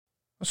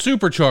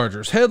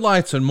Superchargers,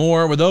 headlights, and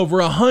more. With over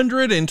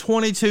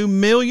 122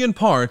 million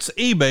parts,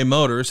 eBay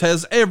Motors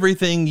has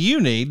everything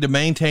you need to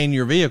maintain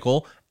your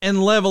vehicle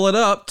and level it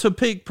up to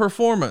peak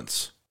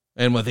performance.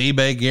 And with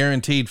eBay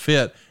Guaranteed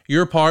Fit,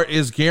 your part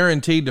is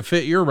guaranteed to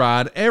fit your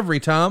ride every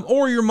time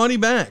or your money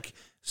back.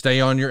 Stay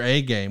on your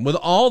A game with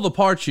all the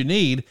parts you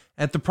need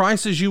at the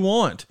prices you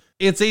want.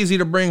 It's easy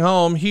to bring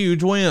home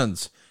huge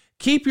wins.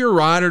 Keep your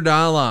ride or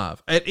die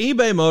alive at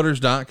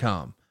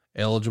ebaymotors.com.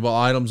 Eligible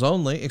items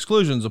only.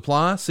 Exclusions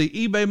apply. See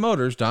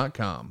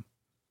ebaymotors.com.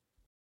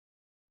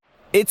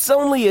 It's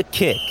only a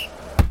kick,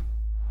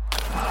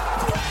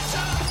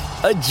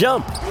 a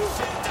jump,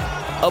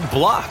 a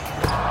block.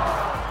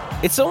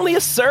 It's only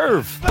a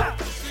serve.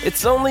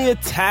 It's only a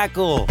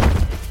tackle,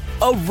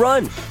 a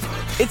run.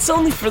 It's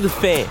only for the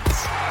fans.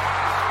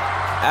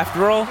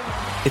 After all,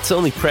 it's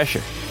only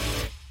pressure.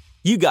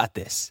 You got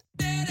this.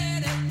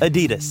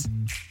 Adidas.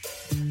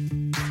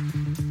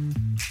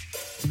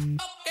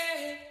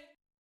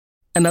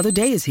 Another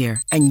day is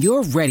here, and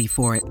you're ready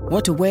for it.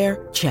 What to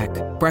wear? Check.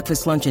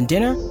 Breakfast, lunch, and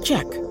dinner?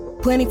 Check.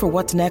 Planning for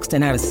what's next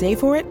and how to save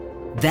for it?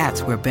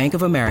 That's where Bank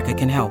of America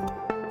can help.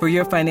 For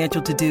your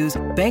financial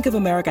to-dos, Bank of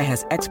America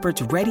has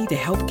experts ready to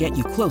help get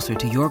you closer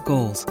to your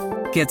goals.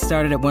 Get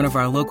started at one of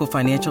our local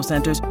financial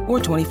centers or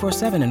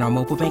 24/7 in our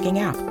mobile banking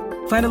app.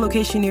 Find a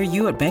location near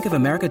you at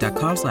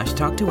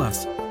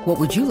bankofamerica.com/talktous. What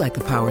would you like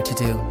the power to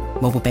do?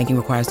 Mobile banking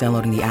requires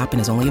downloading the app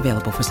and is only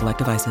available for select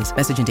devices.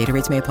 Message and data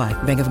rates may apply.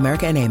 Bank of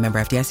America N.A., member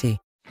FDIC.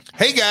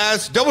 Hey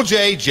guys, Double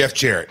J, Jeff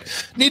Jarrett.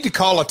 Need to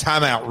call a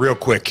timeout real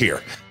quick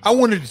here. I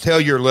wanted to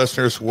tell your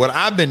listeners what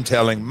I've been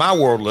telling my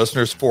world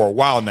listeners for a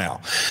while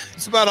now.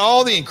 It's about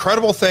all the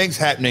incredible things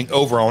happening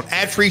over on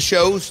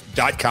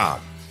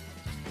adfreeshows.com.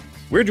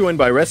 We're joined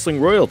by Wrestling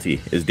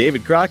Royalty as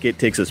David Crockett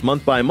takes us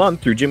month by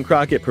month through Jim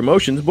Crockett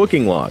Promotions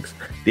booking logs.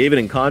 David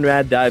and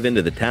Conrad dive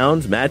into the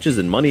towns, matches,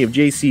 and money of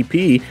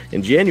JCP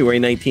in January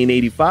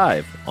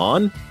 1985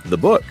 on The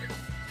Book.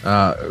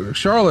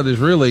 Charlotte is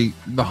really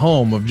the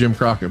home of Jim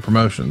Crockett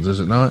Promotions, is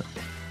it not?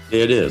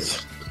 It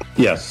is.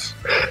 Yes.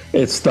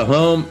 It's the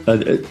home.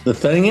 The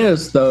thing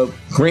is, the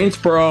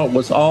Greensboro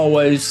was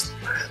always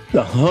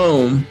the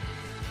home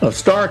of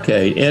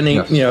Starrcade. Any,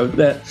 yes. You know,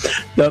 that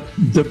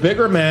the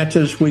bigger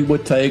matches we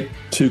would take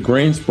to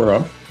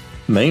Greensboro.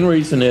 Main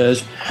reason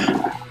is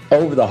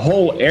over the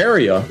whole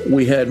area,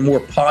 we had more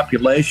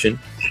population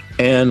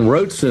and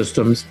road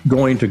systems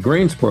going to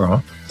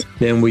Greensboro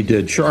than we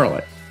did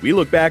Charlotte. We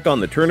look back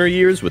on the Turner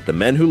years with the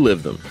men who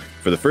lived them.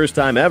 For the first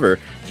time ever,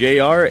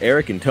 JR,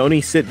 Eric, and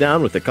Tony sit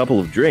down with a couple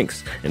of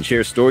drinks and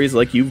share stories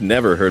like you've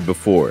never heard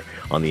before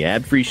on the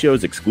Ad-Free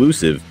Show's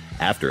exclusive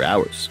After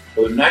Hours.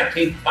 For the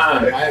 19th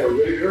time, I had a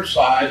regular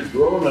size,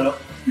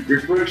 grown-up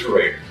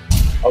refrigerator.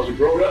 I was a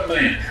grown-up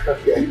man.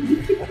 Okay.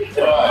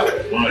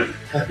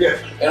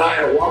 And I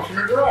had a washer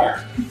and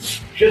dryer.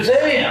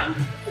 Shazam!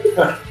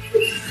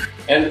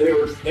 And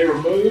they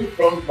were moved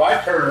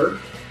by Turner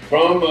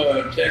from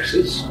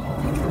Texas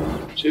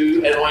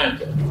to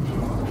Atlanta.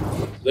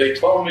 They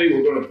told me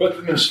we're going to put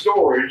them in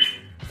storage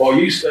while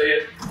you stay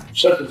at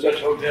such and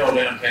such hotel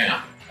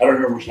downtown. I don't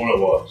remember which one it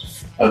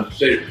was. I've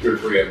stayed at 2 or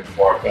 3 of them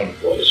before I found the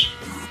place.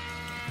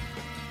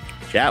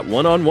 Chat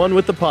one-on-one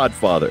with the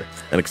Podfather,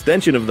 an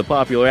extension of the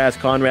popular Ask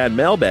Conrad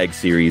mailbag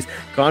series.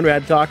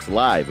 Conrad talks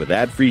live with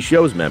Ad-Free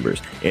Shows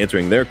members,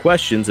 answering their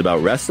questions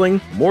about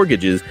wrestling,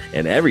 mortgages,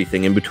 and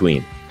everything in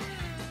between.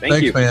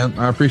 Thanks, you, man.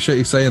 I appreciate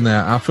you saying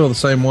that. I feel the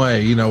same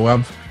way. You know,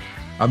 I've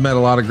met a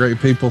lot of great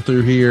people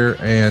through here,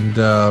 and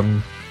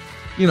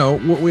you know,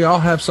 we all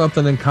have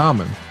something in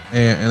common,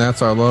 and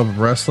that's our love of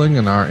wrestling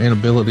and our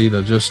inability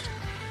to just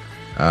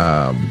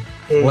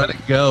let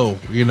it go.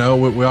 You know,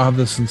 we all have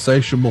this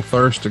insatiable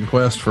thirst and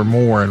quest for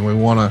more, and we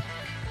want to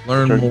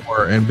learn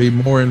more and be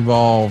more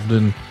involved.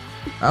 And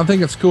I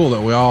think it's cool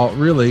that we all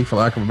really, for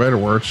lack of a better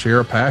word, share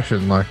a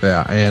passion like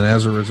that. And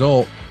as a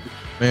result,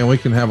 man, we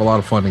can have a lot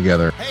of fun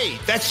together. Hey,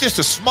 that's just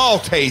a small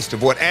taste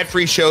of what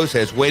Ad-Free Shows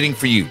has waiting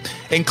for you,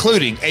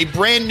 including a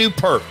brand new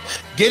perk,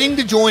 getting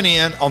to join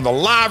in on the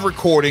live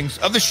recordings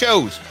of the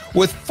shows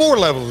with 4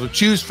 levels to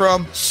choose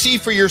from. See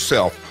for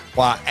yourself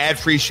why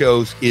Ad-Free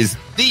Shows is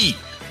the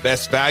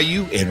best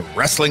value in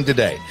wrestling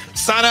today.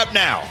 Sign up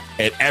now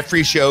at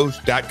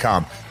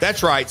adfreeshows.com.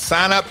 That's right,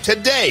 sign up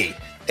today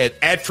at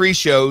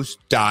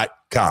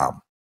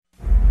adfreeshows.com.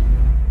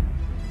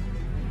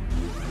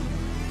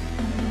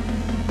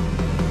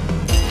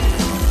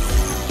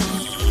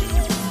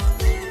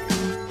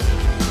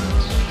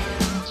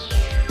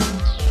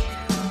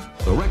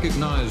 The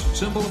recognized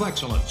symbol of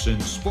excellence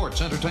in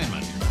sports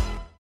entertainment.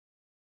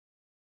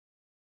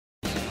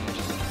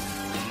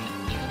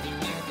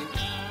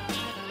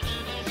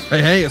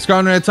 Hey, it's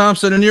Conrad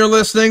Thompson, and you're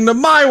listening to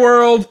My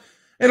World.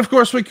 And of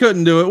course, we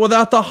couldn't do it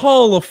without the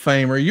Hall of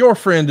Famer, your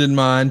friend and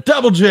mine,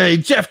 Double J,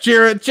 Jeff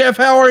Jarrett. Jeff,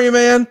 how are you,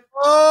 man?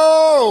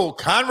 Oh,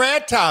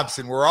 Conrad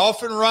Thompson. We're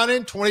off and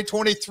running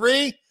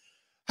 2023.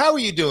 How are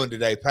you doing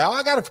today, pal?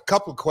 I got a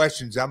couple of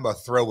questions I'm going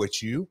to throw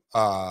at you,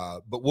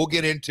 but we'll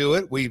get into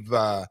it. We've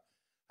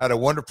had a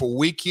wonderful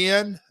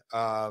weekend.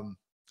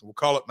 we'll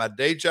call it my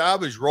day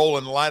job, is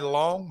rolling right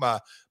along. My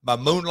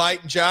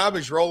moonlighting job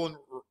is rolling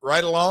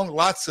right along.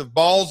 Lots of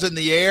balls in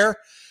the air.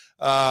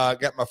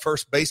 Got my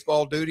first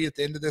baseball duty at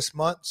the end of this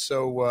month.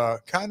 So,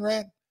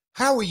 Conrad,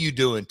 how are you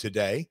doing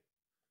today?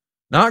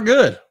 Not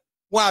good.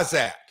 Why is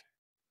that?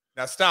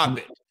 Now stop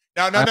it.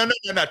 No.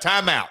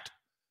 Time out.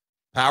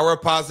 Power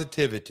of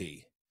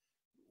positivity.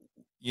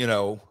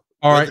 All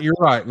right, you're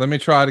right. Let me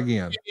try it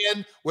again.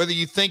 Whether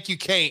you think you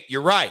can't,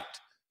 you're right.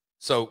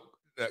 So,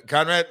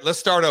 Conrad, let's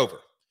start over.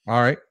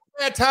 All right.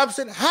 Conrad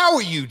Thompson, how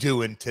are you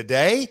doing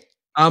today?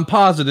 I'm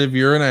positive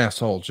you're an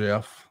asshole,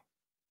 Jeff.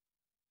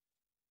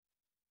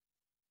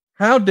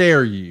 How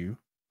dare you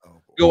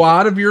go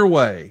out of your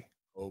way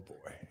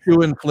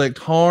to inflict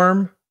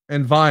harm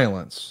and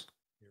violence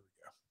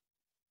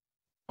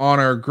on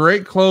our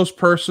great close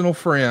personal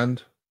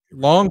friend,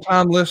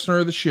 longtime listener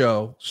of the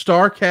show,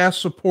 StarCast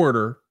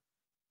supporter,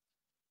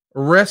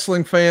 a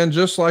wrestling fan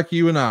just like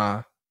you and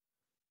I,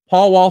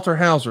 Paul Walter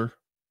Hauser,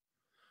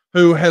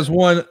 who has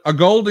won a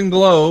Golden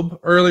Globe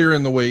earlier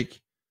in the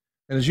week,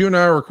 and as you and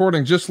I are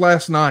recording just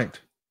last night,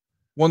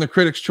 won the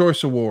Critics'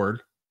 Choice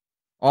Award,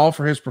 all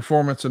for his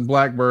performance in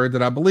Blackbird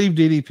that I believe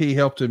DDP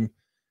helped him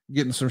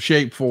get in some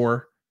shape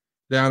for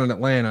down in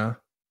Atlanta.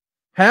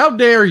 How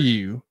dare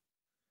you?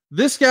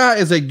 This guy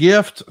is a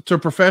gift to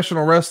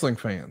professional wrestling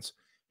fans.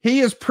 He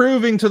is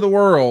proving to the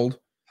world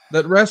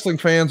that wrestling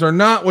fans are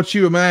not what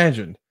you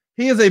imagined.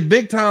 He is a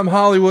big-time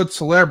Hollywood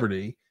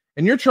celebrity,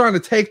 and you're trying to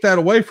take that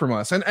away from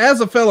us. And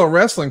as a fellow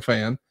wrestling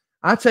fan,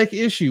 I take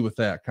issue with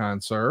that,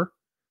 kind sir.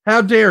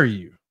 How dare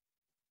you?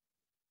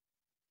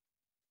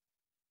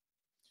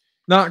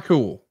 Not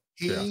cool.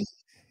 The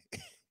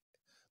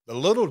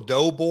little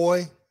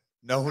doughboy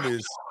known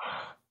as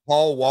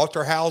Paul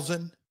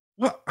Walterhausen.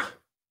 What?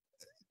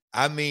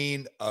 I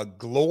mean, a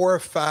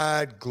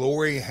glorified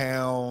glory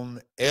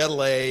hound,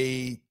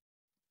 LA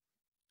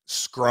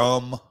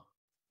scrum.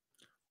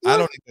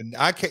 What?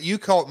 You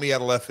caught me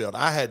out of left field.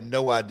 I had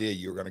no idea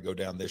you were going to go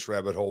down this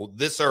rabbit hole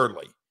this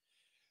early.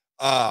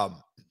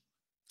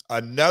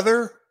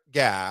 Another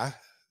guy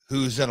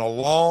who's in a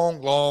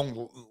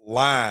long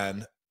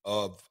line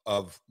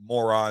of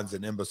morons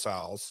and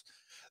imbeciles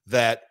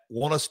that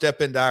want to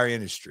step into our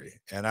industry.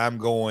 And I'm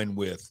going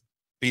with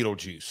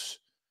Beetlejuice,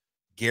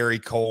 Gary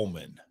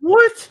Coleman.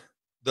 What?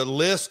 The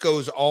list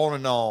goes on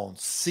and on.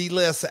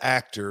 C-list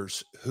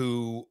actors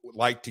who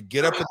like to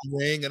get up in the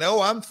ring and,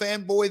 I'm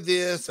fanboy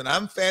this and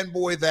I'm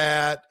fanboy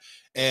that.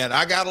 And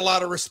I got a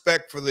lot of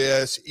respect for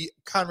this.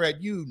 Conrad,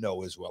 you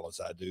know as well as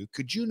I do.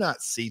 Could you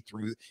not see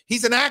through?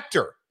 He's an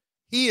actor.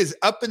 He is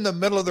up in the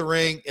middle of the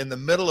ring, in the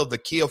middle of the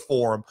Kia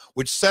Forum,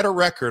 which set a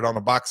record on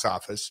the box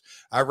office.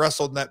 I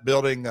wrestled in that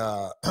building.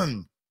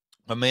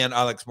 My man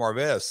Alex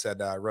Marvez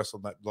said I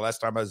wrestled the last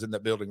time I was in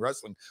that building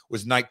wrestling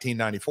was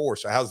 1994.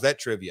 So how's that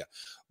trivia?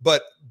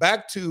 But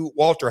back to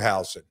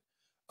Walterhausen.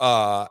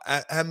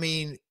 I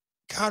mean,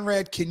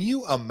 Conrad, can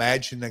you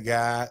imagine a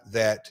guy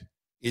that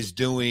is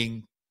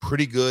doing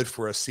pretty good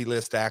for a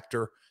C-list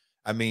actor?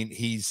 I mean,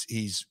 he's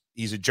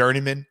a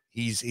journeyman.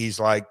 He's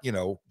like,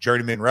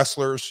 journeyman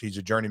wrestlers. He's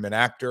a journeyman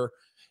actor.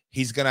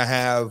 He's going to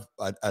have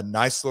a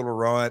nice little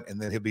run and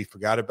then he'll be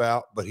forgot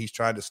about, but he's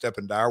trying to step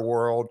into our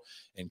world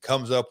and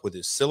comes up with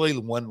his silly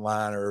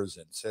one-liners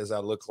and says I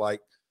look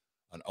like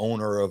an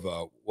owner of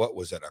a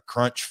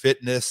Crunch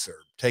Fitness or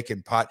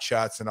taking pot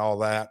shots and all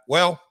that.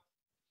 Well,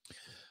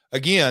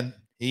 again,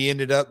 he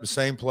ended up the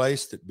same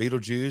place that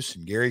Beetlejuice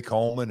and Gary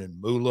Coleman and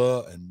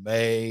Moolah and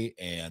May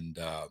and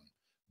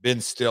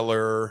Ben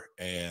Stiller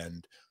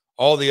and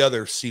all the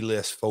other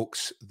C-list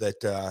folks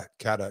that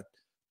kind of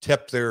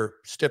stepped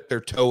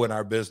their toe in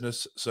our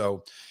business.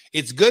 So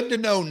it's good to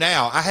know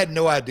now. I had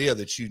no idea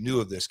that you knew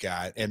of this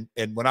guy. And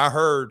when I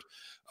heard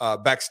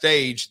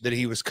backstage that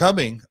he was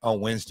coming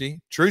on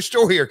Wednesday, true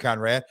story here,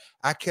 Conrad,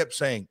 I kept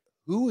saying,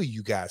 who are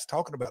you guys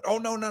talking about? Oh,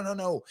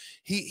 no.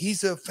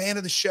 He's a fan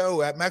of the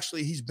show.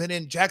 He's been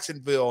in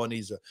Jacksonville and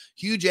he's a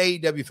huge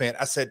AEW fan.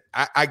 I said,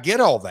 I get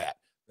all that.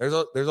 There's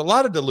a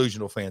lot of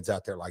delusional fans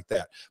out there like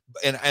that.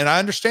 And I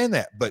understand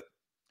that, but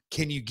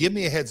can you give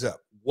me a heads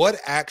up?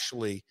 What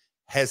actually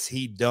has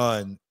he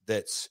done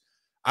that's,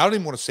 I don't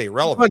even want to say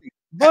relevant.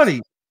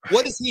 Buddy.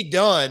 What has he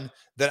done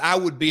that I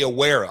would be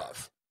aware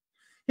of?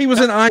 He was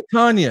in I,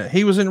 Tonya.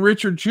 He was in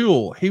Richard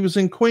Jewell. He was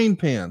in Queen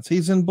Pins.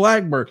 He's in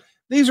Blackbird.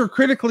 These are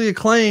critically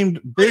acclaimed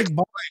big.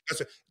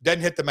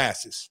 Doesn't hit the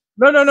masses.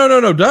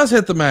 No. Does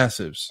hit the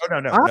masses.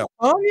 No.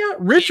 Tonya,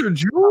 Richard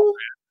Jewell.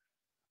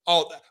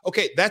 Oh,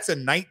 okay. That's a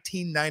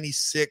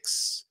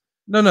 1996.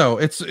 No.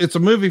 It's a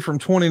movie from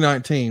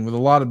 2019 with a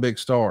lot of big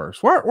stars.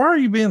 Why are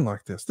you being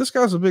like this? This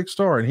guy's a big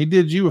star and he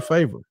did you a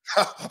favor.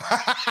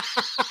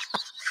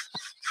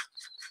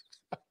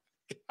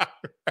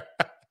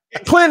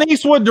 Clint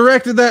Eastwood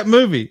directed that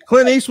movie.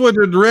 Clint Eastwood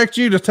would direct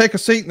you to take a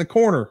seat in the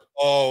corner.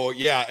 Oh,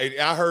 yeah.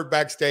 I heard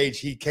backstage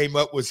he came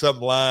up with some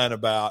line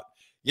about,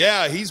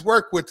 he's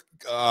worked with,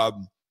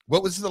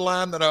 what was the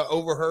line that I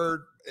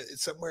overheard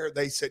somewhere?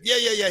 They said,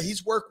 yeah.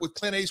 He's worked with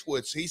Clint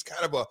Eastwood. So he's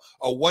kind of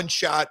a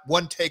one-shot,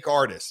 one-take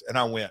artist. And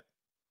I went,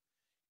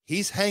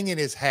 he's hanging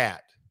his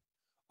hat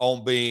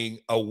on being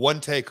a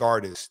one-take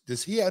artist.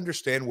 Does he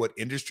understand what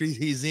industry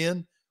he's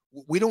in?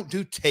 We don't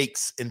do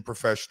takes in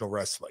professional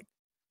wrestling.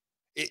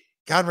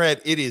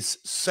 Conrad, it is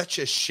such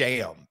a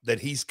sham that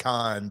he's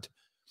conned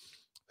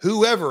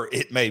whoever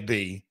it may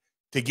be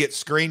to get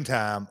screen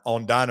time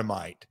on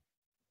Dynamite.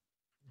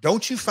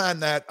 Don't you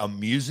find that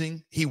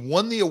amusing? He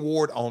won the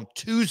award on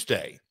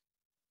Tuesday.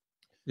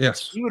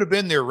 Yes. He would have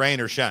been there,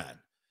 rain or shine.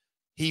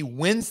 He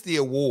wins the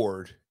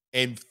award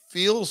and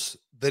feels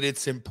that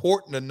it's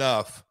important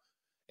enough,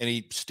 and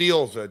he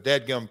steals a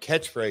dadgum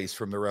catchphrase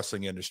from the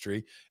wrestling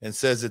industry and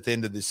says at the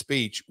end of the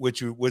speech,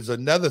 which was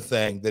another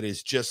thing that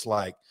is just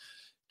like,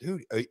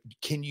 dude,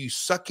 can you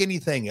suck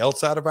anything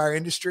else out of our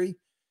industry?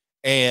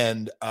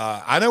 And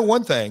I know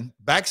one thing,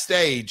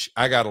 backstage,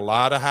 I got a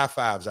lot of high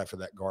fives after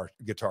that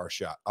guitar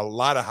shot, a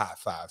lot of high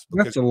fives.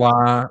 That's a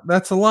lie.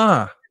 That's a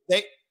lie.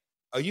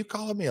 Are you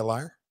calling me a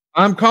liar?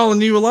 I'm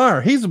calling you a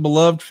liar. He's a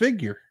beloved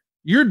figure.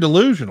 You're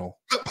delusional.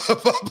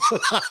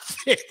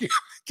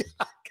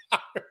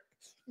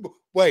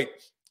 Wait,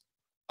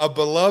 a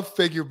beloved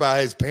figure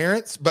by his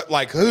parents? But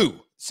like who?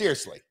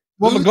 Seriously.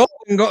 Well,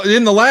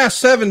 in the last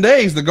 7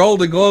 days, the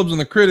Golden Globes and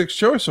the Critics'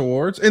 Choice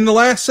Awards, in the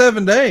last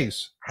 7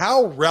 days.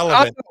 How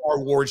relevant are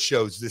award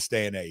shows this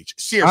day and age?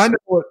 Seriously.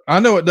 I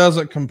know it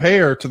doesn't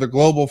compare to the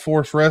Global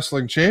Force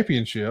Wrestling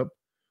Championship,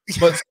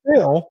 but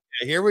still.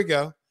 Here we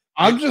go.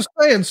 I'm just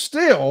saying,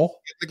 still.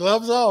 Get the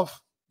gloves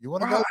off. You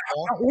want to go?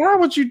 Why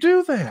would you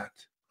do that?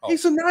 Oh,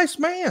 he's a nice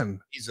man.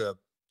 He's a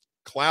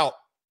clout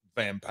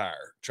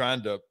vampire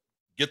trying to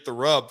get the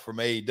rub from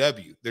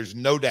AEW. There's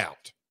no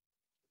doubt.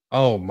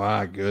 Oh,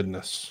 my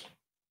goodness.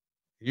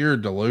 You're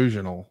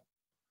delusional.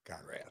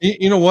 Conrad.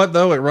 You know what,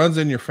 though? It runs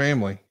in your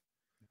family.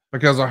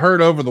 Because I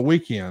heard over the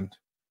weekend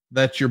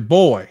that your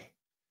boy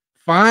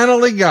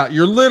finally got,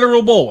 your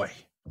literal boy,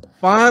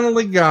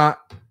 finally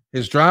got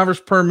his driver's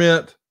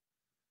permit.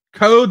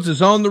 Codes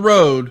is on the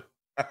road.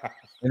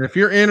 And if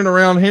you're in and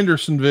around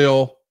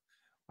Hendersonville,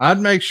 I'd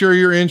make sure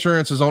your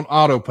insurance is on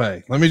auto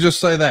pay. Let me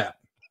just say that.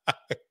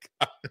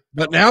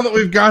 But now that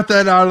we've got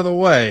that out of the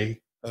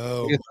way,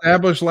 we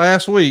established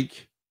last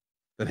week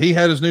that he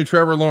had his new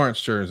Trevor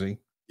Lawrence jersey.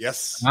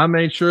 Yes. I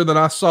made sure that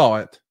I saw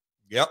it.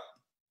 Yep.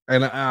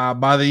 And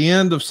by the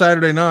end of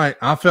Saturday night,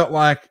 I felt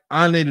like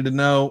I needed to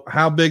know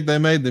how big they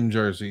made them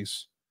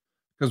jerseys,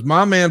 because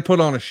my man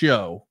put on a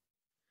show,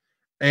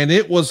 and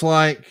it was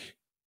like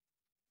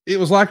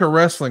a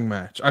wrestling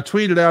match. I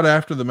tweeted out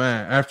after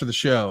the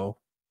show.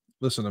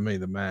 Listen to me,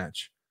 the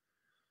match.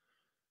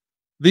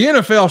 The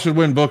NFL should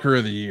win Booker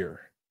of the Year,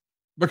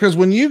 because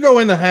when you go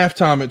into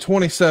halftime at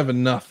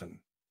 27-0,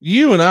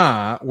 you and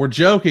I were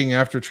joking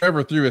after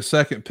Trevor threw his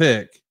second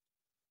pick.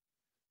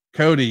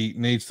 Cody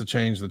needs to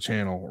change the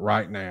channel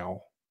right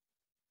now.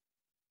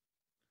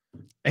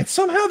 And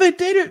somehow they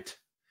did it.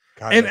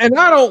 And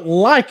I don't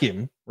like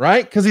him,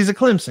 right? Because he's a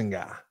Clemson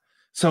guy.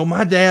 So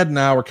my dad and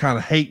I were kind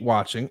of hate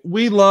watching.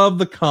 We love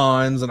the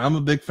Cons, and I'm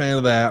a big fan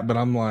of that. But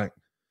I'm like,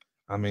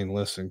 I mean,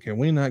 listen, can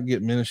we not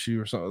get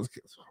Minshew or something?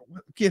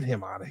 Get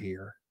him out of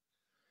here.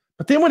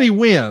 But then when he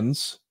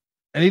wins,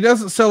 and he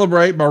doesn't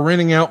celebrate by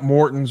renting out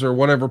Morton's or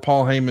whatever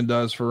Paul Heyman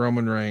does for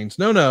Roman Reigns.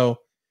 No.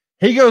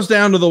 He goes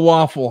down to the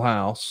Waffle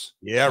House.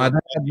 Yeah. My dad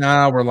and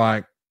I were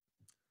like,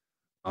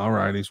 all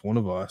right, he's one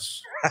of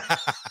us.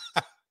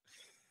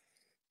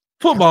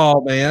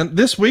 Football, man.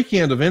 This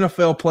weekend of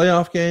NFL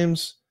playoff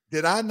games.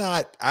 Did I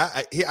not?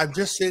 I'm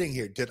just sitting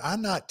here. Did I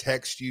not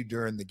text you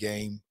during the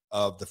game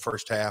of the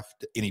first half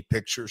any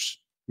pictures?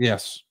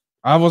 Yes.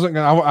 I wasn't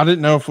going to. I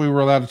didn't know if we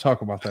were allowed to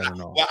talk about that or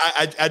not. Well,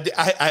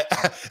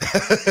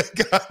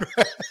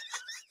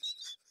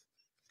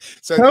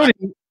 so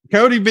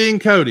Cody being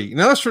Cody.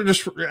 Now let's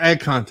just add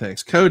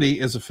context.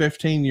 Cody is a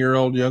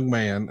 15-year-old young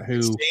man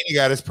who he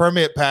got his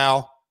permit,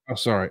 pal. Oh,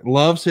 sorry.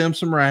 Loves him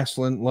some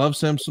wrestling,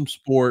 loves him some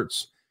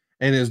sports.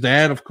 And his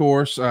dad, of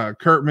course,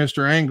 Kurt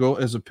Mr. Angle,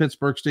 is a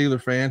Pittsburgh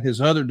Steelers fan. His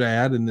other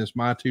dad in this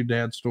My Two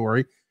Dads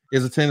story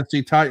is a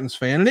Tennessee Titans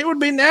fan. And it would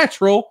be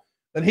natural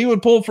that he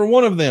would pull for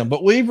one of them.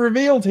 But we've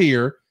revealed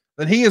here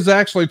that he has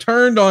actually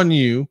turned on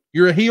you.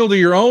 You're a heel to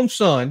your own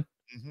son.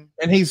 Mm-hmm.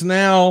 And he's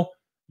now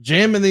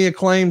jamming the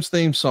Acclaims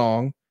theme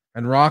song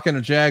and rocking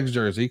a Jags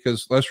jersey,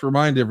 because let's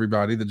remind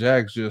everybody the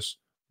Jags just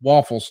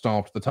waffle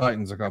stomped the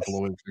Titans a couple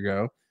of weeks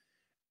ago.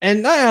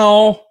 And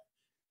now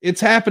it's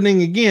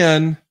happening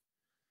again.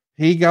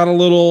 He got a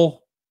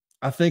little,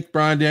 I think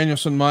Brian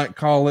Danielson might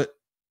call it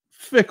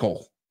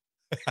fickle.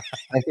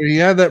 After he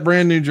had that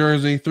brand new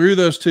jersey, threw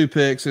those two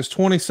picks, it's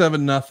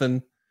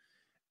 27-0.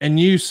 And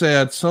you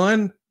said,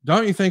 son,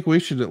 don't you think we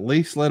should at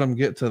least let them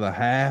get to the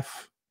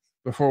half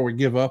before we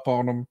give up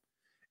on them?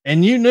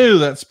 And you knew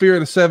that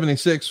Spirit of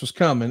 76 was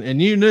coming.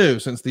 And you knew,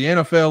 since the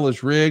NFL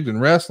is rigged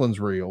and wrestling's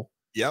real,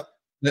 yep,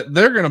 that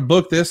they're going to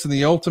book this in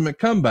the ultimate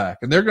comeback.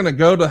 And they're going to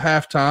go to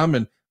halftime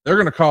and they're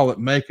going to call it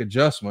make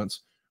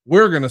adjustments.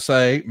 We're going to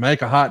say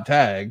make a hot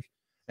tag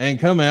and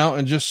come out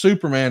and just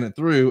Superman it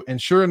through.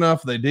 And sure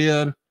enough, they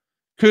did.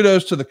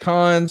 Kudos to the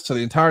Cons, to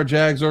the entire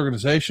Jags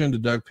organization, to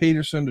Doug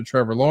Peterson, to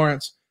Trevor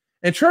Lawrence.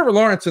 And Trevor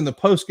Lawrence in the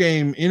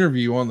post-game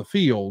interview on the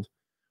field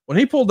when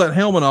he pulled that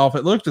helmet off,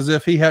 it looked as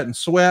if he hadn't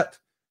sweat.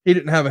 He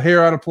didn't have a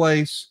hair out of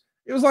place.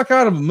 It was like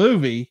out of a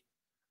movie.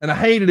 And I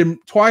hated him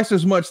twice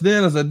as much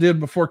then as I did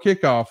before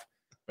kickoff.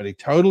 But he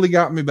totally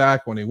got me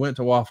back when he went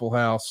to Waffle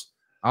House.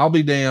 I'll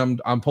be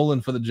damned. I'm pulling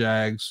for the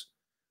Jags.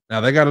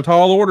 Now, they got a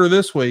tall order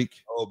this week.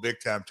 Oh, big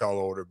time tall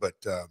order. But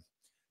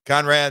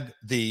Conrad,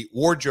 the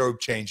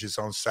wardrobe changes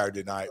on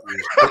Saturday night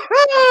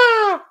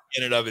was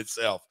in and of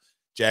itself.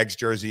 Jags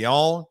jersey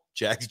on,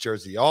 Jags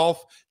jersey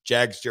off,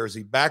 Jags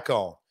jersey back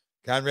on.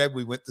 Conrad,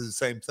 we went through the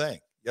same thing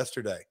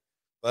yesterday.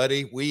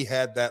 Buddy, we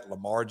had that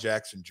Lamar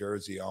Jackson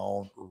jersey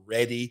on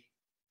ready.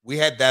 We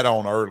had that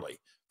on early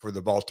for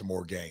the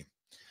Baltimore game.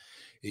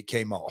 It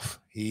came off.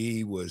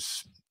 He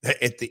was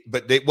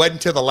but it wasn't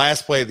until the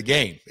last play of the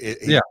game.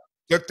 He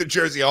took the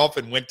jersey off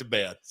and went to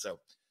bed. So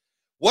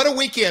what a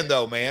weekend,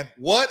 though, man.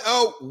 What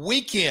a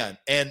weekend.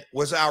 And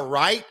was I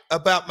right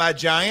about my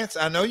Giants?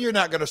 I know you're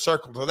not going to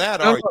circle to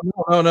that, are you?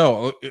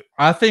 No.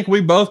 I think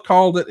we both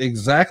called it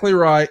exactly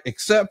right,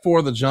 except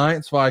for the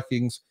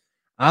Giants-Vikings.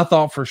 I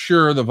thought for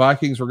sure the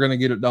Vikings were going to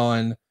get it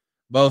done.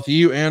 Both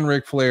you and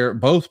Ric Flair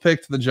both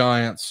picked the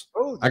Giants.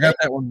 Oh, I got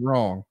that one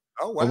wrong.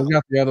 Oh, wow. But we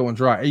got the other ones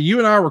right. You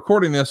and I are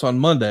recording this on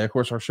Monday. Of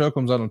course, our show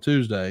comes out on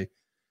Tuesday.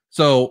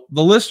 So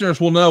the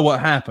listeners will know what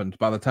happened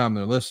by the time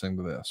they're listening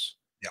to this.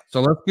 Yeah.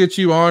 So let's get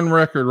you on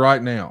record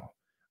right now.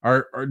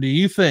 Or do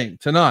you think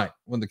tonight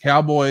when the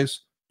Cowboys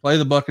play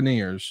the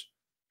Buccaneers,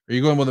 are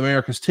you going with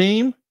America's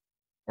team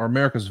or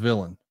America's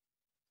villain?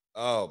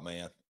 Oh,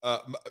 man.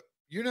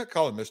 You're not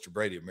calling Mr.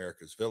 Brady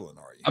America's villain,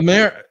 are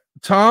you?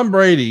 Tom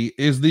Brady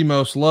is the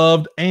most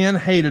loved and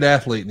hated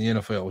athlete in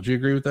the NFL. Would you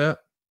agree with that?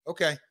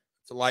 Okay.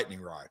 It's a lightning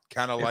rod,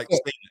 kind of like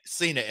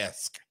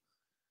Cena-esque.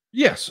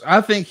 Yes,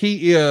 I think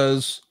he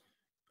is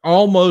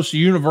almost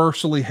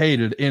universally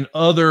hated in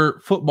other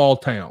football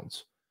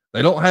towns.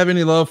 They don't have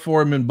any love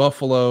for him in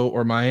Buffalo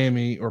or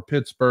Miami or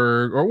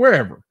Pittsburgh or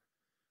wherever.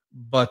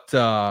 But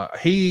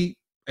he,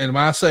 and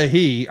when I say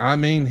he, I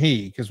mean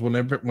he, because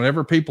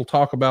whenever people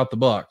talk about the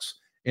Bucs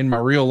in my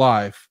real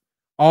life,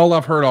 all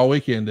I've heard all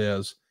weekend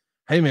is,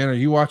 hey, man, are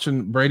you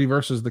watching Brady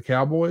versus the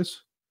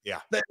Cowboys? Yeah.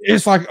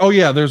 It's like, oh,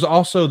 yeah, there's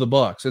also the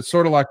Bucs. It's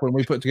sort of like when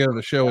we put together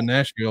the show in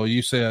Nashville,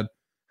 you said,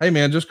 hey,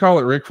 man, just call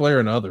it Ric Flair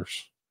and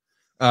others.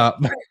 Well,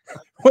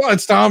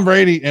 it's Tom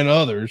Brady and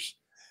others.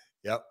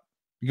 Yep.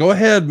 Go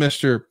ahead,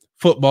 Mr.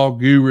 Football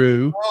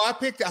Guru. Oh,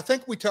 I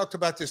think we talked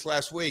about this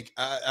last week.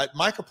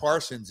 Micah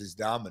Parsons is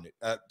dominant.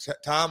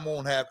 Tom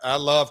won't have – I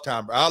love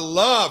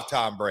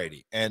Tom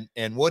Brady.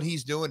 And what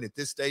he's doing at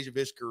this stage of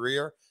his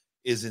career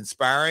is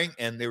inspiring.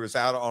 And there was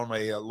out on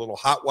a little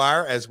hot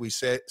wire, as we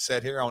said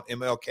here on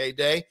MLK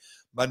Day,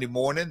 Monday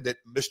morning, that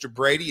Mr.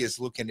 Brady is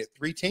looking at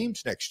 3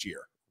 teams next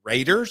year: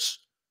 Raiders,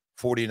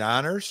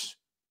 49ers,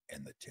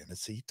 and the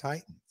Tennessee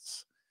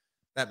Titans.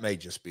 That may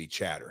just be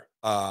chatter.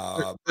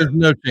 There's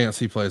no chance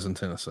he plays in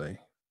Tennessee.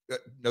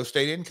 No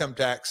state income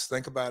tax.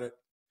 Think about it.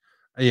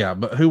 Yeah,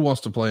 but who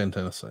wants to play in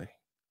Tennessee?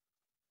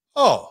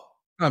 Oh.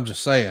 I'm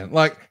just saying.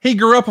 Like, he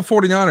grew up a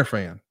 49er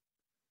fan.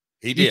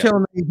 He did. You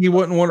telling me he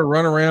wouldn't want to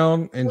run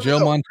around in Joe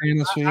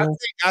Montana's field?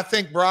 I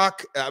think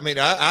Brock,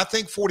 I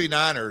think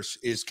 49ers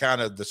is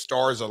kind of the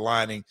stars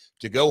aligning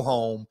to go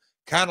home,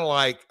 kind of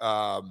like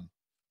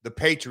the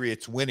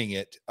Patriots winning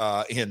it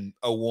in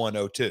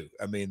 01-02.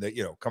 I mean,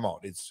 come on,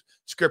 it's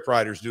script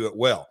writers do it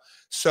well.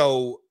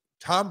 So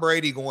Tom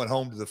Brady going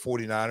home to the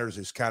 49ers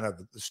is kind of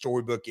the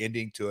storybook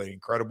ending to an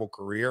incredible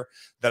career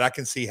that I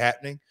can see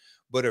happening.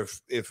 But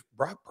if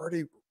Brock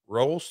Purdy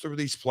rolls through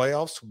these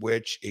playoffs,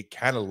 which it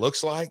kind of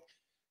looks like,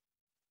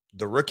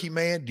 the rookie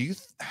man,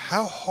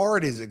 how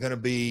hard is it going to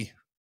be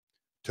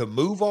to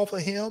move off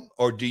of him?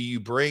 Or do you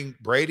bring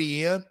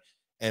Brady in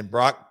and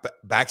Brock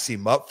backs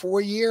him up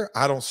for a year?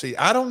 I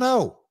don't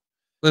know.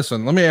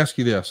 Listen, let me ask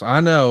you this. I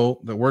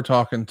know that we're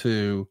talking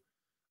to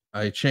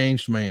a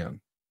changed man,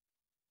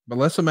 but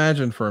let's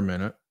imagine for a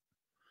minute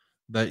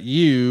that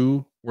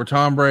you were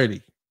Tom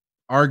Brady,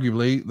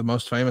 arguably the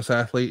most famous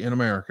athlete in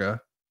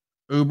America,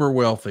 uber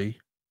wealthy.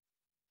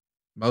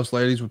 Most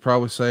ladies would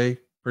probably say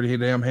pretty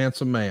damn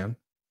handsome man,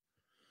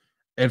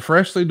 and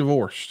freshly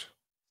divorced.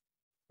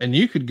 And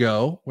you could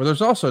go where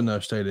there's also no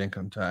state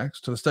income tax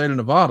to the state of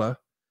Nevada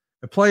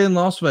and play in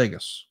Las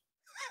Vegas.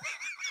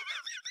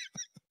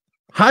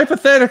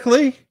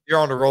 Hypothetically, you're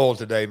on the roll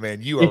today, man.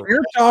 If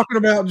you're talking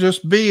about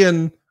just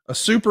being a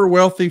super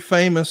wealthy,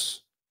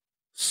 famous,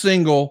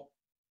 single,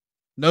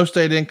 no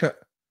state income,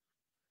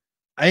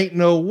 ain't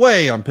no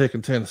way I'm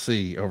picking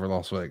Tennessee over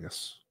Las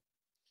Vegas.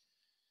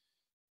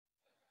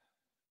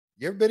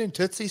 You ever been in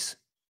Tootsie's?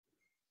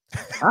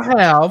 I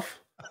have.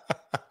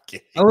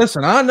 Now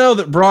listen, I know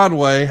that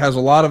Broadway has a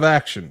lot of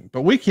action,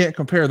 but we can't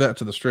compare that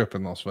to the Strip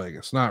in Las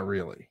Vegas. Not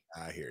really.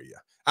 I hear you.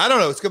 I don't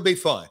know. It's going to be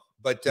fun,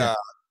 but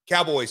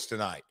Cowboys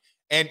tonight.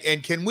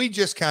 And can we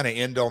just kind of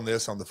end on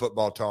this on the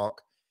football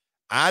talk?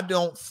 I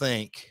don't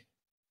think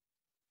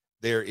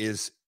there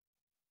is.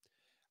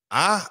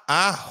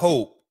 I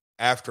hope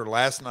after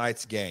last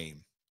night's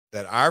game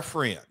that our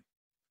friend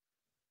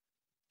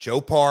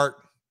Joe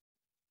Park,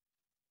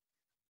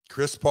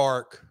 Chris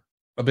Park,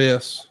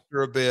 Abyss.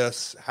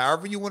 Abyss,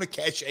 however you want to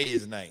catch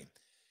his name.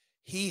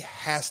 He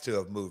has to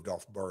have moved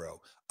off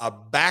Burrow. A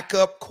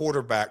backup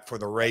quarterback for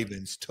the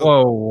Ravens.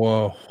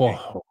 Whoa.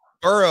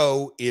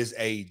 Burrow is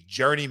a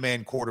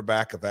journeyman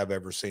quarterback if I've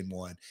ever seen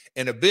one.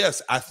 And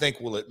Abyss, I think,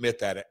 will admit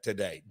that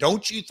today.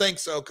 Don't you think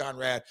so,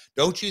 Conrad?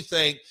 Don't you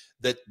think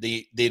that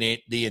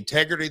the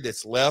integrity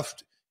that's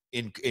left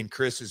in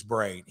Chris's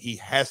brain, he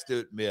has to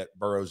admit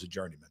Burrow's a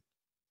journeyman?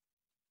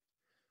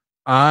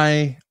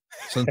 I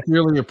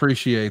sincerely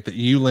appreciate that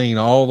you lean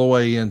all the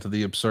way into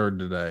the absurd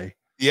today.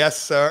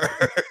 Yes, sir.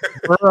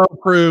 Burrow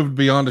proved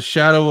beyond a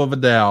shadow of a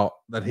doubt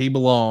that he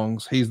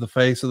belongs. He's the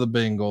face of the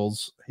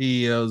Bengals.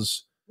 He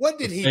is. What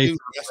did he do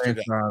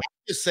yesterday? I'm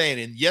just saying,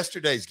 in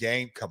yesterday's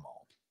game, come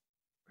on.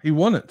 He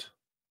won it.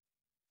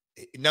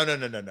 No.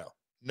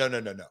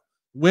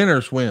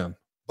 Winners win.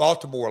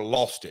 Baltimore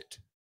lost it.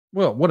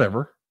 Well,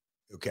 whatever.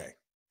 Okay.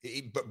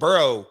 But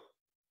Burrow.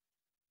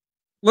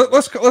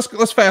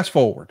 Let's fast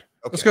forward.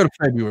 Okay. Let's go to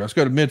February. Let's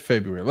go to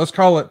mid-February. Let's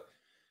call it a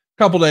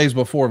couple days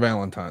before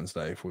Valentine's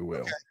Day, if we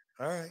will. Okay.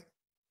 All right.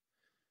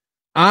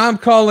 I'm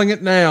calling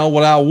it now.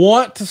 What I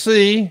want to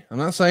see, I'm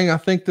not saying I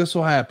think this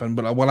will happen,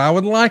 but what I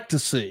would like to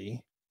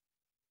see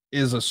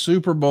is a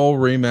Super Bowl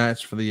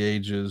rematch for the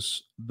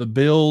ages, the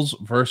Bills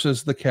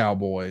versus the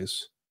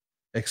Cowboys,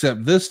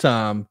 except this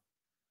time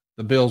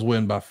the Bills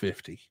win by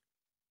 50.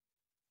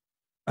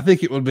 I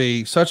think it would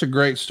be such a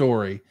great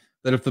story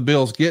that if the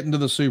Bills get into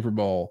the Super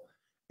Bowl,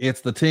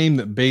 it's the team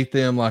that beat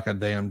them like a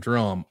damn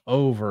drum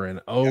over and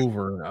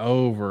over and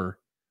over.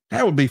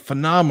 That would be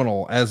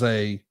phenomenal as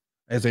a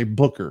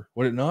booker,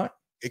 would it not?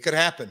 It could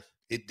happen.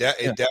 It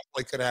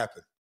definitely could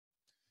happen.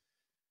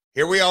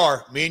 Here we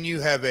are. Me and you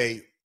have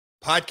a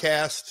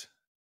podcast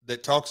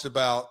that talks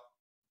about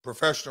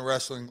professional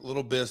wrestling,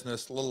 little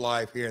business, little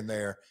life here and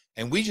there.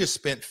 And we just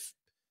spent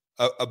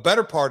a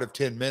better part of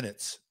 10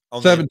 minutes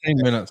on 17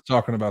 minutes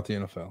talking about the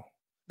NFL.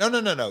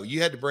 No.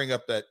 You had to bring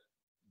up that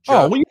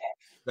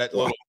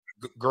little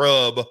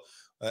grub,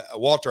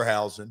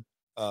 Walterhausen.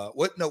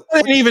 What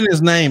ain't even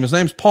his name? His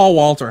name's Paul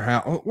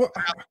Walterhausen.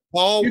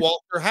 Paul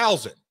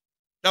Walterhausen.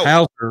 No,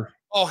 Hauser.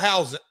 Paul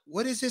Hausen.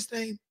 What is his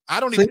name? I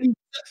don't even.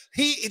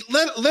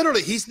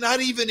 Literally, he's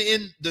not even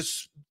in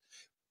this.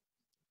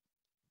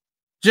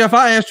 Jeff,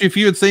 I asked you if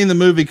you had seen the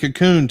movie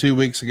Cocoon 2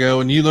 weeks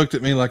ago, and you looked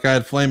at me like I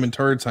had flaming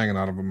turds hanging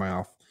out of my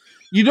mouth.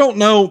 You don't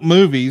know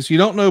movies. You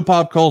don't know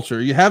pop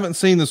culture. You haven't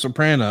seen The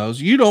Sopranos.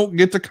 You don't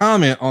get to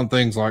comment on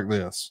things like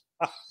this.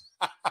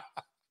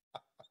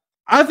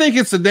 I think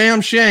it's a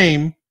damn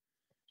shame.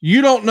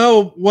 You don't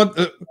know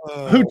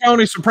who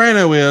Tony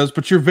Soprano is,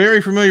 but you're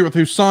very familiar with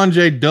who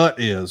Sanjay Dutt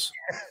is.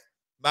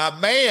 My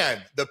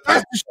man, that's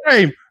a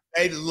shame.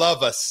 They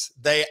love us.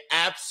 They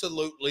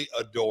absolutely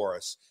adore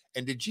us.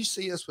 And did you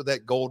see us with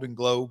that Golden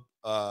Globe?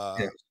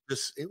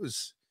 Yes. It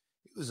was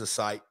a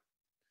sight.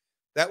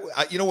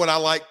 You know what I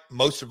like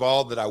most of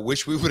all that I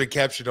wish we would have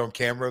captured on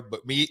camera,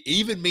 but me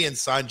and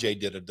Sanjay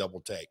did a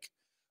double take.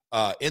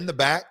 In the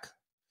back,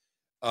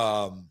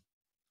 our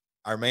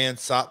man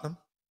Satnam,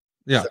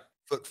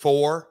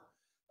 6'4",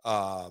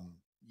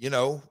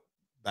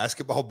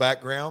 basketball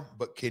background.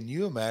 But can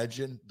you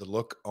imagine the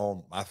look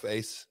on my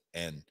face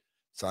and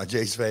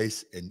Sanjay's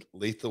face? And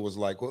Lethal was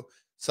like, "Well,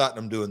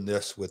 Satnam doing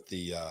this with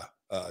the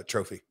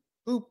trophy,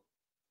 boop,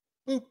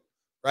 boop,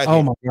 right hand.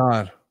 Oh my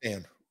God,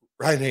 and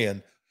right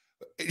hand."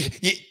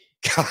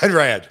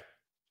 Conrad,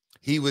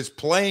 he was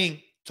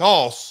playing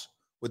toss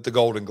with the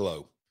Golden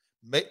Globe.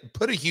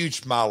 Put a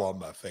huge smile on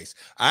my face.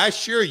 I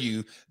assure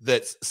you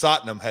that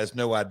Satnam has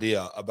no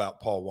idea about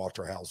Paul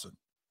Walterhausen.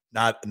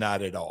 Not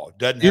at all.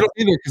 You don't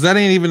either, because that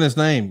ain't even his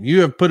name.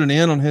 You have put an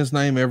N on his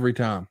name every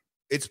time.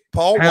 It's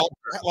Paul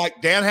Walter,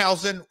 like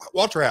Danhausen,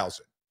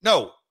 Walterhausen.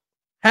 No.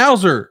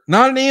 Hauser,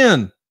 not an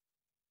N.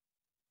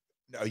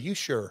 Are you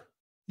sure?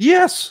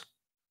 Yes.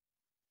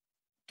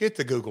 Get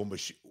the Google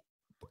machine.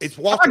 It's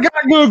Walter. I got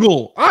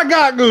Google. I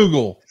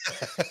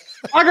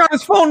got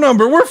his phone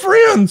number. We're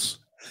friends.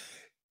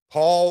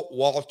 Paul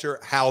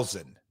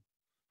Walterhausen.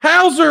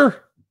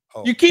 Hauser.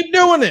 Oh. You keep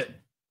doing it.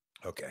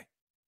 Okay.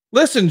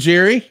 Listen,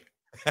 Jerry,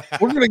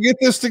 we're going to get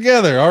this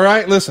together. All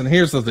right. Listen,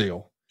 here's the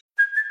deal.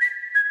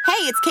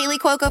 Hey, it's Kaylee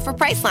Cuoco for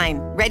Priceline.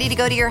 Ready to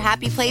go to your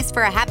happy place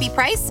for a happy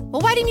price?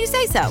 Well, why didn't you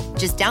say so?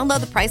 Just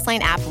download the Priceline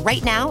app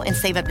right now and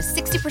save up to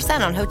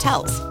 60% on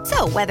hotels.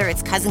 So whether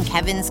it's Cousin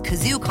Kevin's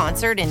Kazoo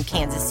Concert in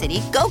Kansas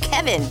City, go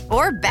Kevin,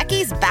 or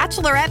Becky's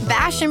Bachelorette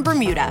Bash in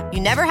Bermuda,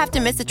 you never have to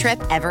miss a trip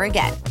ever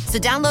again. So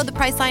download the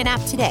Priceline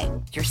app today.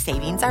 Your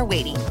savings are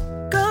waiting.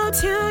 Go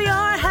to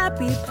your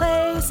happy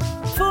place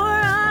for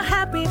a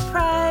happy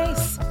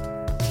price.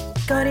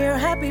 Go to your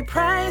happy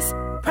price,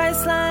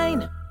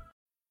 Priceline.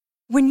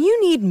 When you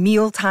need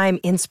mealtime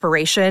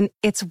inspiration,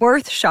 it's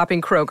worth shopping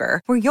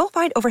Kroger, where you'll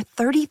find over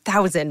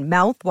 30,000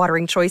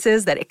 mouth-watering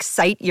choices that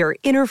excite your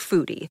inner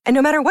foodie. And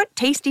no matter what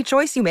tasty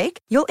choice you make,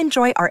 you'll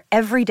enjoy our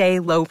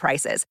everyday low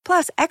prices,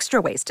 plus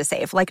extra ways to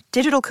save, like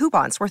digital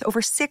coupons worth over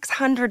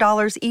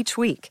 $600 each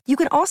week. You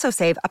can also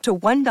save up to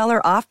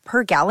 $1 off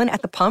per gallon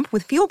at the pump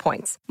with fuel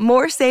points.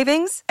 More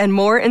savings and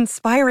more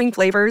inspiring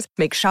flavors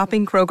make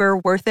shopping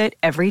Kroger worth it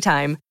every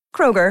time.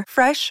 Kroger,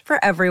 fresh for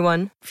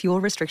everyone.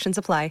 Fuel restrictions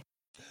apply.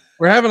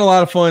 We're having a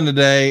lot of fun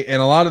today,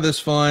 and a lot of this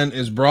fun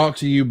is brought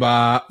to you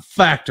by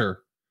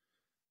Factor.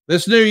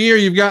 This new year,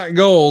 you've got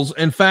goals,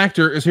 and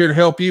Factor is here to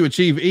help you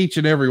achieve each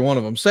and every one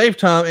of them. Save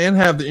time and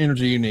have the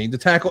energy you need to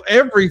tackle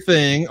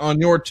everything on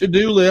your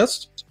to-do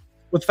list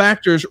with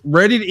Factor's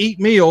ready-to-eat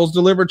meals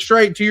delivered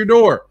straight to your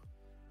door.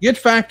 Get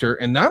Factor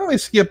and not only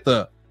skip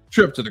the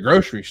trip to the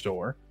grocery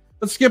store,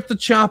 but skip the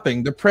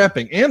chopping, the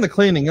prepping, and the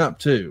cleaning up,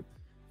 too.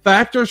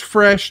 Factor's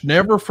fresh,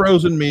 never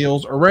frozen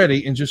meals are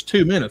ready in just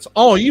 2 minutes.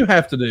 All you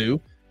have to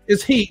do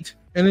is heat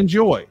and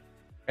enjoy.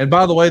 And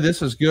by the way,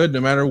 this is good no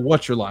matter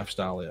what your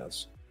lifestyle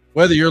is.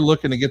 Whether you're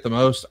looking to get the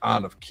most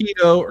out of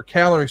keto or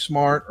calorie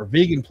smart or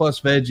vegan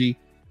plus veggie,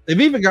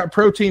 they've even got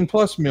protein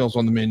plus meals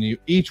on the menu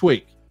each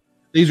week.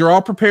 These are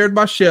all prepared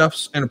by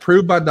chefs and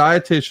approved by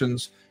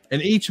dietitians,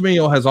 and each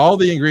meal has all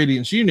the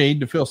ingredients you need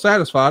to feel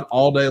satisfied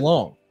all day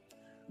long.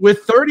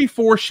 With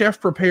 34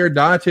 chef-prepared,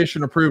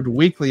 dietitian-approved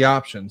weekly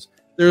options,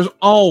 there's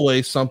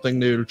always something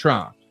new to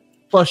try.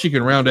 Plus, you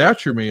can round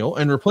out your meal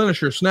and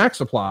replenish your snack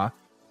supply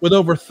with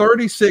over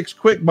 36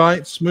 quick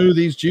bites,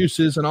 smoothies,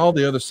 juices, and all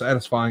the other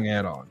satisfying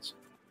add-ons.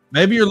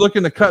 Maybe you're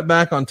looking to cut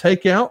back on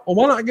takeout. Well,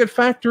 why not get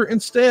Factor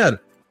instead?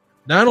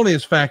 Not only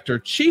is Factor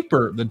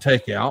cheaper than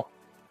takeout,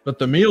 but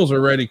the meals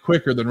are ready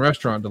quicker than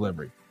restaurant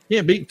delivery.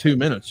 Can't beat 2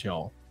 minutes,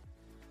 y'all.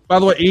 By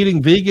the way,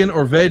 eating vegan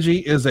or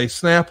veggie is a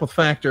snap with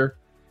Factor.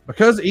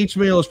 Because each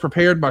meal is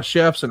prepared by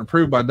chefs and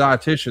approved by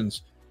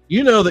dietitians,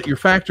 you know that your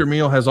Factor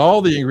meal has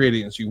all the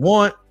ingredients you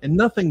want and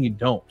nothing you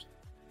don't.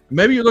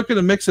 Maybe you're looking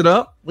to mix it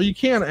up. Well, you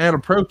can add a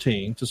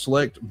protein to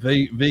select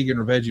vegan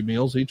or veggie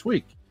meals each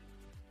week.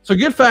 So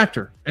get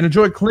Factor and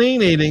enjoy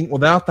clean eating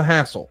without the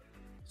hassle.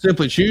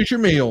 Simply choose your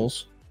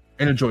meals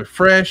and enjoy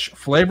fresh,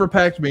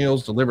 flavor-packed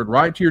meals delivered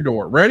right to your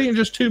door, ready in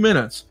just 2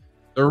 minutes.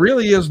 There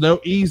really is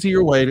no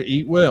easier way to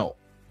eat well.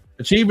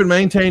 Achieve and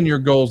maintain your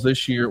goals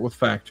this year with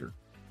Factor.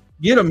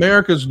 Get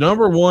America's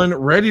 #1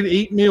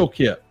 ready-to-eat meal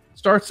kit.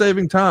 Start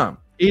saving time,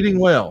 eating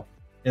well,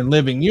 and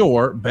living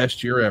your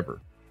best year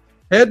ever.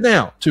 Head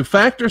now to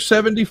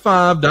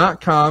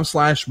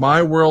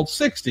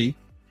factor75.com/myworld60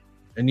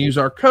 and use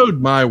our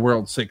code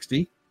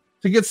myworld60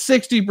 to get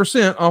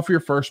 60% off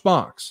your first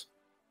box.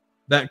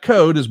 That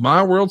code is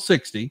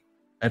myworld60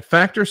 at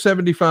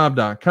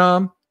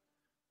factor75.com.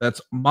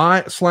 That's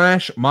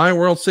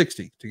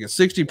 /myworld60 to get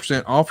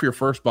 60% off your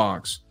first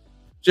box.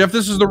 Jeff,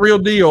 this is the real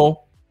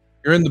deal.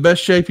 You're in the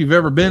best shape you've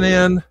ever been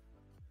in.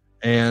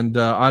 And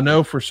I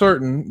know for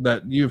certain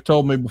that you've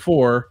told me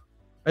before,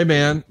 hey,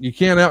 man, you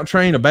can't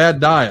out-train a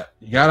bad diet.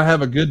 You got to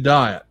have a good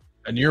diet.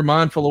 And you're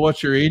mindful of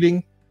what you're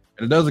eating.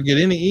 And it doesn't get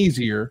any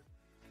easier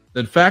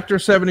than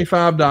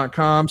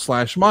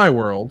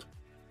factor75.com/myworld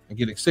and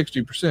getting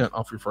 60%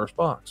 off your first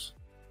box.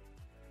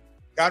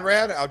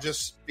 Conrad, I'll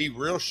just be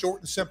real short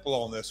and simple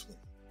on this one.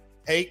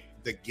 Take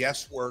the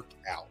guesswork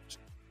out.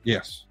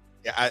 Yes.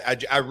 Yeah,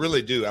 I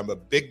really do. I'm a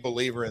big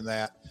believer in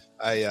that.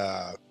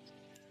 I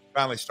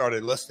finally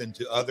started listening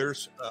to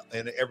others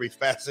in every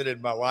facet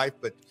in my life,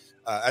 but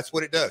that's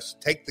what it does.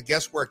 Take the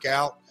guesswork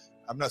out.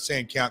 I'm not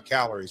saying count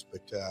calories,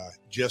 but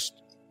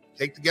just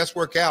take the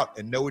guesswork out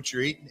and know what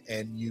you're eating,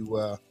 and you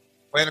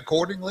plan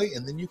accordingly,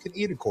 and then you can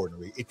eat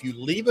accordingly. If you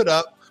leave it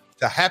up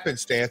to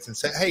happenstance and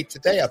say, hey,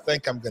 today I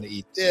think I'm going to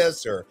eat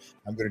this or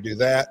I'm going to do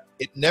that,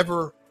 it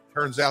never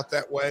turns out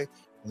that way.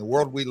 In the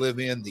world we live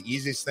in, the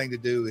easiest thing to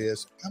do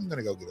is, I'm going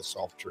to go get a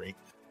soft drink.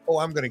 Oh,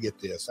 I'm going to get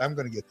this. I'm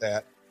going to get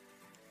that.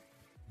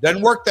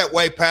 Doesn't work that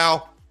way,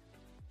 pal.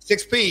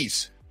 6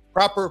 P's.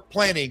 Proper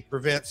planning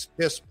prevents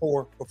piss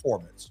poor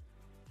performance.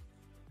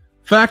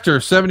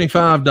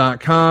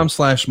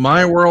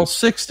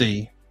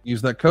 Factor75.com/myworld60.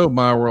 Use that code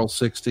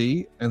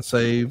myworld60 and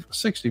save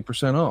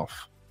 60%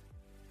 off.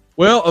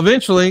 Well,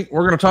 eventually,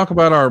 we're going to talk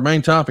about our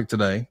main topic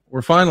today.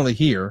 We're finally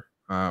here.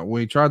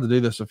 We tried to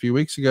do this a few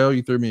weeks ago.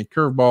 You threw me a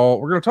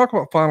curveball. We're going to talk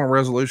about Final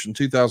Resolution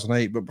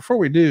 2008. But before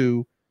we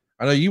do,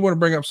 I know you want to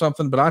bring up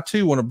something, but I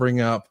too want to bring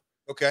up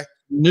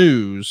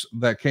news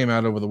that came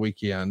out over the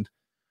weekend.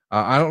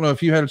 I don't know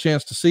if you had a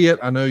chance to see it.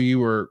 I know you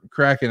were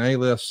cracking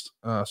A-list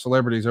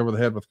celebrities over the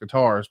head with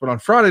guitars, but on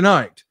Friday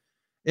night,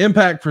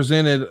 Impact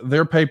presented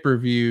their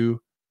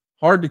pay-per-view,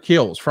 Hard to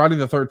Kill. It was Friday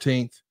the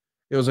 13th.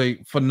 It was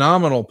a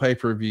phenomenal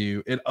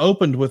pay-per-view. It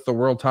opened with the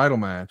world title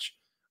match.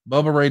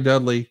 Bully Ray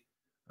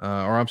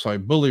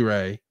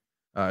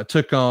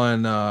took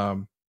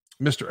on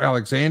Mr.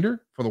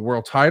 Alexander for the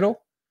world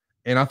title.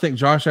 And I think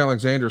Josh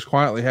Alexander's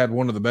quietly had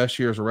one of the best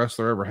years a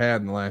wrestler ever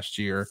had in the last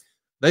year.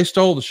 They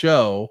stole the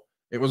show.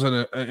 It was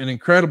an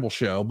incredible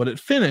show, but it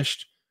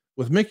finished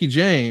with Mickie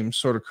James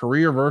sort of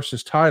career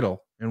versus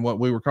title in what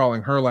we were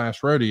calling her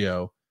last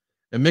rodeo.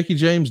 And Mickie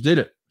James did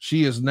it.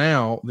 She is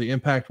now the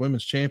Impact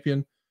Women's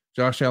Champion.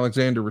 Josh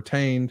Alexander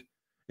retained.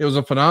 It was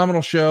a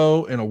phenomenal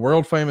show in a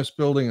world-famous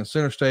building in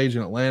Center Stage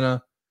in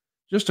Atlanta.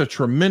 Just a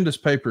tremendous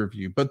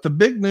pay-per-view. But the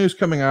big news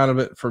coming out of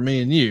it for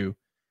me and you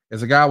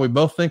is a guy we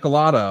both think a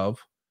lot of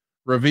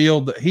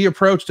revealed that he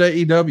approached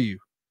AEW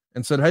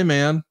and said, hey,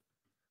 man,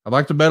 I'd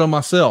like to bet on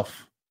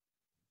myself.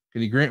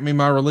 Can you grant me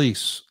my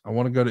release? I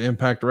want to go to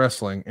Impact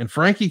Wrestling. And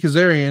Frankie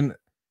Kazarian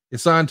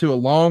is signed to a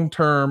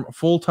long-term,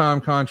 full-time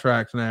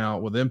contract now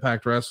with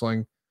Impact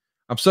Wrestling.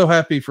 I'm so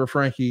happy for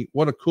Frankie.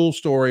 What a cool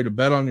story to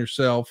bet on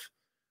yourself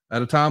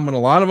at a time when a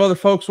lot of other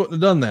folks wouldn't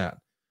have done that.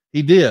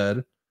 He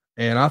did.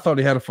 And I thought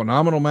he had a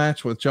phenomenal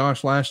match with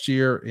Josh last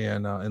year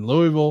in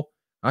Louisville.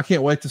 I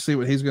can't wait to see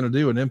what he's going to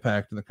do in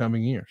Impact in the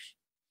coming years.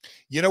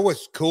 You know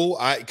what's cool?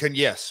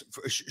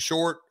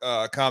 Short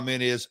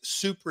comment is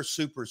super,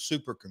 super,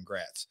 super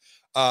congrats.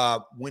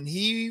 When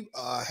he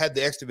had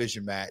the X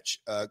Division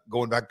match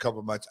going back a couple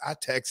of months, I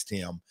texted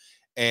him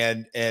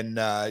and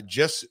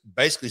just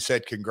basically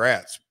said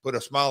congrats, put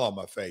a smile on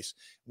my face.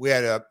 We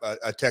had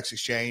a text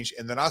exchange,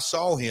 and then I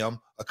saw him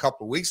a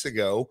couple of weeks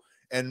ago,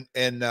 and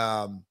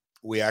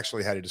we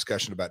actually had a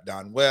discussion about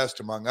Don West,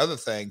 among other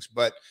things.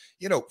 But,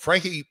 you know,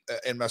 Frankie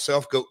and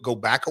myself go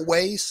back a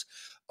ways.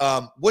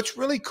 What's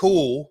really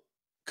cool,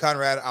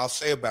 Conrad, I'll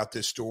say about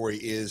this story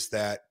is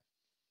that,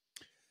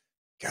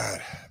 God,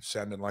 I'm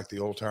sounding like the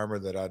old timer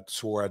that I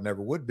swore I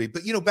never would be.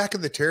 But, you know, back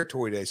in the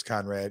territory days,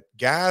 Conrad,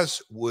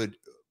 guys would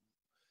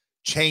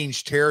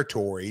change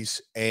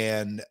territories,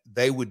 and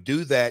they would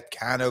do that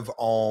kind of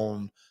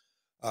on,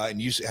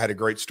 and you had a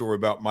great story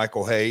about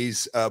Michael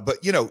Hayes.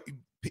 But, you know,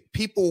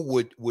 people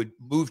would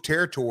move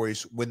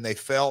territories when they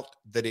felt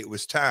that it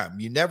was time.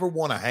 You never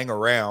want to hang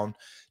around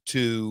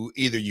to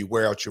either you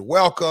wear out your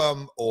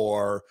welcome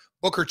or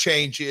booker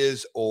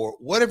changes or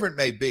whatever it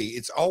may be.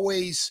 It's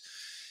always,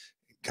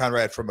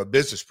 Conrad, from a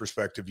business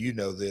perspective, you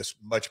know this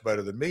much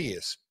better than me,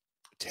 is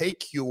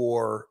take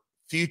your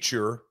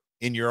future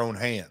in your own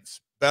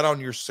hands. Bet on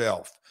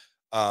yourself.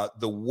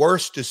 The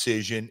worst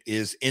decision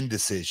is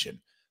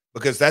indecision,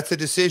 because that's a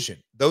decision,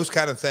 those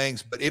kind of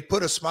things. But it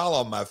put a smile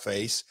on my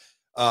face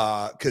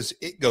because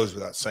it goes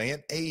without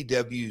saying,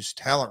 AEW's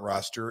talent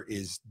roster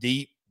is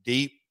deep.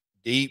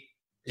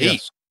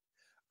 Yes.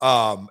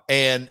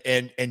 And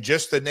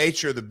just the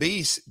nature of the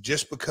beast,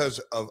 just because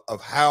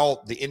of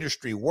how the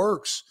industry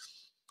works,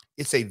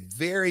 it's a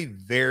very,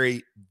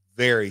 very,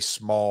 very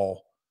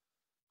small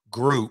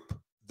group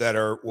that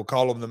are, we'll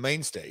call them the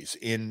mainstays.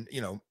 In,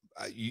 you know,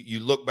 you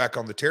look back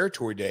on the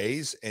territory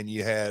days, and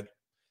you had,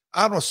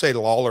 I don't want to say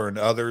Lawler and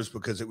others,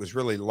 because it was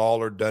really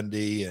Lawler,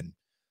 Dundee,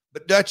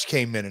 but Dutch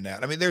came in and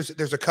out. I mean,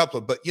 there's a couple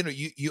of, but you know,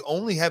 you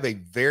only have a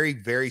very,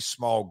 very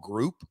small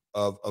group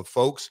of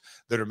folks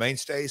that are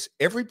mainstays.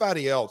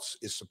 Everybody else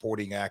is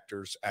supporting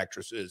actors,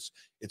 actresses.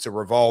 It's a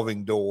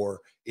revolving door.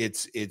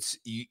 It's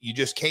you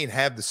just can't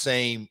have the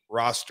same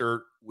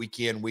roster week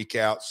in, week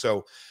out.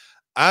 So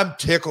I'm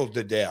tickled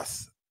to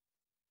death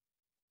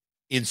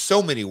in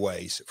so many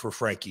ways for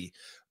Frankie.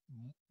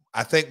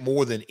 I think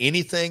more than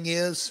anything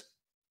is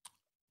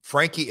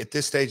Frankie at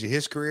this stage of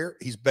his career,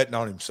 he's betting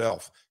on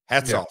himself.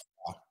 Hats off.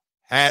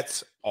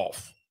 Hats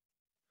off.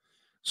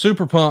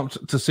 Super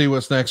pumped to see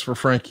what's next for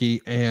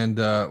Frankie. And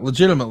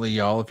legitimately,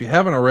 y'all, if you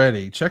haven't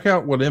already, check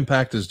out what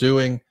Impact is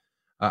doing.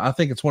 I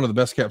think it's one of the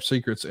best kept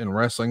secrets in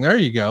wrestling. There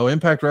you go.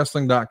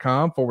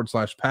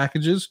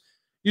 ImpactWrestling.com/packages.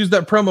 Use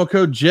that promo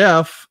code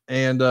Jeff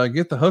and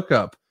get the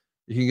hookup.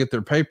 You can get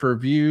their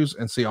pay-per-views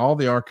and see all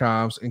the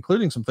archives,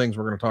 including some things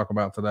we're going to talk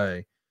about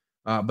today.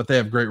 But they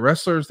have great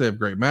wrestlers. They have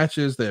great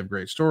matches. They have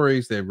great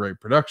stories. They have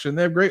great production.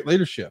 They have great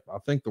leadership. I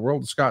think the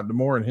world of Scott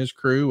D'Amore and his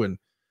crew, and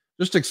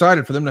just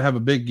excited for them to have a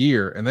big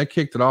year. And they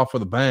kicked it off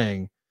with a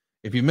bang.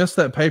 If you missed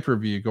that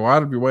pay-per-view, go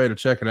out of your way to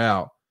check it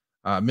out.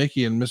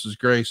 Mickey and Mrs.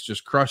 Grace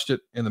just crushed it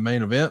in the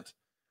main event.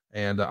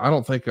 And I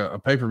don't think a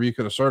pay-per-view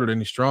could have started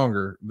any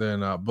stronger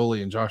than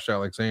Bully and Josh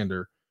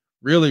Alexander.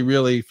 Really,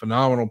 really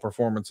phenomenal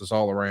performances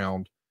all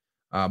around.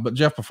 But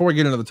Jeff, before we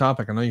get into the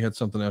topic, I know you had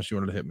something else you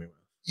wanted to hit me with.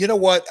 You know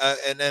what?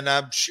 And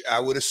I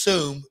would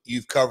assume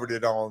you've covered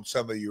it on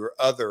some of your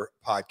other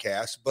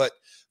podcasts, but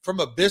from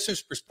a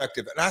business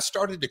perspective, and I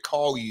started to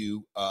call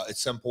you at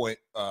some point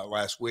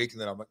last week,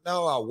 and then I'm like,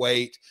 no, I'll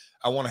wait.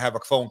 I want to have a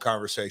phone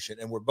conversation.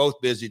 And we're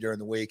both busy during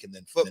the week, and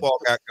then football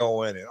got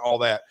going and all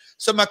that.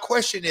 So my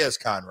question is,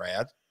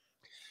 Conrad,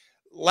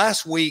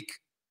 last week,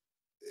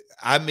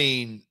 I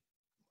mean,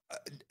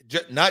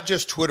 not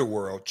just Twitter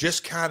world,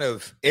 just kind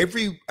of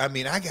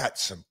I got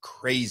some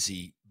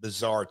crazy,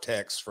 bizarre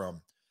texts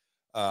from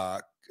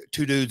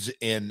two dudes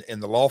in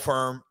the law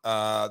firm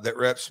that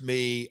reps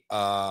me.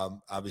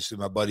 Obviously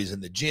my buddies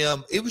in the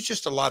gym. It was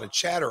just a lot of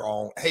chatter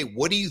on, hey,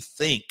 what do you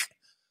think?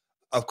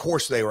 Of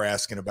course they were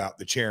asking about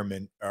the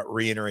chairman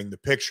re-entering the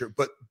picture,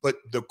 but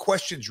the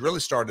questions really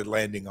started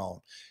landing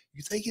on,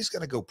 you think he's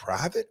going to go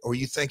private, or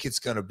you think it's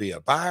going to be a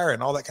buyer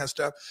and all that kind of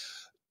stuff?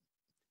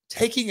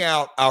 Taking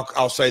out,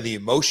 I'll say the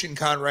emotion,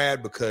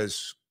 Conrad,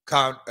 because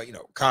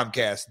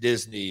Comcast,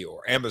 Disney,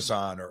 or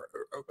Amazon, or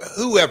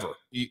whoever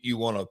you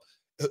want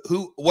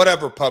to,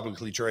 whatever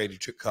publicly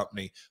traded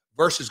company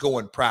versus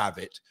going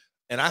private.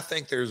 And I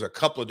think there's a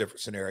couple of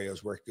different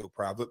scenarios where it could go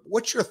private.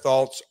 What's your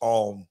thoughts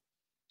on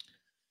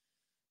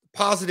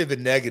positive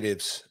and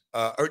negatives,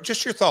 or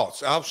just your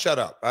thoughts? I'll shut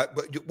up.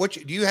 But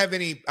do you have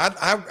any?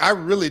 I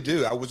really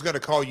do. I was going to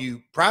call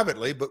you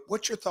privately, but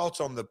what's your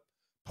thoughts on the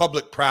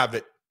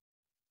public-private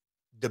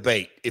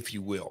debate, if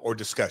you will, or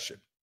discussion?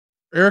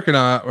 Eric and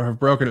I have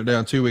broken it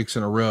down 2 weeks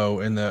in a row,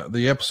 and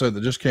the episode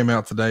that just came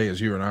out today,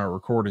 as you and I are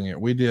recording it,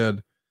 we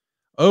did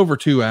over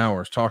 2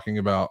 hours talking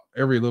about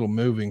every little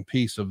moving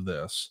piece of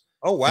this.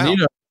 Oh, wow. And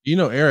you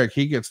know, Eric,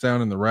 he gets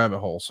down in the rabbit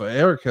hole. So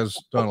Eric has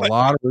done a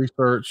lot of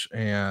research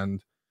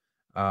and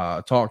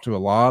talked to a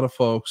lot of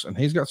folks, and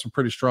he's got some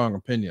pretty strong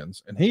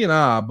opinions. And he and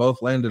I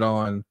both landed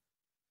on,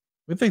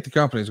 we think the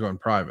company's going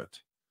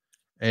private.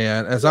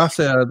 And as I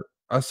said,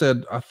 I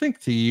think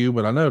to you,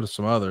 but I know to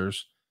some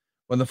others,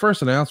 when the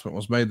first announcement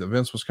was made that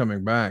Vince was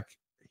coming back,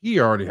 he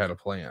already had a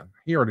plan.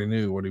 He already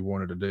knew what he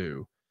wanted to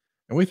do.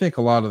 And we think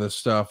a lot of this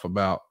stuff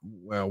about,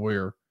 well,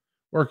 we're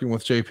working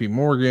with JP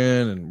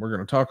Morgan and we're going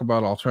to talk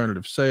about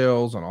alternative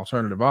sales and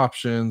alternative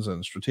options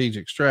and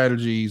strategic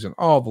strategies and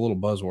all the little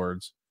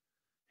buzzwords.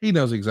 He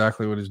knows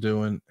exactly what he's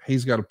doing.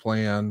 He's got a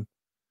plan.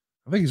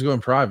 I think he's going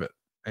private.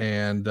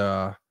 And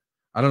I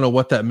don't know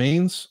what that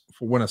means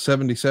for when a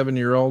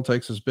 77-year-old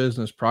takes his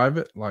business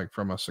private, like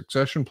from a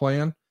succession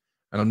plan.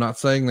 And I'm not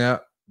saying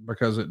that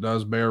because it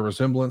does bear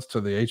resemblance to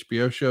the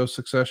HBO show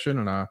Succession.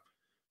 And I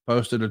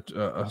posted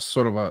a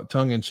sort of a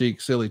tongue-in-cheek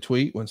silly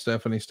tweet when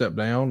Stephanie stepped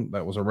down.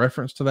 That was a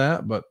reference to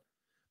that, but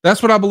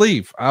that's what I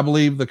believe. I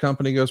believe the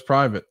company goes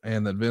private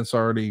and that Vince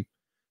already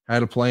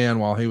had a plan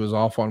while he was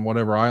off on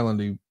whatever island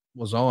he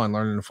was on,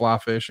 learning to fly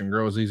fish and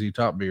grow his easy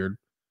top beard.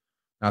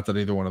 Not that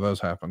either one of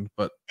those happened,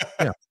 but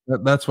yeah,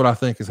 that's what I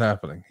think is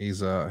happening. He's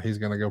going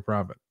to go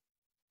private.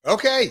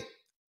 Okay.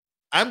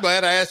 I'm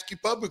glad I asked you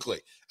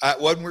publicly.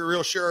 Wasn't we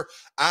real sure?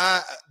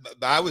 I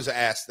was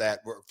asked that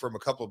from a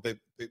couple of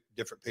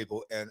different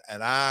people, and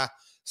I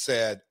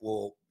said,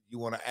 "Well, you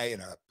want to?"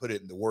 And I put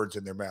it in the words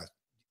in their mouth.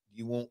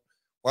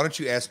 Why don't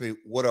you ask me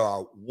what do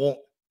I want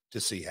to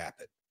see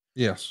happen?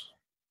 Yes,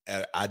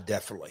 and I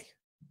definitely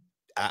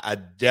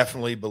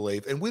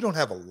believe, and we don't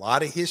have a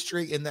lot of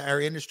history in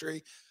our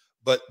industry,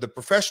 but the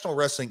professional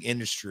wrestling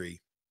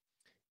industry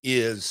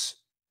is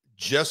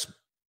just.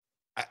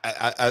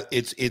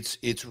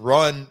 It's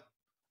run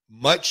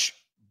much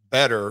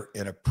better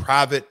in a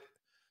private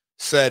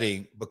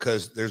setting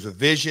because there's a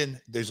vision,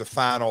 there's a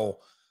final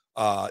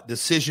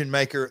decision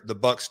maker. The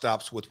buck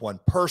stops with one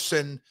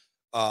person.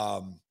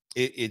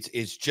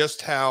 It's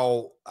just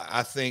how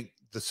I think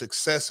the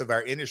success of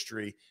our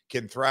industry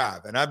can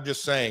thrive. And I'm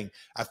just saying,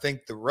 I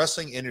think the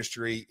wrestling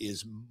industry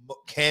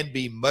can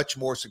be much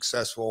more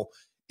successful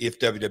if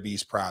WWE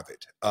is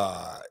private,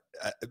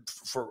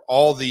 for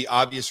all the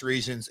obvious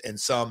reasons and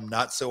some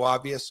not so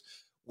obvious.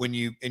 When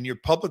you in your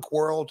public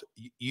world,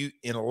 you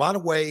in a lot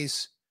of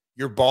ways,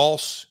 your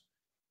boss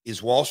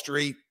is Wall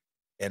Street.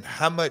 And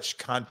how much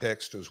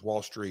context does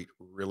Wall Street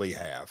really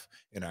have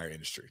in our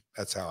industry?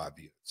 That's how I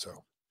view it.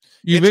 So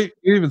you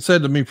even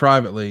said to me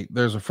privately,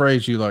 there's a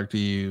phrase you like to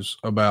use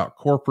about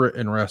corporate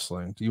and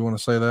wrestling. Do you want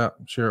to say that?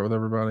 Share it with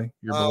everybody,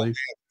 your belief?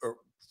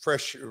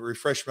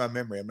 Refresh my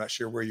memory. I'm not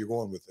sure where you're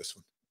going with this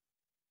one.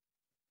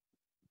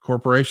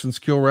 Corporations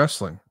kill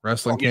wrestling.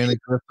 Wrestling can't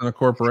exist in a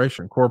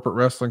corporation. Corporate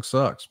wrestling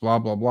sucks. Blah,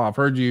 blah, blah. I've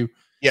heard you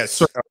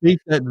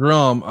beat that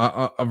drum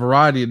a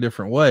variety of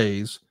different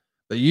ways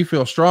that you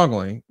feel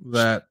strongly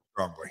that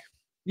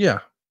yeah,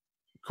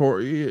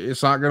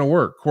 it's not going to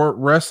work.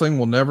 Wrestling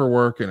will never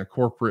work in a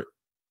corporate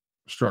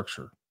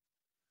structure.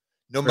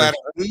 No matter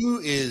who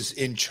is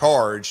in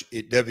charge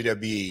at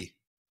WWE,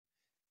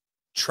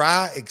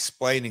 try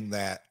explaining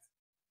that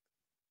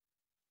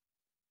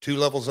 2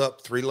 levels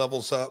up, 3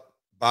 levels up.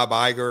 Bob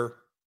Iger,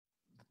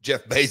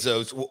 Jeff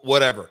Bezos,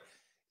 whatever.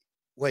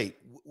 Wait,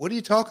 what are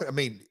you talking? I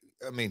mean,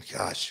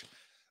 gosh,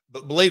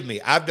 but believe me,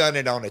 I've done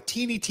it on a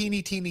teeny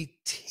tiny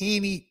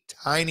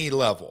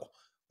level,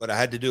 but I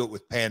had to do it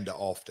with Panda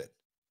often.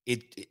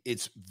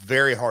 It's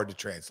very hard to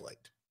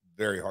translate.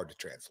 Very hard to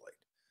translate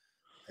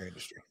our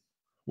industry.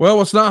 Well,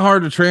 what's not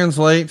hard to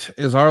translate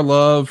is our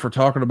love for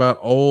talking about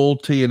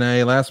old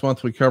TNA. Last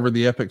month, we covered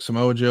the epic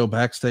Samoa Joe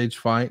backstage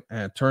fight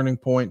at Turning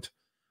Point.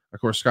 Of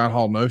course, Scott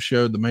Hall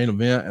no-showed the main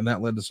event, and that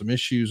led to some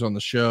issues on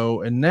the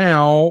show. And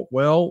now,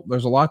 well,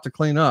 there's a lot to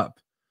clean up.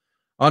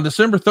 On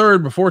December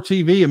 3rd, before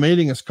TV, a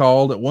meeting is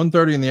called at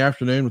 1:30 in the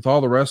afternoon with all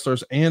the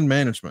wrestlers and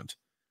management.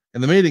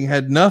 And the meeting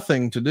had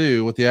nothing to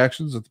do with the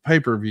actions at the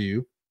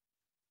pay-per-view.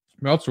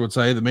 Meltzer would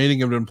say the meeting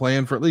had been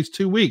planned for at least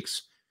 2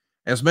 weeks,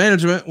 as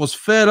management was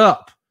fed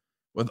up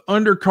with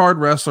undercard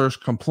wrestlers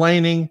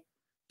complaining,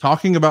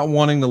 talking about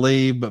wanting to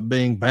leave, but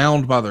being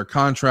bound by their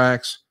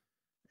contracts.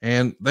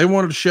 And they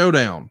wanted a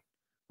showdown,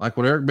 like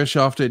what Eric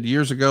Bischoff did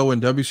years ago in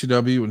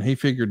WCW when he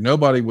figured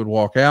nobody would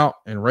walk out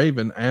and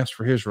Raven asked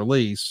for his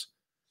release.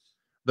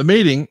 The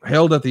meeting,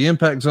 held at the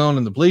Impact Zone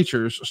in the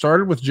bleachers,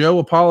 started with Joe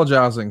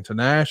apologizing to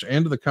Nash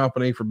and to the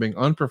company for being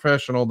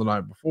unprofessional the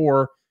night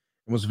before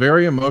and was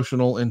very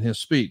emotional in his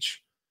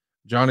speech.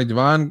 Johnny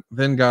Devine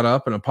then got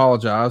up and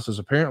apologized, as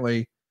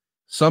apparently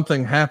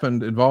something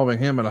happened involving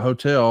him at a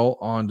hotel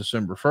on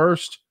December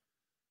 1st.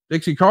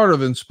 Dixie Carter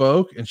then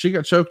spoke, and she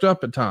got choked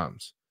up at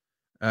times.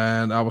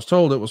 And I was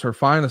told it was her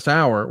finest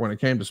hour when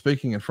it came to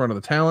speaking in front of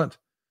the talent.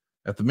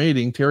 At the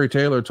meeting, Terry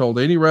Taylor told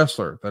any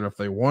wrestler that if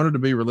they wanted to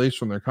be released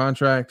from their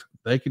contract,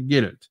 they could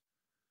get it.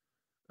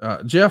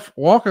 Jeff,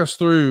 walk us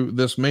through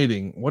this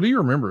meeting. What do you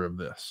remember of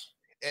this?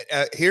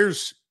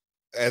 Here's,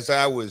 as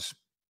I was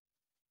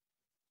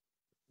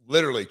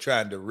literally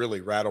trying to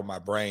really rattle my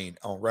brain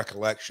on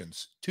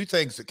recollections, two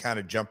things that kind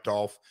of jumped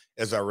off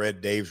as I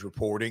read Dave's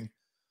reporting.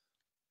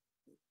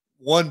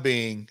 One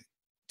being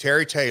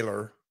Terry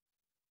Taylor.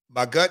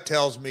 My gut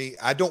tells me,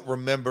 I don't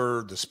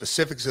remember the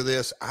specifics of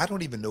this. I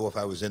don't even know if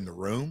I was in the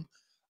room.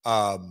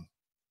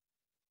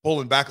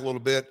 Pulling back a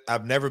little bit,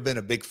 I've never been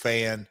a big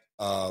fan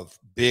of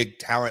big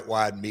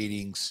talent-wide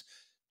meetings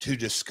to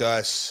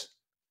discuss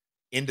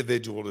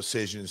individual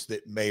decisions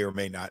that may or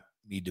may not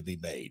need to be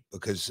made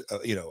because,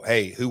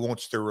 hey, who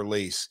wants to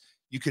release?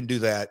 You can do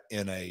that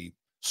in a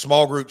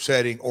small group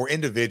setting or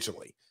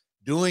individually.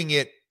 Doing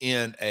it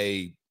in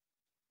a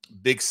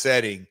big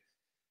setting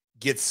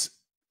gets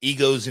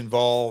egos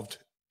involved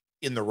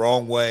in the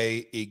wrong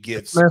way. It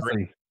gets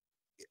messy.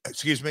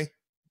 Excuse me?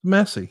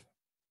 Messy.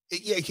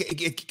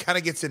 It kind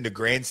of gets into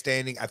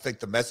grandstanding. I think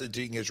the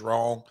messaging is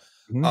wrong.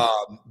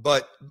 Mm-hmm.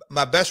 But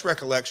my best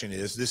recollection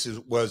is this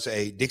was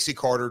a Dixie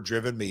Carter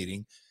driven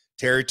meeting.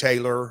 Terry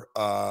Taylor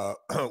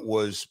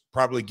was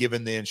probably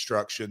given the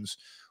instructions.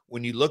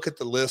 When you look at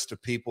the list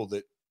of people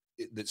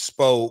that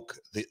spoke,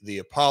 the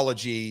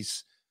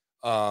apologies,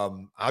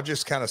 I'll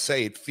just kind of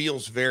say it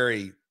feels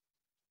very,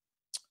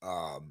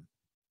 I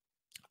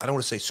don't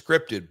want to say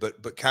scripted,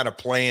 but kind of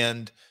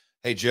planned.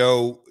 Hey,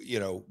 Joe,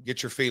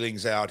 get your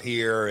feelings out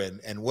here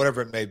and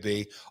whatever it may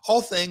be.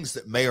 All things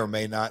that may or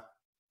may not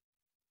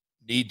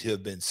need to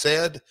have been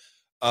said.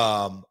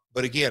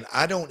 But again,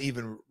 I don't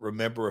even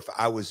remember if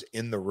I was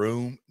in the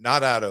room,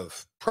 not out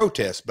of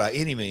protest by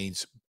any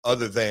means,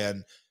 other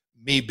than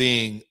me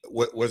being,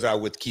 was I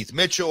with Keith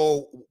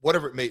Mitchell,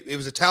 whatever it may be. It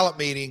was a talent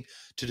meeting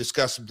to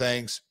discuss some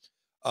things.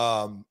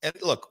 And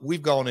look,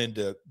 we've gone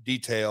into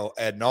detail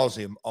ad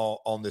nauseum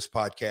on this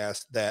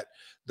podcast that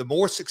the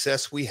more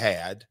success we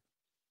had,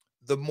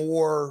 the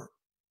more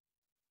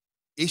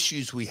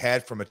issues we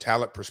had from a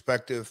talent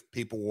perspective.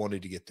 People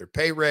wanted to get their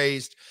pay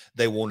raised.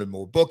 They wanted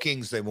more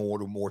bookings. They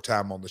wanted more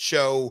time on the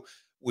show.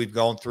 We've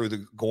gone through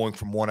going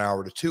from 1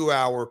 hour to 2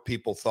 hour.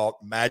 People thought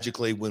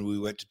magically when we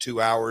went to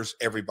 2 hours,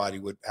 everybody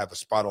would have a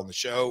spot on the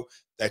show.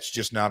 That's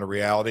just not a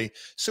reality.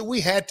 So we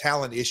had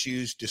talent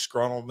issues,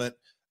 disgruntlement,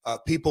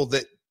 people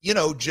that,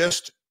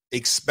 just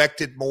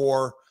expected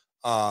more.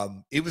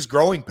 It was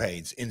growing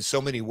pains in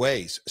so many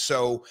ways.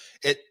 So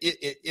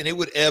it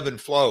would ebb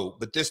and flow.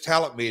 But this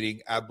talent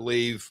meeting, I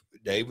believe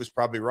Dave was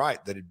probably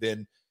right that had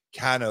been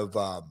kind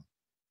of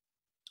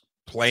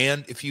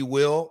planned, if you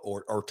will,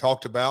 or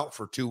talked about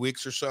for 2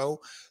 weeks or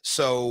so.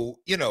 So,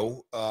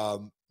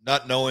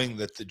 not knowing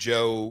that the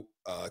Joe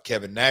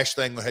Kevin Nash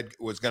thing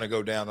was going to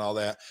go down and all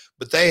that,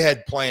 but they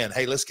had planned,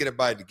 hey, let's get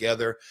everybody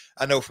together.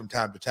 I know from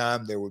time to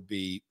time there would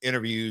be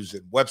interviews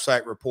and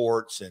website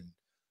reports and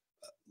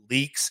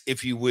leaks,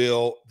 if you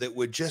will, that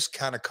would just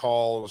kind of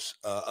cause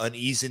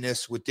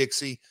uneasiness with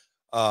Dixie.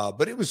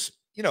 But it was,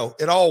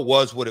 it all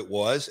was what it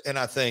was. And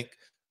I think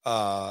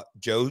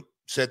Joe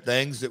said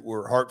things that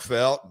were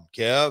heartfelt, and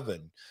Kev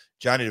and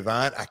Johnny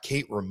Devine. I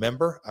can't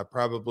remember.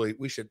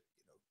 We should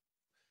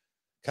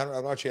kind of,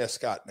 why don't you ask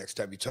Scott next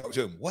time you talk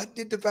to him, what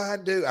did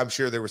Devine do? I'm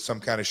sure there was some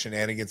kind of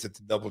shenanigans at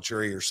the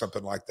DoubleTree or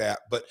something like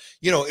that. But,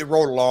 it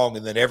rolled along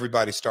and then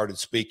everybody started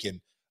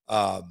speaking,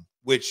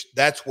 which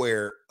that's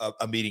where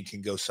a meeting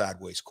can go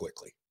sideways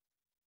quickly.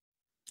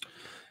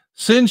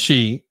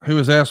 Senshi, who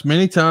was asked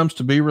many times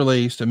to be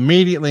released,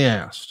 immediately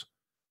asked.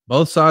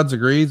 Both sides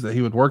agreed that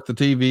he would work the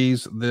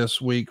TVs this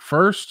week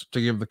first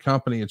to give the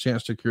company a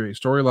chance to create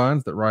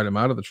storylines that write him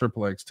out of the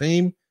Triple X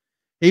team.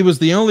 He was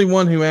the only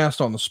one who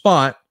asked on the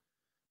spot,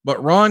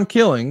 but Ron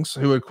Killings,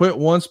 who had quit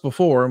once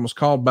before and was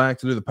called back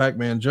to do the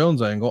Pac-Man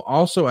Jones angle,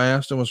 also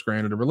asked and was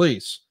granted a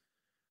release.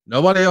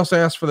 Nobody else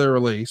asked for their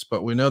release,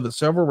 but we know that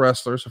several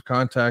wrestlers have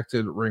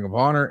contacted Ring of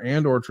Honor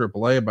and or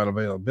AAA about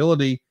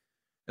availability,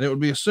 and it would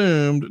be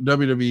assumed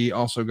WWE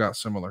also got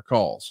similar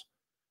calls.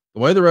 The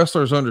way the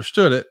wrestlers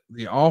understood it,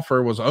 the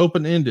offer was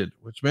open-ended,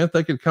 which meant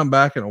they could come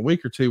back in a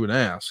week or two and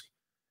ask.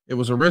 It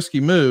was a risky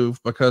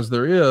move because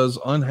there is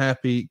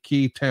unhappy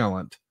key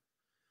talent.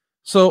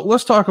 So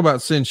let's talk about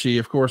Senshi.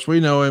 Of course, we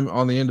know him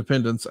on the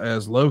independents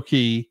as Low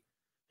Key.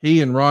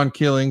 He and Ron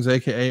Killings,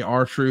 aka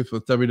R-Truth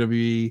with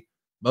WWE,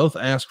 both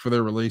asked for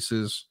their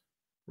releases.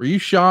 Were you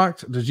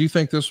shocked? Did you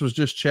think this was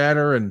just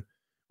chatter, and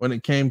when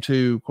it came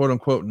to quote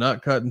unquote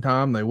nut cutting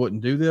time, they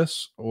wouldn't do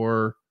this?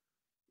 Or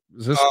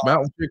is this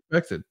about what you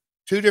expected?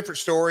 Two different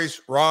stories.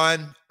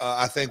 Ron,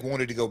 I think,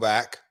 wanted to go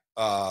back,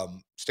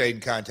 stayed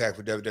in contact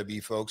with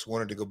WWE folks,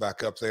 wanted to go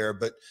back up there.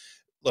 But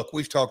look,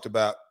 we've talked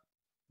about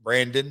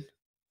Brandon,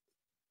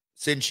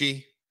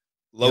 Senshi,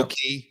 Low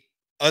Key.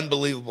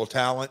 unbelievable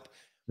talent.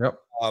 Yep.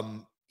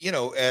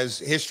 As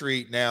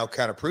history now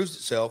kind of proves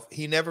itself,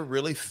 he never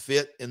really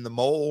fit in the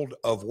mold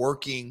of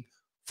working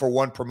for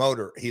one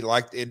promoter. He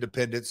liked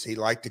independence. He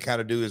liked to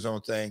kind of do his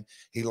own thing.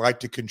 He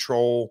liked to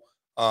control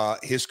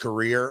his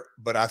career.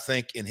 But I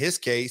think in his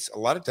case, a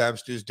lot of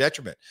times to his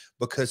detriment,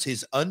 because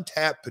his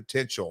untapped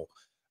potential,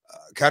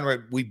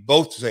 Conrad, we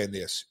both saying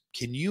this.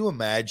 Can you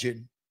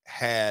imagine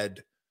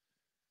had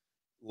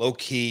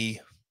Low-Key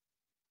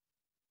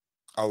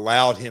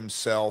allowed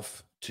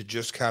himself to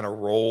just kind of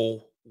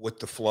roll with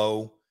the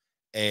flow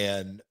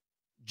and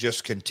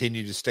just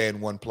continue to stay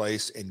in one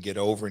place and get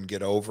over and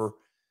get over?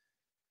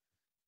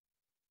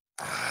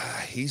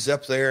 He's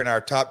up there in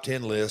our top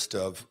 10 list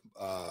of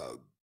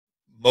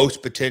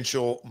most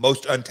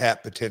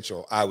untapped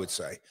potential, I would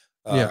say.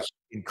 Yes.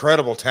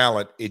 Incredible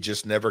talent. It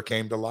just never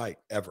came to light,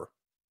 ever.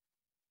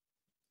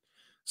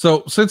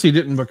 So since he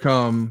didn't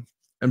become,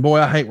 and boy,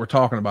 I hate we're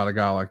talking about a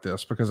guy like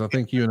this, because I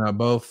think you and I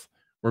both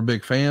were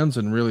big fans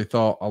and really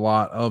thought a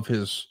lot of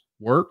his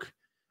work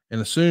and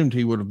assumed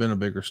he would have been a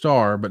bigger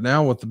star. But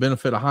now with the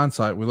benefit of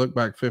hindsight, we look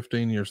back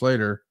 15 years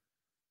later,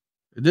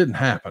 it didn't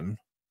happen.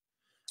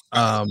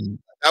 I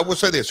will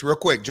say this real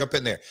quick, jump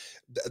in there.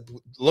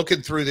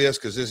 Looking through this,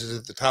 because this is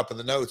at the top of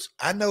the notes,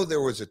 I know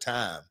there was a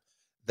time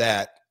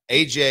that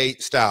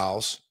AJ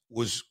Styles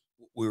was,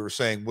 we were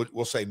saying,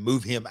 we'll say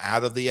move him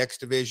out of the X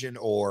division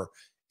or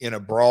in a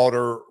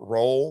broader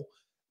role,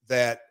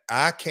 that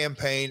I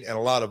campaigned and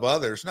a lot of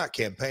others, not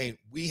campaign,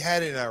 we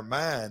had in our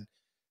mind,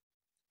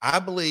 I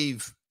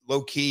believe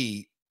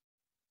Low-Key,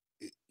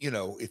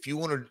 if you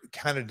want to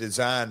kind of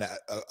design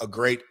a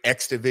great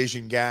X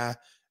division guy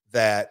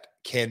that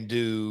can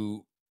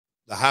do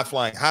the high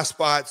flying high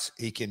spots,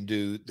 he can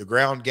do the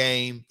ground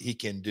game, he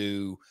can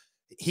do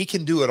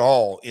it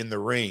all in the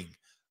ring.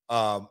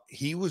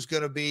 He was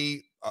going to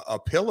be a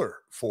pillar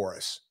for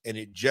us, and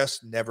it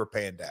just never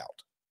panned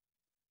out.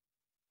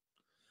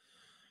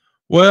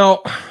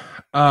 Well,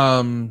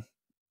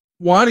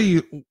 why do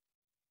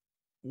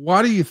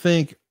you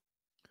think,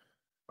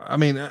 I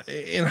mean,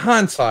 in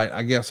hindsight,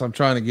 I guess I'm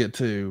trying to get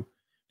to, do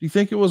you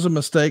think it was a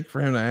mistake for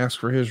him to ask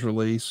for his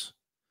release?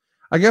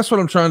 I guess what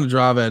I'm trying to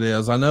drive at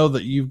is, I know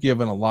that you've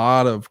given a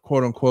lot of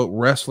quote unquote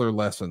wrestler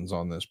lessons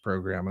on this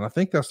program. And I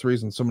think that's the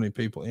reason so many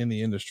people in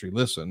the industry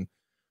listen,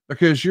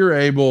 because you're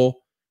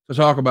able to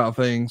talk about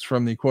things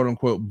from the quote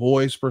unquote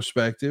boys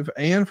perspective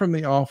and from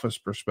the office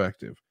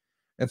perspective.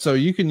 And so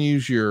you can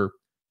use your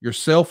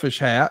selfish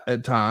hat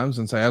at times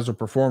and say, as a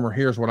performer,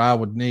 here's what I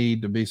would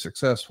need to be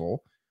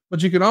successful.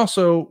 But you can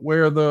also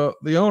wear the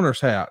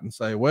owner's hat and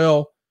say,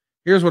 well,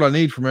 here's what I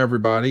need from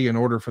everybody in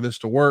order for this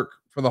to work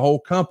for the whole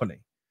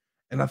company.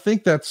 And I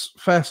think that's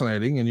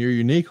fascinating, and you're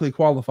uniquely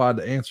qualified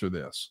to answer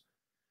this.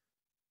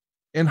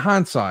 In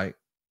hindsight,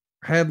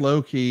 had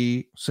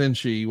Low-Key,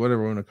 Senshi,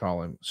 whatever we want to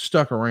call him,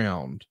 stuck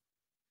around,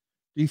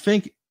 do you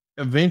think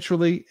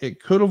eventually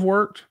it could have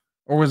worked,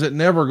 or was it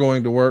never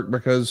going to work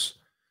because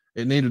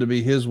it needed to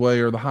be his way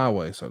or the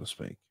highway, so to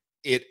speak?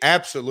 It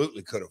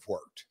absolutely could have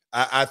worked.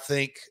 I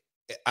think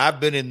I've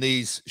been in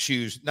these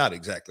shoes, not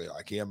exactly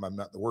like him. I'm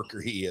not the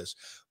worker he is,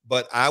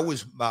 but I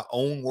was my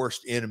own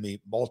worst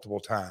enemy multiple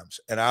times.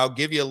 And I'll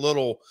give you a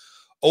little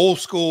old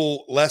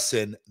school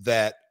lesson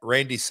that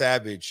Randy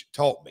Savage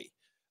taught me.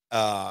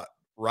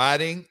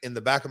 Riding in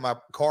the back of my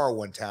car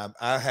one time,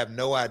 I have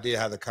no idea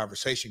how the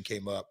conversation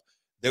came up.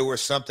 There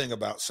was something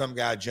about some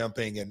guy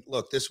jumping, and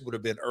look, this would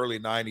have been early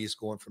 90s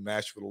going from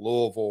Nashville to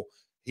Louisville.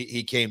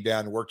 He came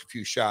down and worked a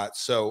few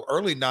shots. So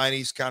early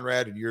 90s,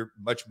 Conrad, and you're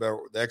much better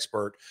the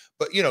expert,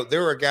 but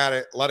there were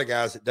a lot of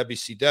guys at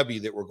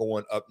WCW that were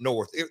going up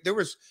north. There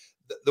was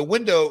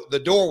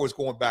the door was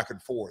going back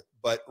and forth,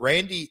 but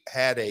Randy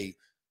had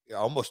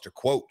almost a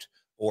quote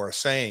or a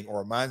saying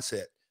or a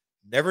mindset: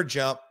 never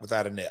jump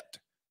without a net.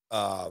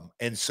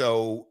 And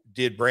so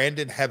did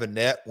Brandon have a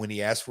net when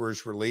he asked for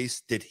his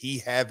release? Did he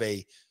have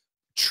a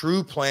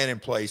true plan in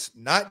place,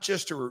 not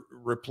just to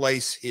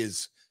replace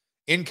his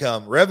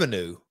income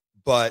revenue,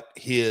 but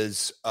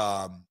his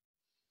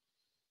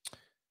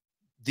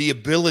the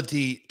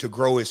ability to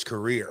grow his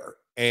career?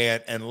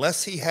 And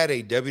unless he had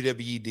a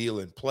WWE deal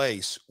in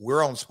place,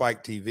 we're on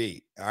Spike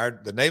TV.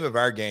 The name of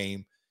our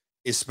game,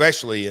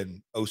 especially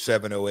in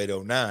 07,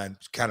 08, 09,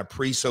 kind of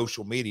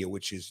pre-social media,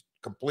 which has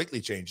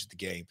completely changed the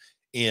game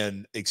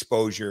in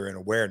exposure and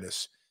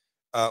awareness.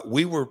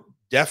 We were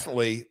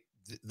definitely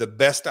the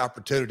best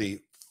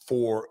opportunity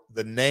for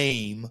the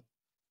name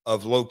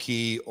of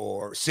Low-Key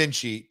or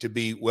Senshi to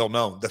be well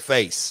known, the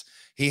face.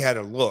 He had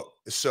a look.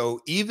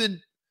 So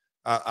even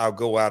I'll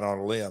go out on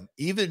a limb,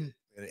 even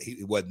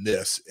he wasn't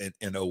this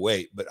in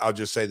 08, but I'll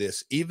just say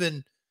this,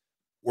 even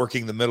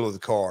working the middle of the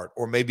card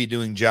or maybe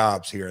doing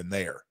jobs here and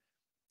there,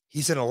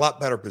 he's in a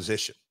lot better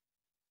position.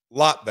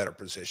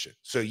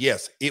 So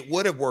yes, it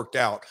would have worked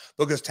out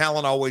because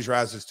talent always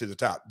rises to the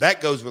top.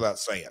 That goes without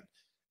saying.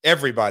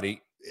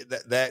 Everybody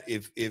that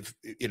if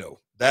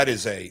that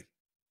is a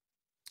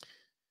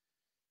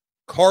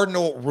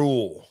cardinal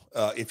rule,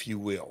 if you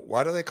will.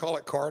 Why do they call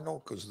it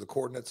cardinal? Because of the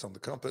coordinates on the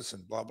compass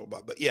and blah, blah,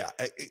 blah. But yeah,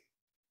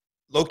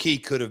 low-key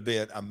could have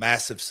been a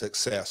massive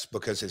success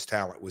because his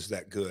talent was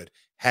that good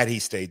had he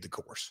stayed the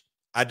course.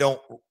 I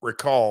don't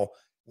recall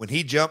when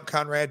he jumped,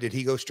 Conrad, did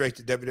he go straight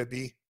to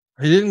WWE?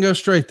 He didn't go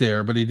straight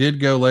there, but he did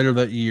go later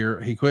that year.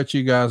 He quit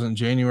you guys in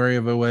January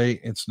of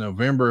 2008. It's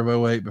November of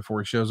 2008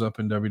 before he shows up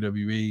in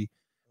WWE.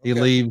 He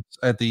leaves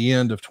at the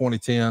end of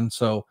 2010.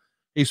 So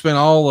he spent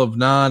all of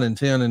 9 and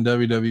 10 in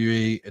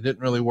WWE. It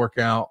didn't really work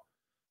out.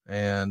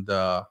 And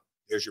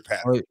there's your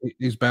path.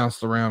 He's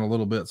bounced around a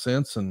little bit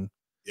since. And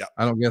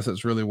I don't guess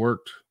it's really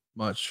worked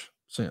much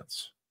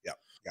since. Yeah.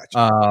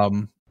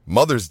 Gotcha.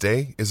 Mother's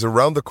Day is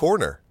around the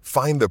corner.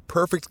 Find the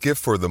perfect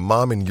gift for the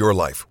mom in your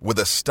life with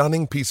a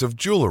stunning piece of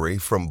jewelry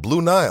from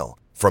Blue Nile.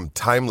 From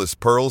timeless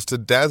pearls to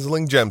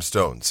dazzling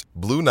gemstones,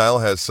 Blue Nile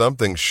has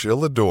something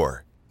she'll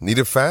adore. Need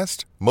it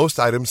fast? Most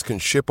items can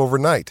ship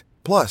overnight.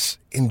 Plus,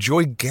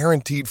 enjoy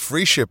guaranteed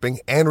free shipping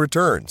and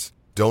returns.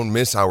 Don't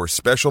miss our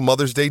special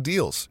Mother's Day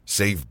deals.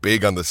 Save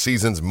big on the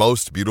season's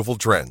most beautiful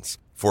trends.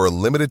 For a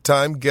limited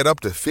time, get up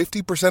to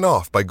 50%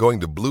 off by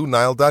going to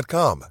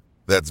BlueNile.com.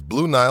 That's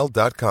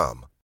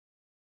BlueNile.com.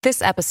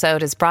 This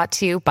episode is brought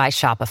to you by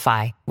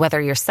Shopify.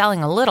 Whether you're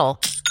selling a little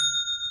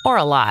or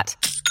a lot,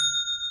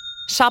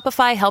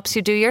 Shopify helps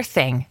you do your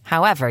thing,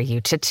 however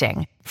you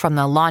cha-ching. From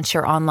the launch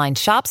your online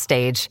shop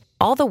stage,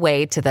 all the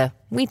way to the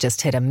we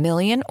just hit 1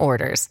 million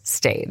orders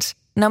stage.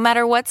 No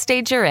matter what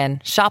stage you're in,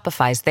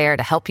 Shopify's there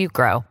to help you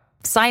grow.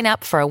 Sign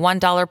up for a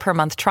 $1 per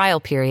month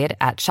trial period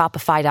at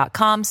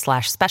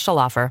shopify.com/special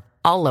offer,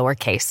 all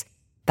lowercase.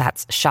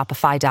 That's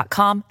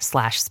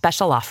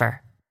shopify.com/special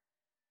offer.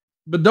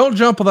 But don't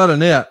jump without a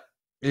net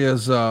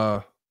is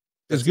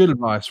good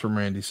advice from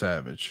Randy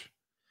Savage.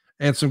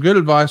 And some good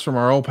advice from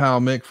our old pal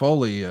Mick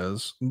Foley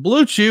is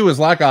Blue Chew is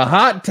like a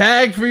hot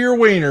tag for your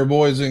wiener,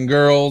 boys and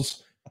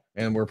girls.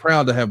 And we're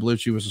proud to have Blue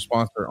Chew as a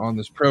sponsor on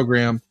this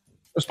program.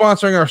 We're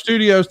sponsoring our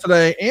studios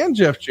today and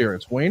Jeff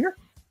Jarrett's wiener.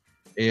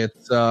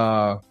 It's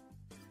something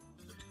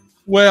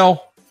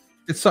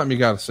you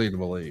got to see to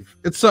believe.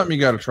 It's something you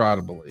got to try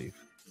to believe.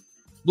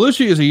 Blue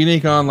Chew is a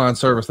unique online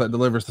service that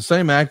delivers the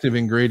same active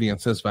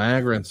ingredients as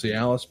Viagra and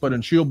Cialis, but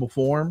in chewable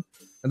form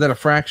and at a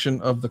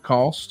fraction of the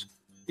cost.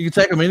 You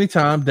can take them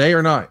anytime, day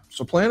or night.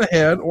 So plan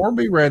ahead or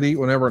be ready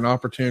whenever an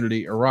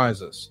opportunity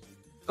arises.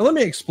 Now let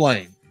me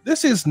explain.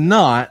 This is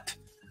not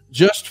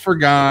just for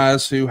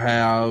guys who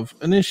have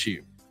an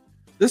issue.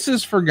 This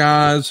is for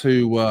guys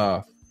who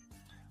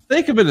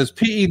think of it as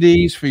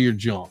PEDs for your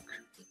junk.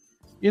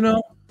 You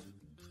know,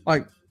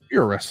 like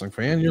you're a wrestling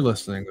fan, you're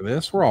listening to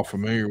this. We're all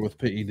familiar with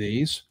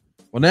PEDs.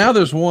 Well, now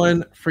there's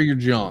one for your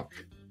junk.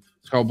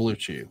 It's called Blue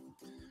Chew.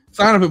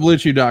 Sign up at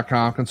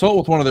BlueChew.com, consult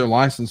with one of their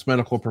licensed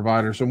medical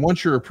providers, and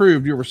once you're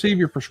approved, you'll receive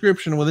your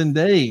prescription within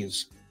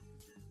days.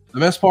 The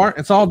best part,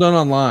 it's all done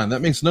online.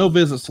 That means no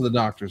visits to the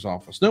doctor's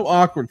office, no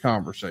awkward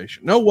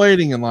conversation, no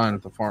waiting in line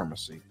at the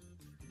pharmacy.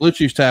 Blue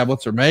Chew's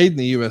tablets are made in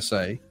the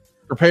USA,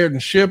 prepared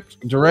and shipped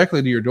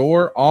directly to your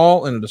door,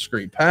 all in a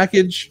discreet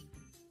package.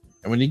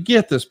 And when you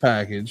get this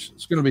package,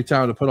 it's going to be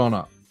time to put on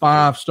a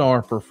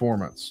 5-star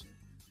performance.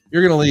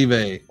 You're going to leave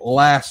a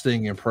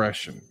lasting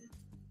impression.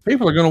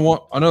 People are going to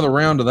want another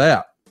round of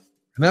that.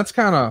 And that's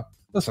kind of,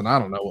 listen, I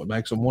don't know what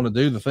makes them want to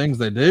do the things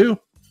they do,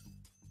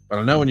 but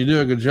I know when you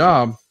do a good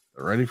job,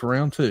 they're ready for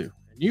round 2.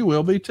 And you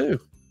will be too.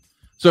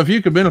 So if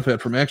you could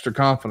benefit from extra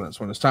confidence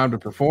when it's time to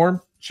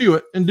perform, chew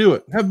it and do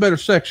it. Have better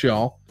sex,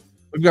 y'all.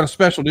 We've got a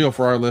special deal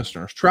for our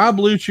listeners. Try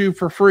Blue Chew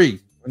for free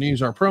and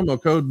use our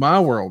promo code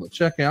MyWorld at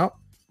checkout.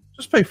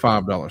 Just pay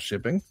 $5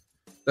 shipping.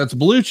 That's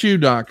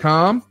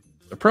BlueChew.com.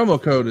 The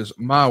promo code is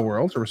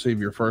MyWorld to receive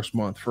your first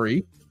month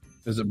free.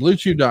 Visit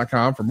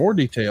BlueChew.com for more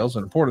details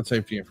and important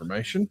safety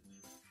information.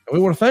 And we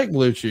want to thank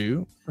Blue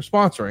Chew for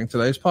sponsoring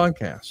today's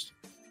podcast.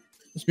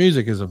 This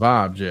music is a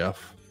vibe,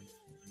 Jeff.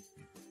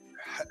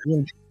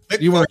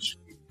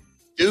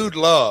 Dude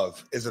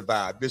love is a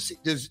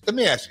vibe. Let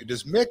me ask you,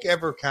 does Mick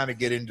ever kind of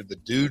get into the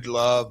dude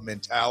love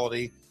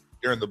mentality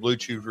during the Blue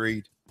Chew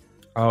read?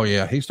 Oh,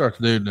 yeah. He starts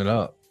duding it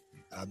up.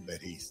 I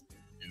bet he's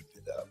duded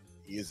it up.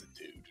 He is a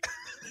dude.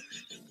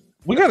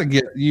 We got to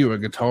get you a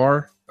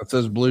guitar that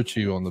says Blue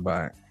Chew on the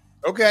back.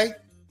 Okay.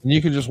 And you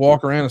can just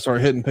walk around and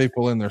start hitting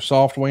people in their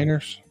soft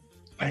wieners.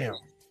 Bam,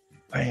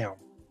 bam,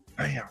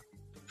 bam.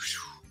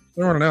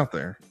 They're running out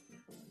there.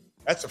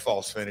 That's a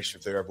false finish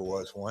if there ever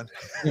was one.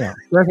 Yeah.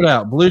 Check it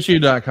out.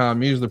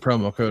 BlueChew.com. Use the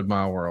promo code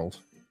MyWorld.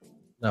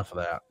 Enough of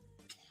that.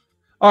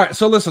 All right.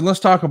 So listen,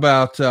 let's talk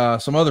about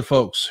some other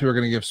folks who are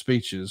going to give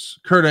speeches.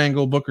 Kurt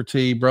Angle, Booker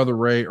T, Brother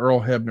Ray, Earl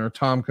Hebner,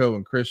 Tomko,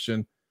 and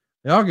Christian.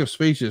 They all give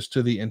speeches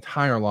to the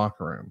entire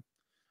locker room.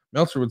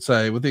 Meltzer would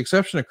say, with the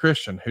exception of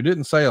Christian, who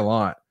didn't say a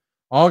lot,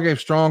 all gave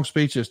strong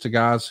speeches to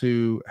guys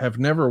who have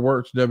never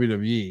worked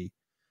WWE,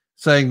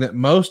 saying that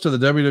most of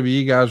the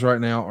WWE guys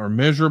right now are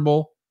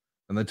miserable,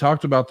 and they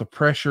talked about the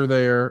pressure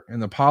there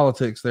and the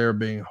politics there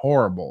being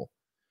horrible.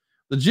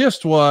 The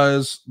gist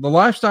was the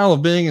lifestyle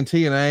of being in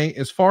TNA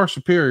is far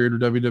superior to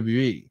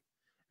WWE,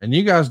 and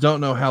you guys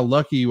don't know how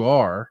lucky you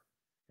are,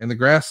 and the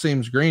grass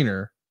seems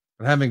greener,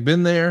 but having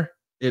been there,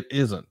 it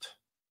isn't.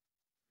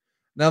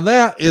 Now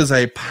that is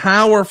a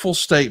powerful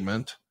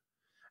statement,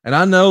 And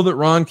I know that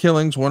Ron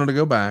Killings wanted to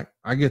go back.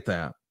 I get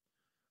that.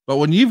 But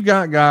when you've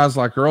got guys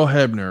like Earl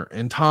Hebner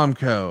and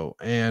Tomko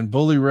and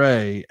Bully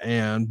Ray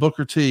and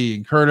Booker T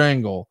and Kurt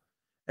Angle,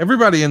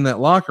 everybody in that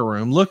locker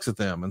room looks at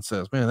them and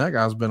says, man, that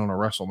guy's been on a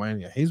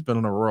WrestleMania. He's been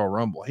on a Royal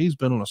Rumble. He's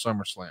been on a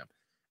SummerSlam.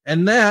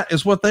 And that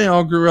is what they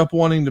all grew up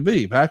wanting to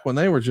be back when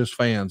they were just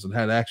fans and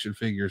had action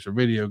figures or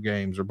video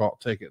games or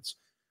bought tickets.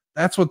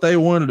 That's what they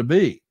wanted to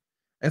be.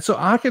 And so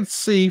I could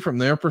see from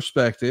their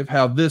perspective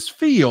how this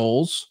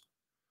feels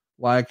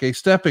like a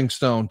stepping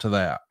stone to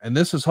that. And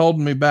this is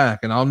holding me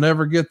back, and I'll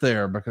never get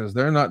there because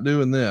they're not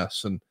doing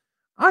this. And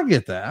I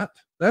get that.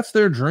 That's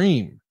their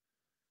dream.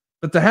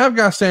 But to have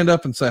guys stand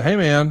up and say, hey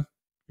man,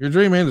 your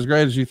dream ain't as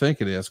great as you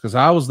think it is, because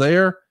I was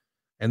there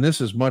and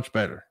this is much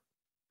better.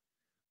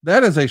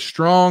 That is a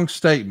strong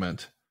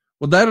statement.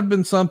 Would that have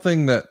been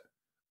something that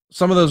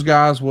some of those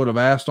guys would have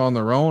asked on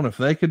their own if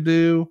they could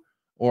do?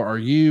 Or are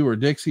you or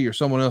Dixie or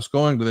someone else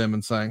going to them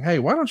and saying, hey,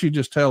 why don't you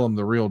just tell them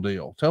the real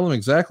deal? Tell them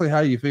exactly how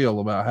you feel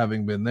about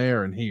having been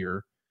there and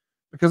here.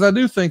 Because I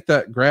do think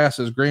that grass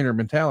is greener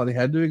mentality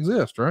had to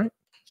exist, right?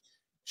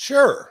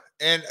 Sure.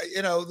 And,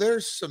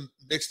 there's some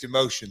mixed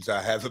emotions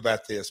I have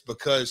about this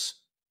because,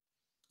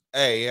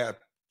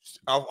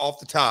 off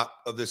the top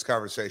of this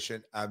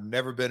conversation, I've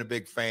never been a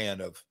big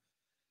fan of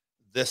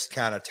this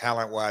kind of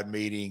talent-wide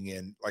meeting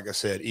and, like I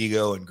said,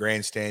 ego and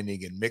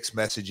grandstanding and mixed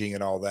messaging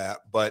and all that.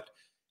 But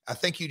I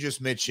think you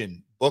just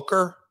mentioned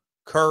Booker,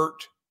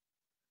 Kurt,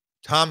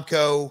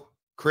 Tomko,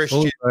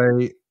 Christian.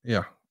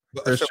 Yeah.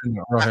 Christian,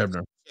 Earl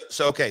Hebner.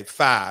 So, okay,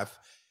 5.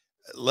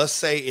 Let's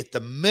say at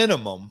the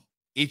minimum,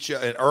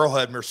 and Earl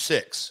Hebner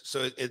 6.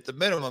 So at the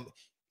minimum,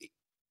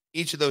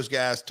 each of those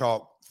guys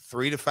talk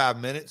 3 to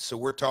 5 minutes. So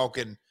we're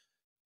talking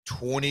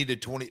 20 to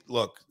 20.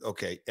 Look,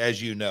 okay,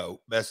 as you know,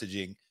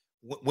 messaging.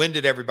 When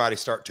did everybody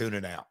start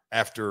tuning out?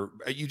 After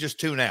you just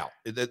tune out,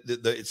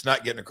 it's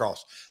not getting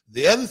across.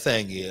 The other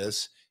thing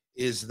is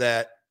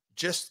that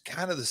just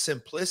kind of the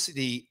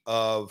simplicity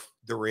of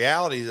the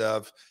reality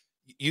of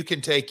you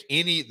can take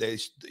any,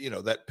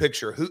 that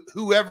picture,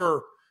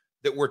 whoever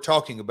that we're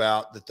talking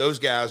about, that those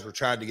guys were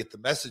trying to get the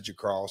message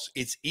across.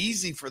 It's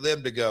easy for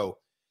them to go,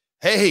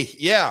 hey,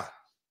 yeah.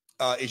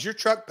 Is your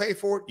truck paid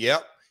for it?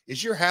 Yep.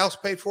 Is your house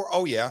paid for?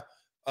 Oh yeah.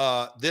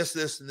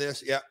 This, and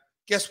this. Yeah.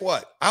 Guess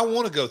what? I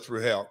want to go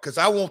through hell because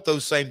I want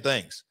those same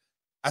things.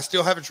 I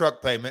still have a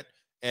truck payment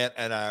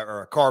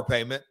or a car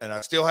payment, and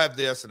I still have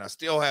this and I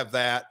still have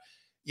that.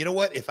 You know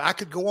what? If I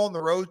could go on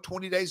the road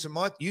 20 days a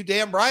month, you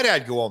damn right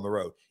I'd go on the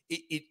road.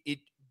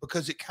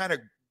 Because it kind of,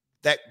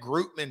 that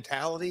group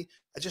mentality,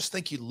 I just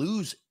think you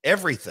lose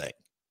everything.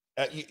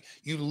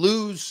 You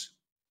lose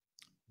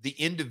the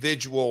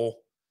individual.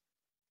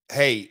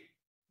 Hey,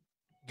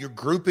 you're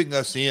grouping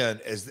us in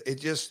as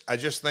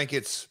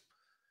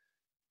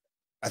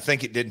I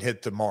think it didn't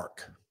hit the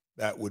mark.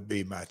 That would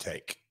be my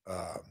take.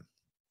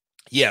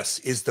 Yes.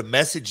 Is the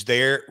message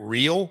there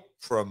real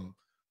from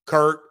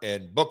Kurt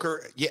and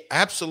Booker? Yeah,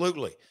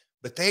 absolutely.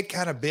 But they'd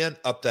kind of been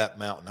up that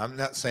mountain. I'm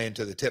not saying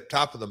to the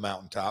top of the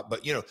mountaintop,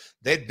 but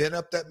they'd been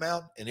up that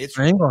mountain, and it's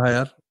Angle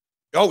had.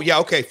 Oh yeah.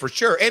 Okay. For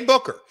sure. And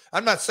Booker,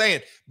 I'm not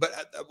saying, but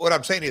what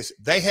I'm saying is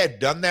they had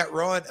done that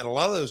run. And a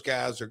lot of those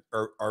guys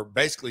are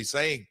basically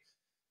saying,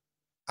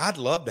 I'd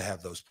love to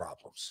have those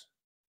problems,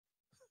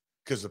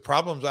 because the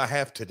problems I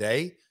have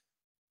today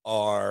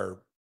are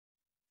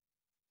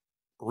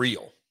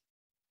real.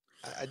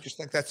 I just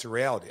think that's the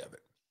reality of it.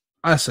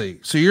 I see.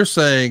 So you're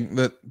saying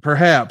that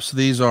perhaps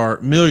these are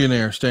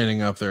millionaires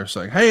standing up there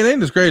saying, hey, it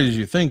ain't as great as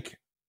you think.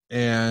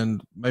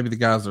 And maybe the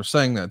guys they're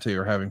saying that to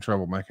are having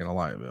trouble making a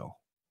light bill.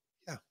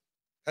 Yeah.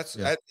 That's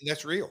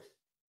real.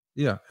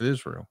 Yeah, it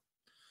is real.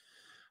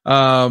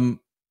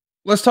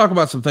 Let's talk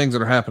about some things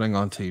that are happening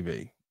on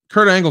TV.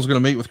 Kurt Angle's going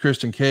to meet with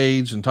Christian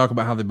Cage and talk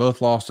about how they both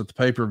lost at the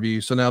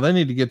pay-per-view. So now they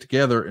need to get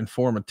together and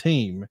form a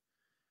team.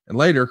 And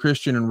later,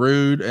 Christian and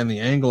Rude and the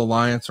Angle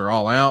Alliance are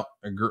all out,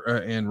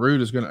 and Rude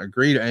is going to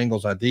agree to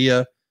Angle's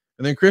idea.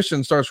 And then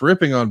Christian starts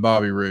ripping on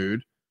Bobby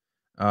Roode,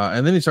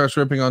 and then he starts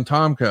ripping on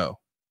Tomko.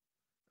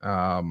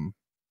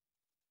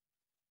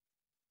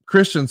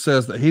 Christian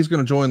says that he's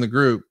going to join the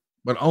group,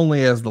 but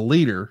only as the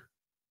leader,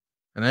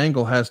 and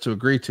Angle has to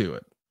agree to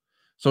it.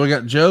 So we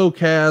got Joe,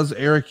 Kaz,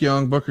 Eric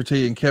Young, Booker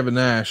T, and Kevin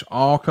Nash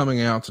all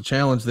coming out to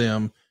challenge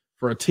them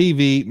for a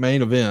TV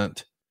main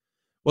event.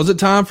 Was it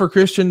time for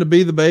Christian to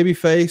be the baby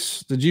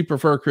face? Did you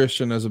prefer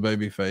Christian as a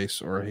baby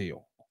face or a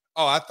heel?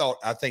 Oh,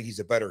 I think he's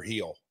a better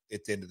heel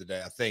at the end of the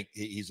day. I think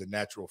he's a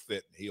natural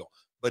fit in heel.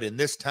 But in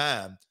this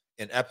time,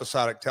 in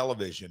episodic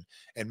television,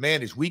 and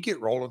man, as we get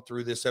rolling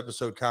through this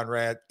episode,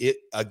 Conrad, it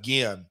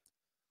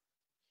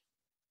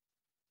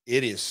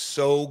is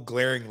so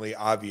glaringly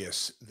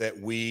obvious that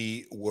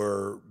we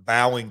were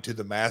bowing to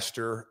the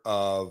master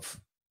of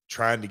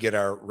trying to get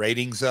our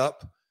ratings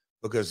up,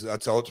 because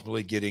that's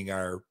ultimately getting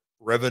our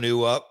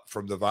revenue up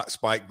from the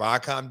Spike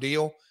Viacom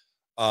deal.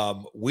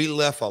 We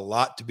left a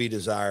lot to be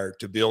desired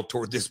to build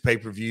toward this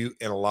pay-per-view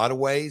in a lot of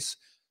ways.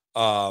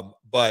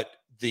 But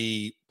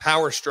the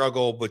power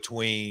struggle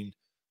between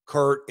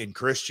Kurt and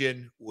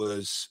Christian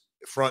was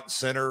front and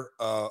center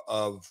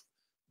of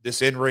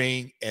this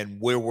in-ring and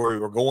where we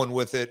were going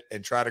with it,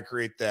 and try to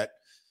create that,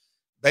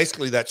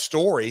 basically that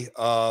story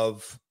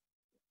of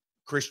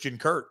Christian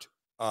Kurt.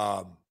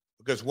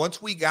 Because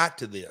once we got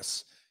to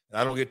this, and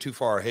I don't get too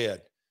far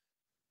ahead,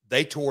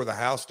 they tore the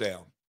house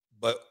down,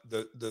 but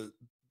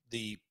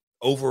the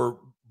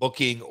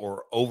overbooking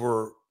or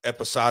over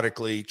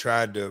episodically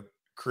trying to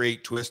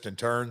create twists and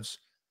turns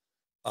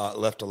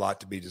left a lot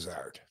to be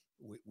desired.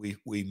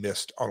 We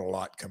missed on a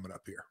lot coming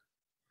up here.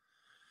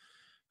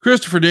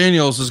 Christopher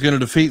Daniels is going to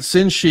defeat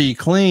Senshi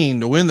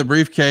clean to win the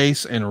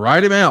briefcase and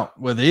ride him out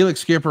with Elix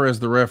Skipper as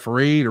the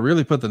referee to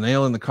really put the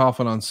nail in the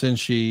coffin on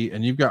Senshi.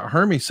 And you've got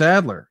Hermie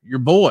Sadler, your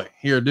boy,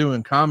 here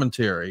doing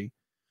commentary.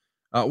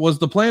 Was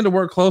the plan to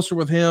work closer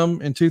with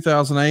him in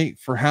 2008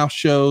 for house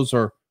shows,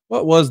 or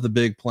what was the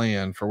big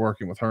plan for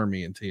working with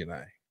Hermie in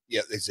TNA?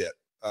 Yeah, that's it.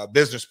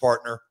 Business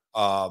partner.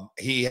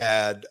 He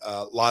had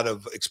a lot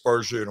of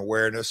exposure and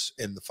awareness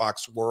in the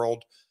Fox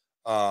world.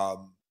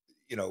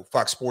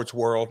 Fox Sports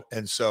world.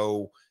 And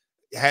so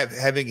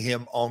having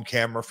him on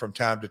camera from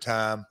time to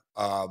time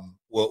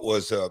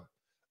was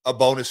a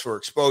bonus for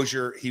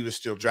exposure. He was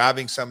still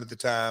driving some at the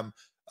time.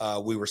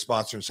 We were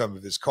sponsoring some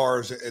of his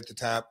cars at the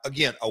time.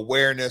 Again,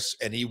 awareness,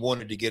 and he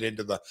wanted to get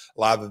into the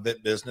live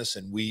event business,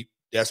 and we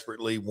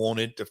desperately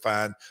wanted to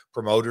find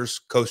promoters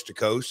coast to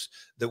coast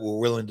that were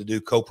willing to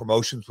do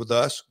co-promotions with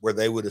us, where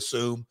they would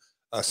assume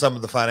some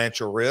of the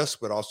financial risk,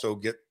 but also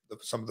get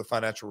some of the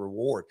financial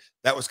reward.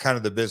 That was kind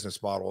of the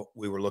business model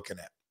we were looking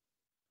at.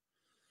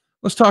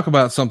 Let's talk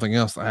about something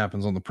else that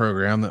happens on the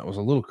program that was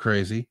a little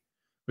crazy.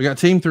 We got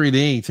Team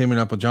 3D teaming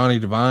up with Johnny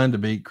Devine to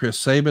beat Chris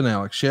Sabin,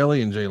 Alex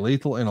Shelley, and Jay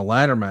Lethal in a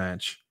ladder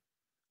match.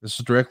 This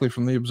is directly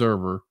from the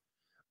Observer.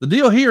 The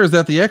deal here is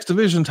that the X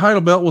Division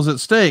title belt was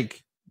at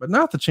stake, but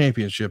not the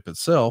championship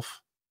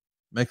itself.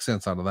 Makes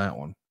sense out of that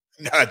one.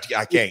 No,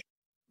 I can't.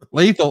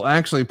 Lethal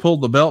actually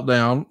pulled the belt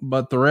down,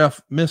 but the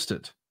ref missed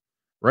it.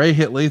 Ray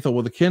hit Lethal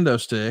with a kendo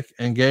stick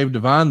and gave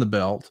Devine the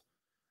belt.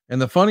 And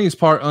the funniest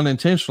part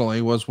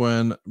unintentionally was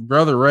when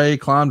Brother Ray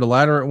climbed a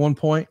ladder at one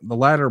point, the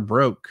ladder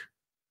broke.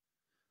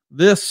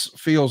 This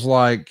feels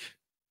like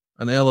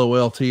an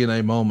LOL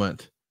TNA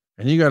moment.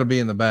 And you got to be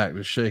in the back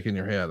just shaking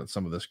your head at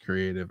some of this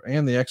creative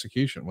and the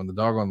execution when the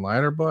doggone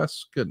ladder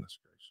busts. Goodness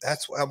gracious.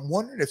 That's what I'm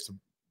wondering if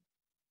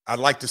I'd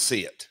like to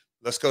see it.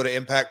 Let's go to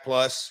Impact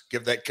Plus,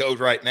 give that code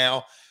right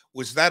now.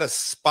 Was that a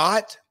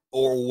spot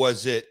or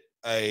was it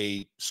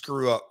a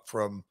screw up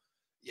from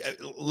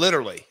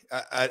literally?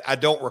 I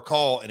don't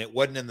recall, and it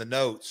wasn't in the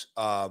notes.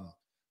 But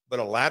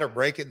a ladder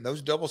breaking,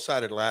 those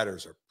double-sided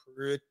ladders are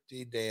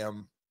pretty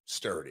damn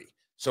sturdy.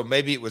 So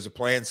maybe it was a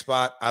planned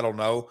spot. I don't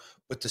know.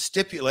 But the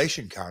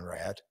stipulation,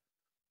 Conrad,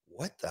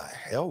 what the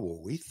hell were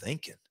we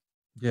thinking?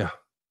 Yeah.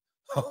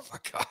 Oh my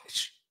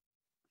gosh.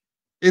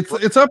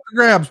 It's up for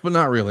grabs, but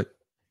not really.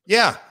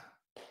 Yeah.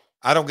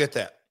 I don't get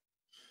that.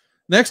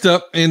 Next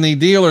up, in the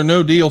Deal or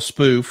No Deal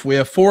spoof, we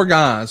have four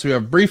guys who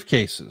have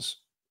briefcases.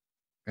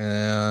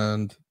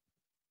 And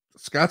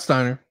Scott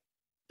Steiner,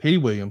 Petey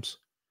Williams,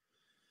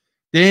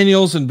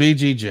 Daniels, and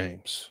BG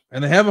James.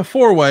 And they have a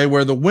four-way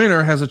where the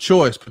winner has a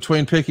choice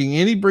between picking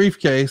any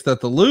briefcase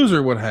that the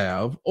loser would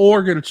have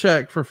or get a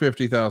check for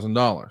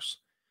 $50,000.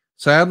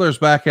 Sadler's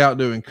back out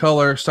doing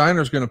color.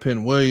 Steiner's going to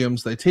pin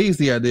Williams. They tease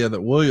the idea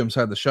that Williams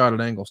had the shot at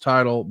Angle's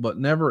title, but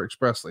never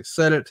expressly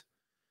said it.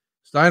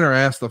 Steiner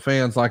asked the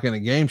fans like in a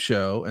game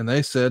show, and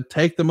they said,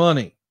 take the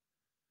money.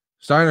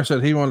 Steiner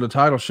said he wanted a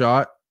title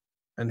shot,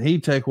 and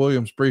he'd take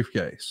Williams'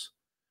 briefcase.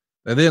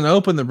 They then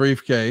opened the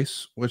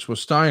briefcase, which was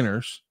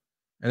Steiner's,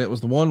 and it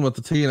was the one with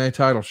the TNA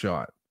title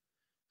shot.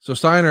 So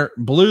Steiner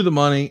blew the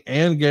money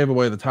and gave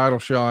away the title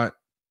shot.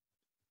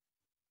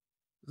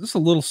 Is this a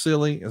little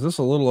silly? Is this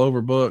a little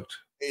overbooked?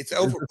 It's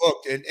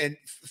overbooked. And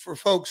for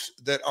folks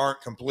that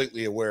aren't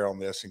completely aware on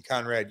this, and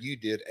Conrad, you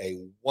did a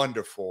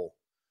wonderful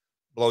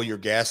blow your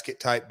gasket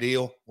type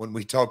deal when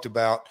we talked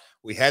about,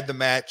 we had the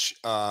match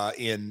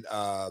in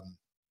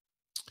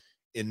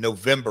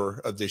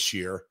November of this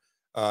year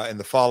and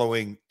the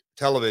following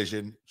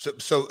television.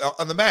 So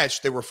on the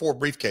match, there were four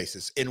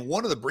briefcases. In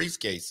one of the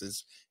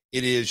briefcases,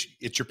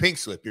 it's your pink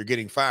slip. You're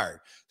getting fired.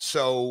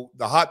 So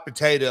the hot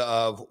potato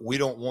of we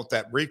don't want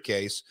that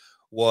briefcase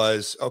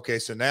was, okay,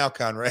 so now,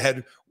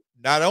 Conrad,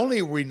 not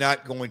only are we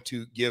not going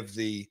to give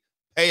the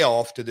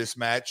payoff to this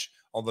match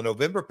on the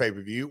November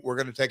pay-per-view, we're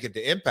going to take it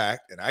to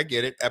Impact, and I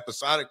get it,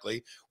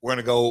 episodically.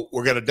 We're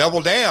going to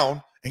double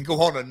down and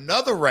go on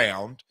another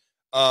round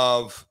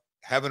of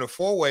having a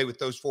four-way with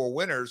those four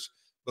winners,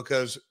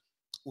 because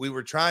we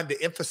were trying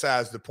to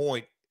emphasize the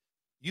point,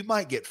 you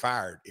might get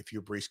fired if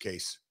your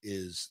briefcase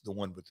is the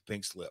one with the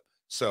pink slip.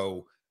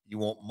 So you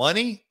want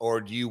money,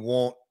 or do you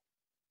want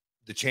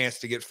the chance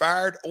to get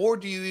fired, or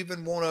do you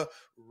even want to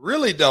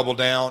really double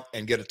down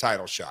and get a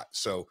title shot?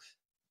 So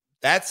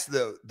that's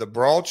the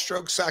broad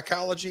stroke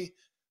psychology,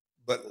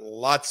 but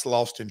lots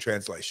lost in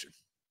translation.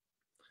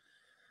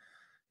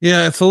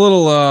 Yeah, it's a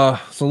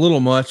little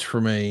much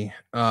for me.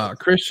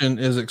 Christian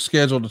is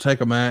scheduled to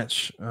take a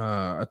match,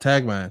 a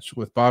tag match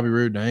with Bobby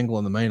Roode and Angle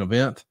in the main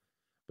event,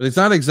 but he's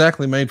not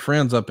exactly made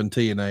friends up in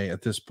TNA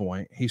at this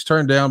point. He's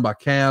turned down by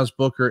Kaz,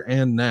 Booker,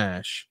 and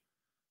Nash.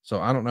 So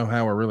I don't know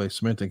how we're really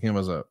cementing him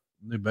as a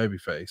new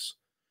babyface.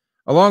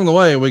 Along the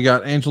way, we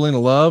got Angelina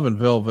Love and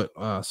Velvet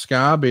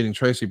Sky beating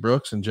Tracy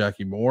Brooks and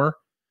Jackie Moore.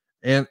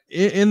 And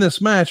in this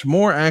match,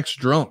 Moore acts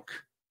drunk.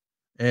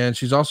 And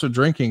she's also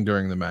drinking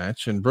during the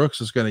match. And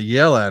Brooks is going to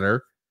yell at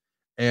her.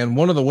 And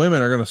one of the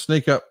women are going to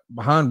sneak up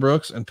behind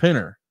Brooks and pin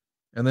her.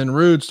 And then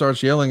Rude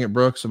starts yelling at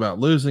Brooks about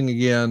losing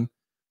again.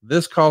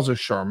 This causes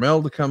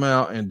Sharmell to come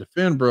out and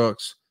defend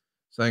Brooks,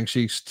 saying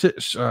she's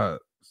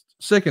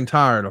sick and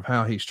tired of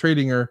how he's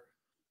treating her.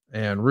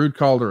 And Rude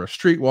called her a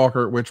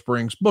streetwalker, which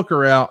brings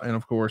Booker out. And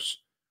of course,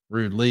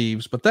 Rude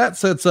leaves. But that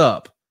sets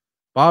up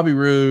Bobby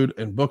Roode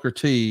and Booker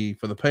T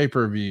for the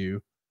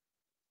pay-per-view.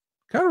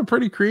 Kind of a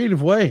pretty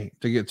creative way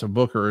to get to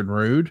Booker and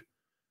Rude.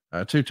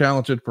 Two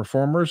talented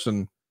performers.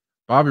 And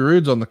Bobby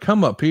Roode's on the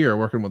come up here,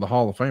 working with the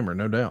Hall of Famer,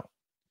 no doubt.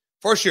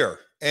 For sure.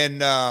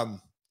 And,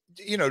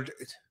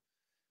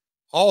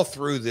 all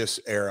through this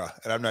era,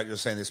 and I'm not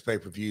just saying this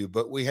pay-per-view,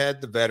 but we had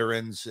the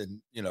veterans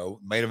and,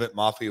 Main Event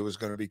Mafia was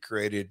going to be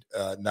created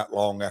not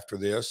long after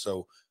this.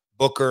 So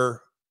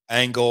Booker,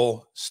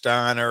 Angle,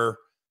 Steiner,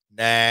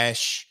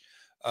 Nash,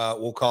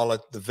 we'll call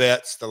it the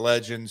vets, the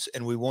legends,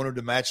 and we wanted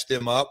to match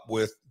them up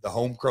with the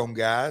homegrown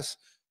guys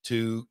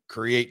to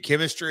create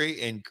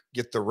chemistry and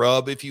get the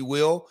rub, if you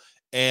will.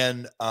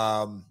 And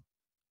at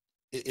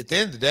the end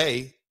of the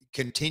day,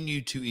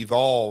 continue to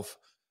evolve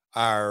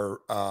our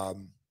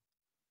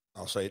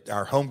I'll say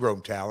our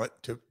homegrown talent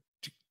to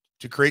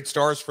create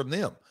stars from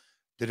them.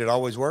 Did it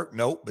always work?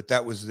 Nope. But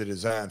that was the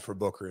design for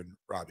Booker and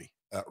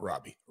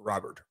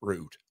Robert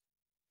Roode.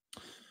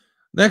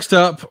 Next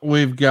up,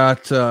 we've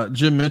got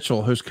Jim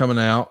Mitchell, who's coming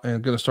out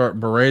and going to start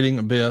berating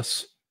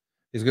Abyss.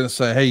 He's going to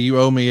say, hey, you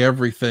owe me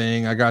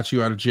everything. I got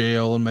you out of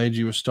jail and made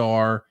you a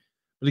star.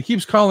 But he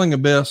keeps calling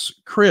Abyss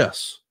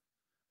Chris.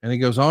 And he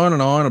goes on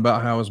and on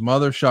about how his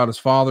mother shot his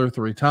father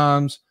 3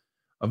 times.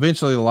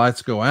 Eventually, the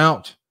lights go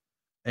out.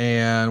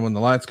 And when the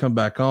lights come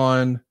back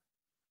on,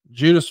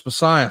 Judas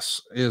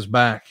Messias is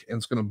back and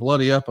it's going to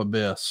bloody up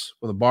Abyss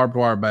with a barbed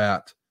wire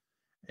bat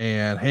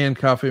and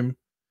handcuff him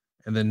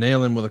and then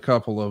nail him with a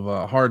couple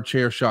of hard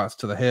chair shots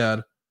to the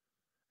head.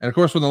 And of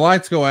course, when the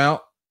lights go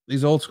out,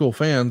 these old school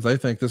fans, they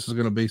think this is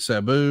going to be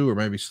Sabu or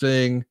maybe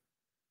Sting.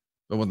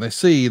 But when they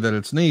see that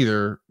it's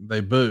neither, they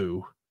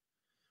boo.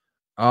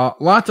 A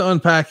lot to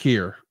unpack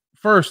here.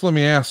 First, let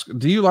me ask,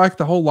 do you like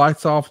the whole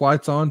lights off,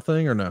 lights on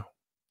thing or no?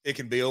 It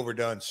can be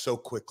overdone so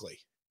quickly,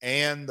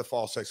 and the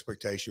false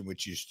expectation,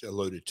 which you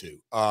alluded to,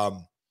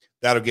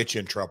 that'll get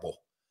you in trouble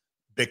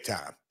big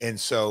time. And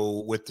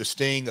so with the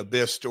Sting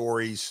Abyss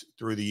stories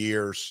through the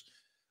years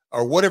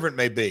or whatever it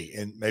may be,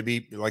 and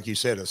maybe, like you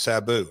said, a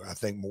Sabu, I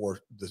think more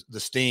the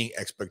Sting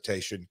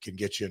expectation can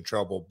get you in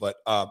trouble, but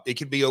it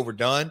can be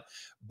overdone.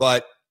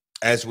 But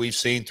as we've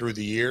seen through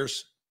the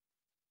years,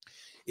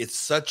 it's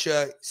such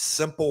a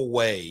simple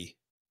way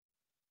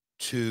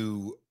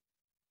to,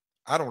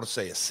 I don't want to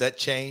say a set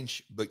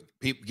change, but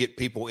get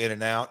people in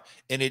and out.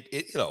 And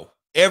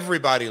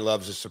everybody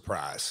loves a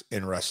surprise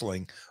in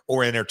wrestling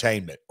or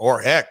entertainment or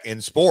heck in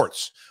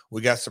sports.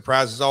 We got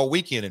surprises all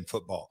weekend in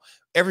football.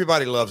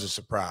 Everybody loves a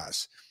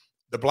surprise.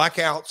 The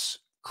blackouts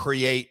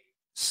create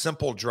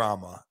simple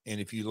drama.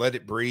 And if you let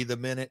it breathe a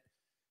minute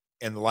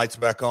and the lights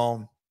back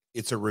on,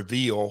 it's a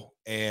reveal,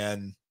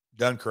 and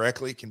done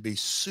correctly can be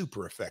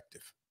super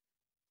effective.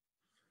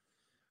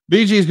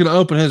 BG is going to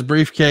open his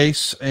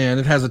briefcase and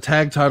it has a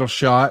tag title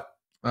shot.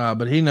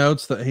 But he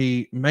notes that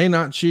he may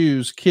not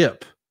choose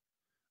Kip.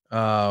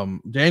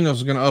 Daniels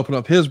is going to open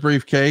up his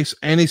briefcase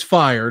and he's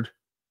fired.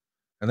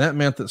 And that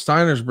meant that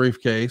Steiner's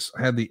briefcase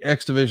had the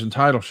X Division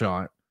title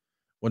shot.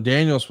 When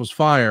Daniels was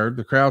fired,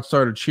 the crowd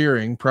started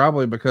cheering,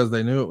 probably because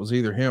they knew it was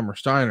either him or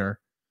Steiner.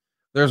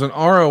 There's an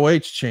ROH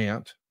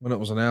chant when it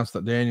was announced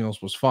that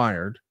Daniels was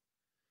fired.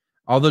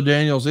 Although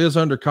Daniels is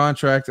under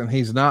contract and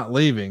he's not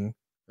leaving,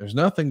 there's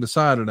nothing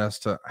decided as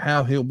to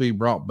how he'll be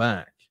brought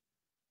back.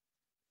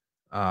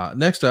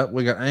 Next up,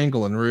 we got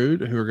Angle and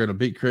Rude, who are going to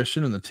beat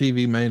Christian in the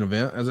TV main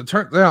event. As it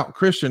turns out,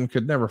 Christian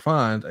could never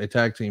find a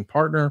tag team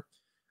partner.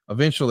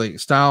 Eventually,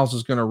 Styles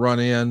is going to run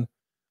in,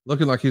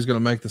 looking like he's going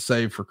to make the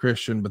save for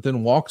Christian, but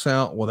then walks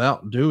out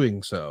without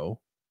doing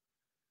so.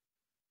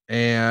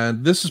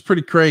 And this is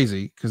pretty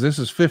crazy because this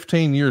is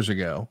 15 years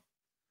ago.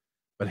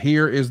 But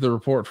here is the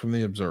report from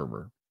the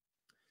Observer.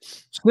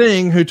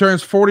 Sting, who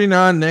turns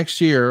 49 next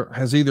year,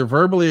 has either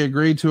verbally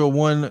agreed to a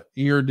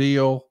 1-year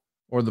deal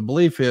or the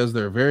belief is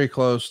they're very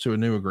close to a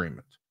new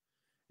agreement.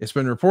 It's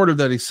been reported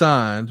that he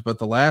signed, but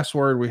the last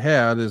word we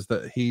had is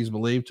that he's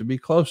believed to be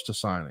close to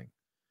signing.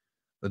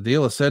 The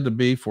deal is said to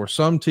be for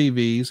some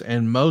TVs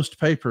and most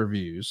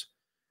pay-per-views.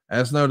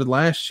 As noted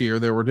last year,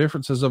 there were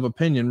differences of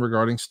opinion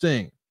regarding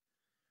Sting.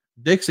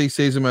 Dixie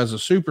sees him as a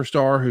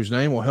superstar whose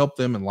name will help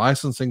them in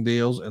licensing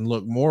deals and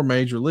look more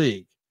major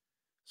league.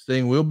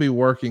 Sting will be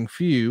working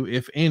few,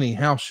 if any,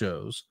 house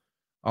shows,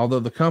 although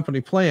the company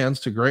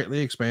plans to greatly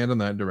expand in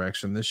that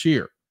direction this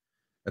year.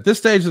 At this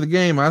stage of the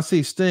game, I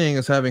see Sting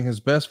as having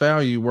his best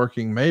value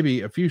working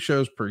maybe a few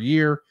shows per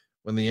year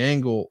when the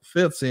angle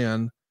fits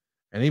in.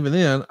 And even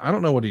then, I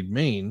don't know what he'd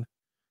mean.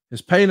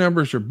 His pay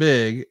numbers are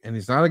big, and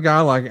he's not a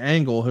guy like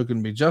Angle who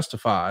can be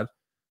justified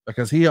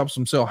because he helps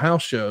him sell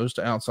house shows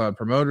to outside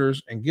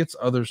promoters and gets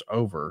others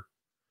over.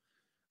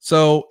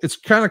 So it's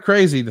kind of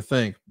crazy to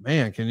think,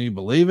 man, can you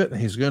believe it?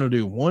 He's going to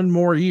do one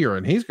more year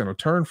and he's going to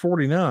turn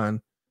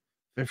 49.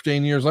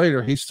 15 years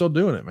later, he's still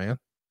doing it, man.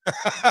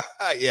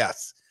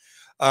 Yes.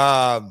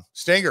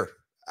 Stinger,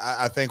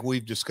 I think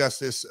we've discussed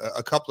this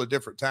a couple of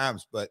different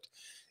times, but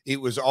it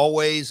was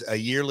always a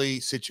yearly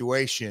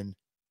situation,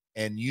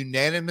 and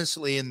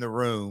unanimously in the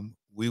room,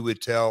 we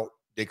would tell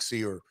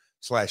Dixie or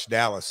 /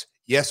 Dallas,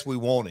 yes, we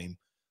want him,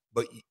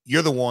 but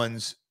you're the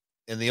ones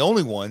and the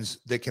only ones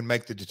that can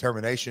make the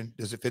determination.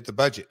 Does it fit the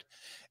budget?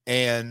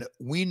 And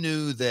we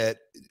knew that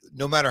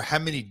no matter how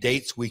many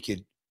dates we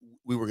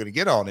were going to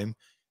get on him,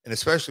 and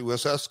especially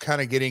with us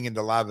kind of getting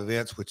into live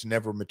events, which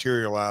never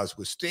materialized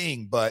with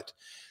Sting, but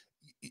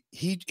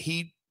he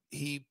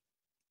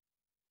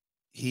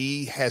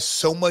has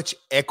so much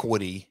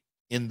equity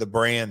in the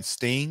brand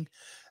Sting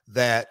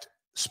that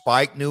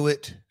Spike knew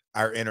it.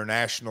 Our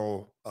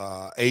international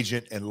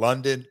agent in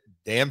London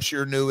damn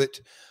sure knew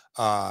it.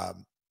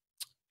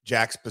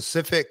 Jack's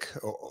Pacific,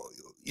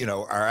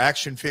 our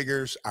action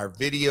figures, our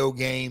video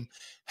game,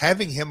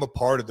 having him a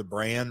part of the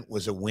brand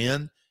was a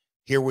win.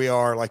 Here we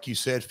are, like you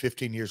said,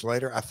 15 years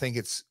later. I think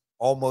it's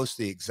almost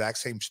the exact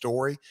same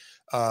story.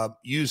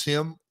 Use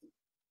him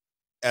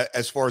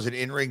as far as an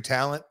in-ring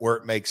talent where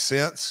it makes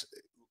sense.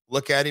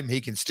 Look at him.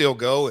 He can still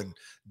go and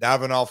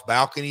diving off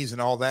balconies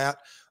and all that.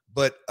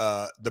 But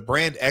the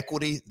brand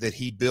equity that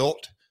he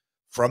built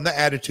from the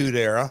Attitude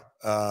Era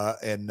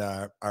and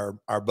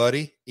our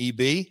buddy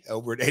EB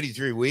over at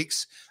 83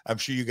 Weeks, I'm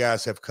sure you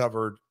guys have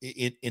covered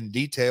in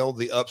detail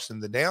the ups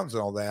and the downs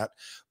and all that.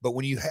 But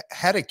when you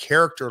had a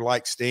character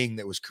like Sting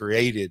that was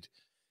created,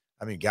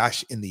 I mean,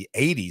 gosh, in the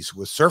 80s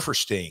with Surfer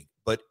Sting,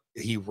 but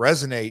he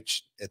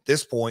resonates at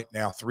this point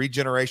now, 3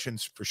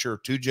 generations for sure,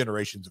 2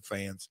 generations of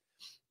fans.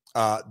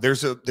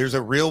 There's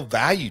a real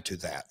value to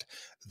that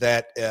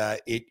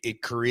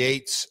it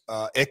creates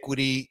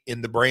equity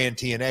in the brand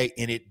TNA,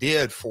 and it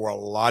did for a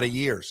lot of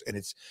years. And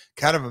it's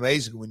kind of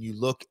amazing when you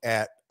look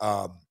at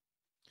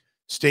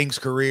Sting's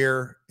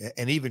career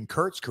and even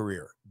Kurt's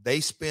career. They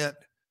spent,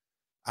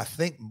 I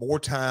think, more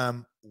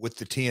time with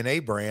the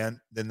TNA brand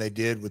than they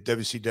did with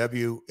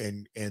WCW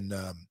and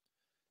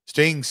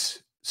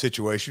Sting's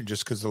situation,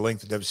 just because of the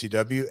length of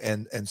WCW,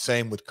 and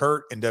same with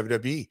Kurt and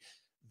WWE.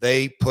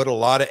 They put a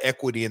lot of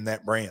equity in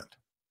that brand.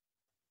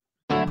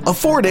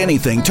 Afford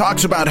Anything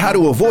talks about how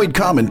to avoid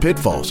common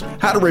pitfalls,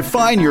 how to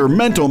refine your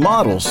mental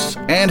models,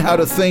 and how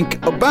to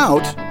think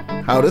about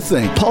how to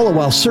think. Paula,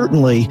 while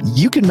certainly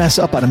you can mess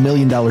up on $1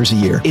 million a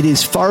year, it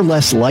is far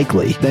less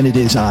likely than it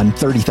is on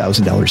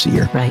 $30,000 a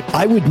year. Right.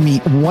 I would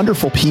meet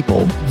wonderful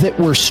people that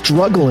were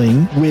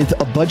struggling with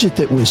a budget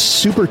that was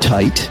super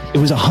tight. It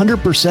was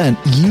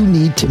 100% you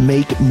need to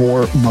make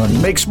more money.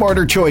 Make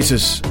smarter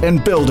choices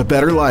and build a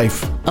better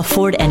life.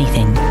 Afford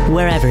Anything,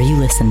 wherever you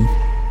listen.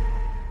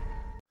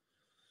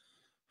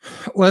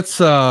 Let's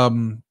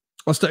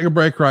take a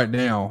break right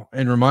now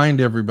and remind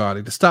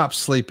everybody to stop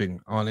sleeping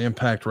on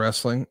Impact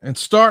Wrestling and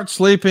start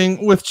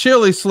sleeping with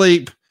Chili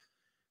Sleep.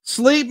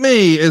 Sleep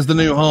Me is the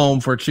new home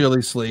for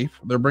Chili Sleep.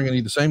 They're bringing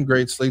you the same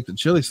great sleep that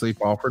Chili Sleep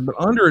offered, but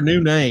under a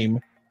new name.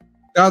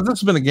 Guys, this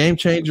has been a game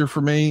changer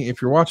for me.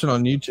 If you're watching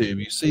on YouTube,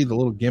 you see the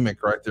little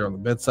gimmick right there on the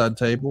bedside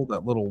table,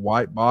 that little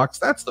white box.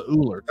 That's the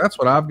Ooler. That's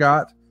what I've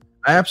got.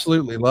 I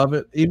absolutely love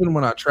it. Even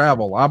when I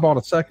travel, I bought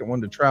a second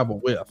one to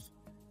travel with.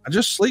 I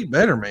just sleep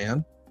better,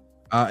 man.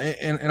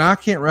 And I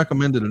can't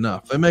recommend it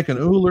enough. They make an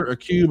Ooler, a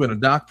Cube, and a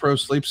Doc Pro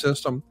sleep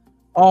system.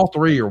 All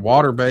 3 are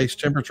water-based,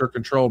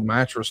 temperature-controlled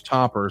mattress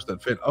toppers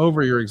that fit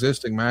over your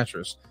existing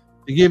mattress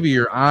to give you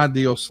your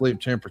ideal sleep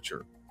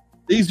temperature.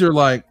 These are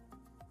like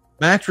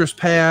mattress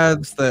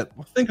pads that,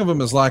 think of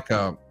them as like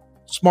a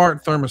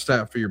smart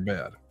thermostat for your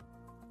bed.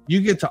 You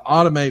get to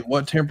automate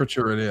what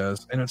temperature it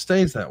is, and it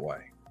stays that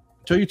way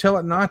until you tell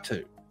it not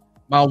to.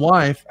 My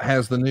wife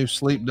has the new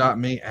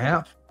Sleep.me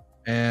app,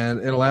 and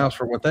it allows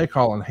for what they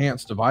call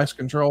enhanced device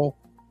control.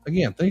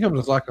 Again, think of it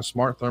as like a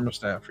smart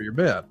thermostat for your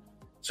bed.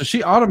 So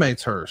she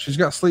automates hers. She's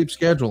got sleep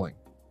scheduling.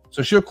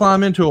 So she'll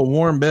climb into a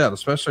warm bed,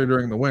 especially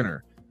during the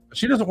winter. But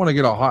she doesn't want to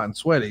get all hot and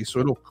sweaty, so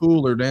it'll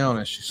cool her down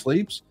as she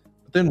sleeps,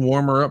 but then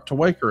warm her up to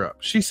wake her up.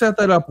 She set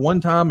that up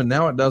one time, and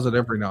now it does it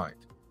every night.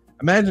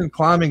 Imagine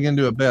climbing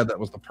into a bed that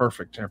was the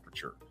perfect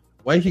temperature.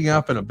 Waking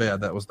up in a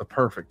bed that was the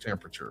perfect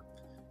temperature.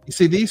 You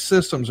see, these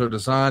systems are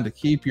designed to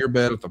keep your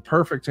bed at the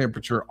perfect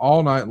temperature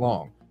all night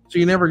long. So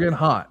you never get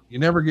hot. You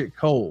never get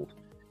cold.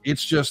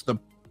 It's just the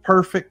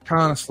perfect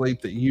kind of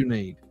sleep that you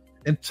need.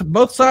 And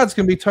both sides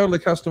can be totally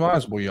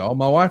customizable, y'all.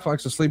 My wife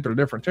likes to sleep at a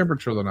different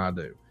temperature than I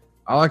do.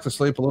 I like to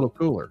sleep a little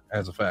cooler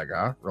as a fat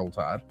guy. Roll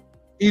Tide.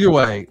 Either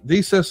way,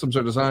 these systems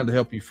are designed to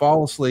help you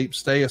fall asleep,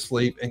 stay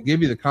asleep, and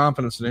give you the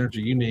confidence and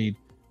energy you need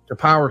to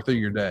power through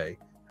your day.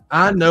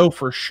 I know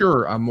for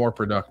sure I'm more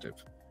productive.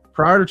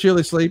 Prior to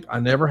Chili Sleep, I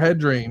never had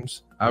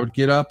dreams. I would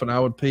get up and I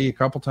would pee a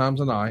couple times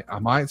a night. I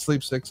might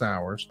sleep 6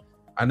 hours.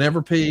 I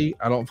never pee.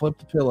 I don't flip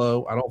the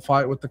pillow. I don't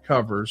fight with the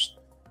covers.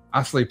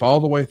 I sleep all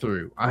the way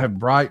through. I have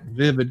bright,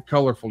 vivid,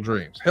 colorful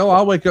dreams. Hell,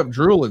 I'll wake up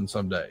drooling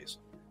some days.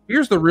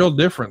 Here's the real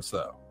difference,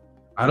 though.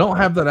 I don't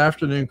have that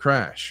afternoon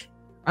crash.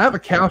 I have a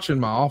couch in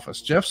my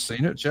office. Jeff's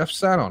seen it. Jeff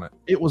sat on it.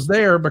 It was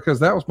there because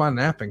that was my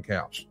napping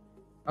couch.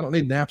 I don't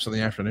need naps in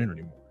the afternoon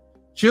anymore.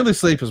 Chili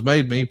Sleep has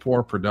made me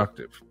more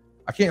productive.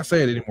 I can't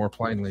say it any more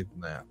plainly than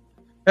that.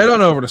 Head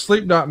on over to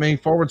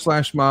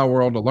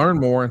sleep.me/myworld to learn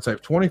more and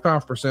save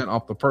 25%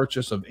 off the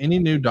purchase of any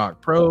new Dock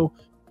Pro,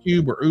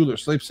 Cube, or Uller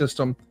sleep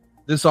system.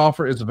 This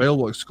offer is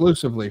available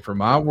exclusively for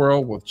My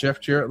World with Jeff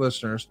Jarrett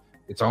listeners.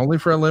 It's only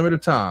for a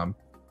limited time.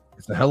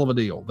 It's a hell of a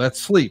deal. That's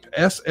sleep,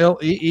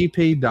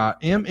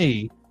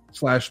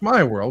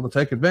 sleep.me/myworld to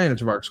take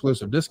advantage of our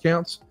exclusive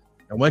discounts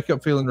and wake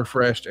up feeling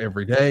refreshed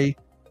every day.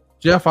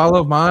 Jeff, I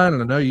love mine,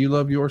 and I know you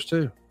love yours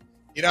too.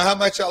 You know how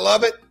much I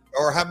love it,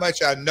 or how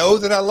much I know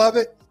that I love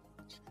it?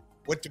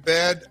 Went to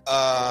bed,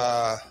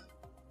 I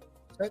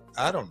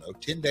don't know,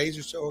 10 days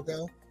or so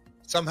ago.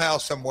 Somehow,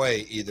 some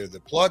way, either the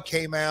plug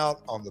came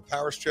out on the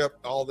power strip,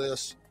 all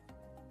this.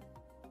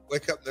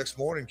 Wake up next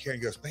morning,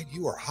 Karen goes, man,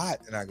 you are hot.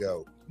 And I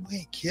go, you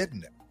ain't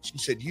kidding. She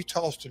said, you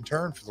tossed and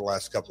turned for the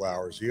last couple of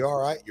hours. Are you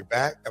all right? You're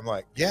back? I'm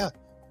like, yeah.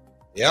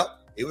 Yep.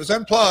 It was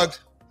unplugged.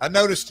 I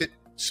noticed it.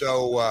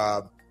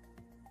 So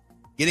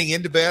getting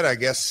into bed, I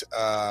guess,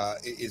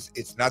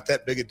 it's not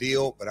that big a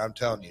deal. But I'm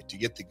telling you, to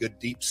get the good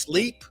deep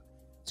sleep,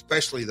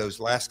 especially those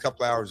last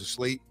couple hours of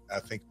sleep, I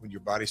think when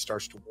your body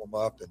starts to warm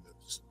up and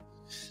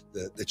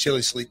the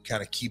Chili Sleep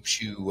kind of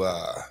keeps you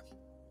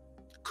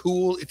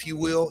cool, if you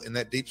will, in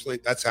that deep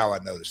sleep. That's how I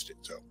noticed it.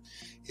 So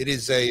it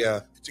is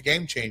it's a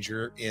game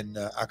changer in,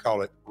 I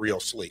call it real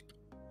sleep.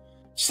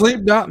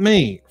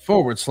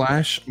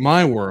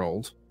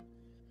 Sleep.me/myworld.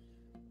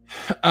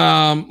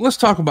 Let's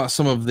talk about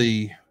some of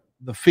the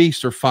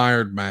feast or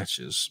fired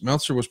matches.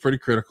 Meltzer was pretty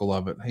critical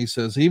of it. He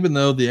says, even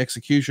though the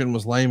execution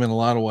was lame in a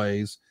lot of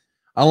ways,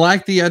 I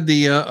like the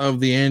idea of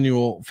the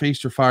annual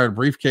feast or fired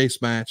briefcase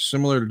match,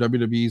 similar to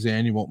WWE's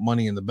annual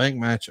Money in the Bank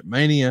match at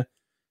Mania.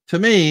 To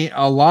me,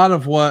 a lot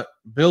of what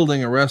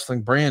building a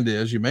wrestling brand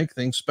is, you make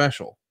things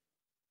special.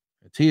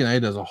 TNA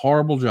does a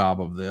horrible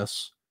job of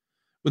this.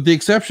 With the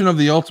exception of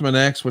the Ultimate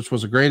X, which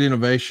was a great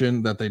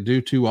innovation that they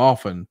do too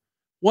often,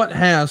 what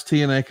has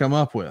TNA come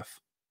up with?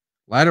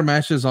 Ladder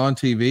matches on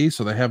TV,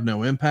 so they have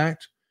no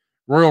impact.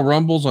 Royal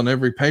Rumbles on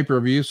every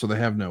pay-per-view, so they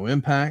have no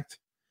impact.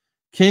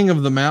 King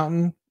of the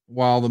Mountain,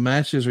 while the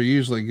matches are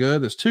usually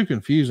good, is too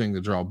confusing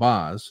to draw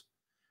buys.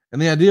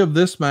 And the idea of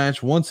this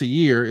match once a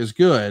year is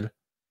good,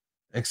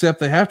 except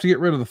they have to get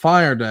rid of the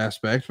fired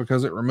aspect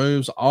because it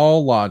removes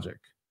all logic.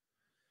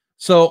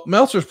 So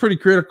Meltzer's pretty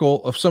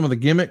critical of some of the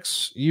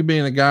gimmicks. You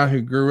being a guy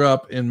who grew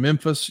up in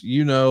Memphis,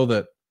 you know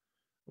that,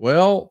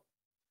 well,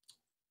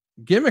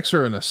 gimmicks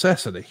are a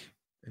necessity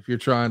if you're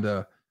trying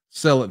to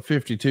sell it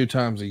 52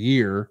 times a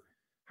year.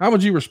 How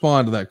would you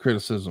respond to that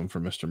criticism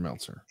from Mr.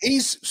 Meltzer?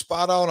 He's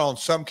spot on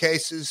some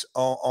cases.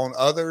 On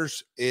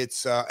others,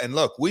 it's and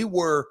look, we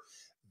were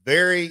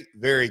very,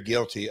 very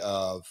guilty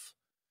of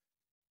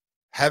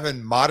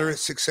having moderate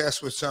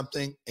success with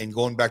something and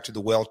going back to the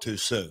well too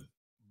soon.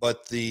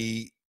 But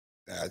I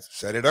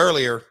said it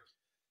earlier,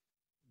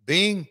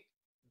 being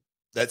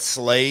that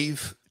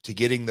slave to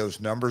getting those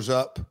numbers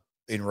up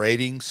in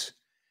ratings,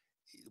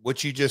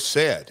 what you just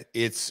said,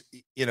 it's,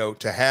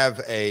 to have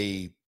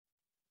I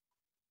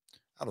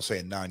don't say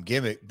a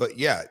non-gimmick, but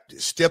yeah,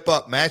 step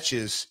up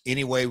matches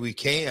any way we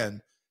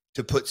can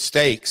to put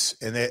stakes.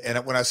 And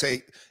when I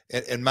say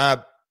in my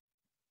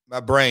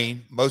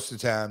brain, most of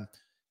the time,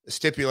 the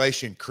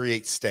stipulation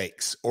creates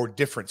stakes or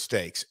different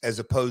stakes as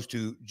opposed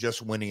to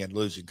just winning and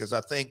losing. Because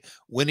I think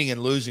winning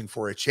and losing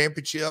for a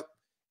championship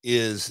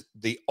is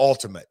the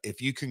ultimate.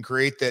 If you can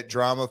create that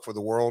drama for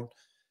the World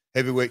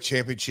Heavyweight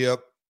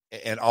Championship,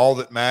 and all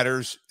that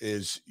matters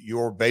is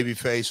your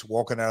babyface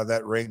walking out of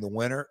that ring the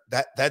winner,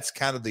 that's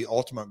kind of the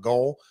ultimate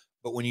goal.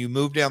 But when you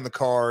move down the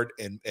card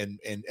and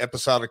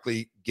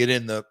episodically get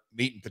in the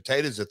meat and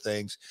potatoes of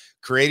things,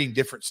 creating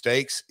different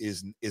stakes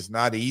is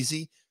not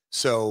easy.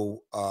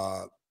 So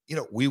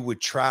we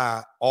would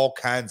try all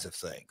kinds of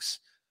things.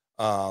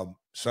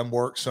 Some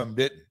worked, some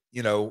didn't.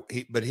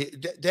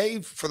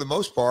 Dave, for the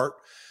most part,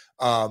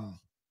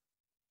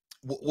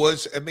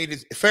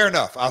 it's fair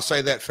enough. I'll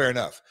say that, fair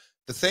enough.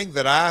 The thing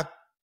that I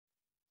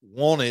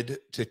wanted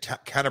to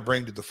kind of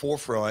bring to the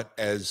forefront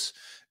as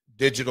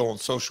digital and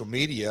social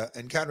media,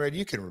 and Conrad,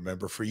 you can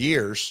remember for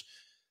years,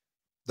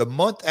 the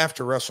month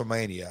after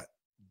WrestleMania,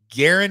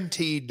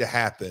 guaranteed to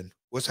happen,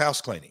 was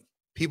house cleaning.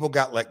 People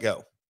got let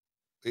go.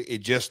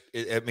 It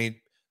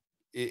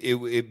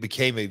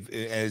became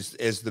as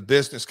the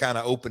business kind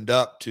of opened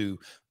up to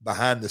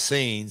behind the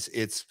scenes,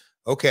 it's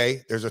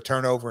okay, there's a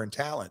turnover in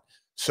talent.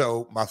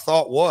 So my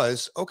thought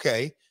was,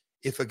 okay,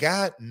 if a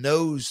guy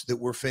knows that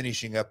we're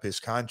finishing up his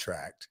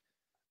contract,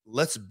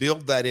 let's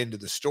build that into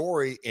the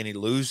story, and he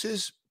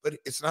loses, but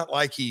it's not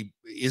like he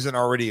isn't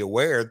already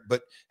aware.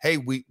 But hey,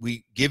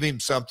 we give him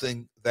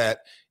something that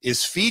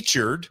is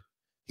featured.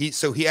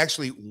 So he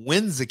actually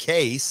wins the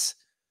case.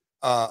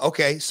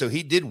 Okay, so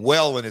he did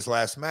well in his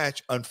last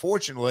match.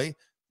 Unfortunately,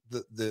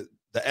 the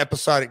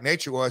episodic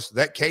nature was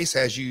that case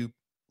has you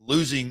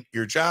losing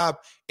your job,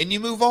 and you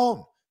move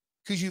on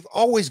because you've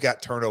always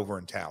got turnover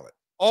in talent,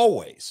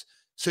 always.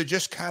 So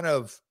just kind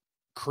of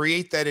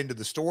create that into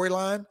the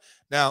storyline.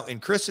 Now, in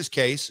Chris's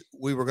case,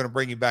 we were going to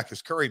bring him back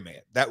as Curry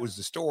Man. That was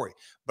the story.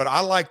 But I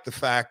like the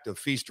fact of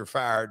Feast or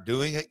Fire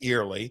doing it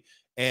yearly,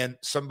 and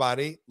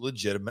somebody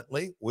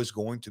legitimately was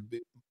going to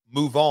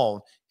move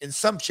on in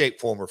some shape,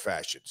 form, or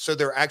fashion. So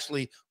there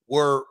actually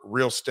were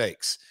real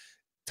stakes.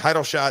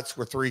 Title shots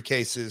were 3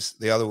 cases.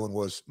 The other one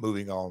was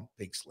moving on,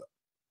 pink slip.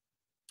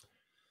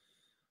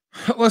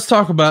 Let's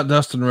talk about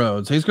Dustin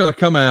Rhodes. He's going to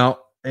come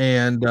out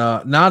and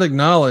not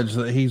acknowledge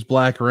that he's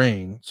Black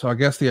Reign. So I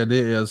guess the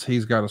idea is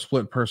he's got a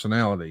split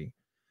personality.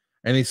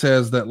 And he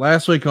says that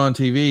last week on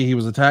TV, he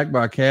was attacked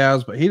by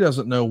Kaz, but he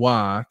doesn't know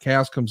why.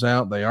 Kaz comes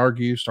out, they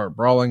argue, start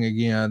brawling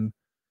again.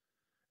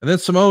 And then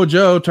Samoa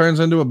Joe turns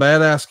into a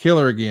badass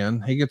killer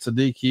again. He gets a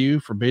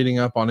DQ for beating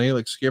up on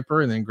Elix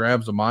Skipper and then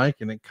grabs a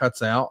mic and it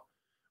cuts out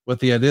with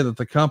the idea that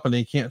the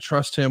company can't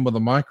trust him with a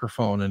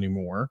microphone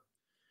anymore.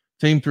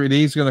 Team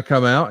 3D is going to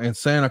come out in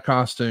Santa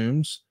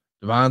costumes.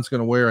 Divine's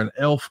going to wear an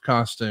elf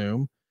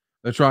costume.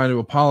 They're trying to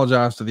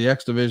apologize to the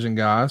X Division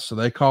guys, so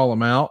they call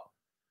them out.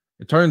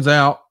 It turns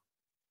out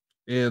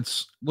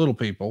it's little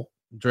people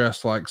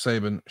dressed like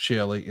Sabin,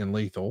 Shelley, and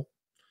Lethal.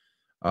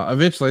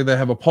 Eventually, they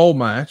have a pole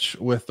match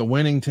with the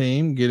winning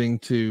team getting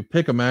to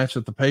pick a match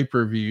at the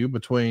pay-per-view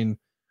between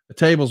a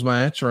tables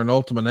match or an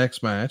Ultimate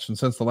X match. And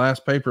since the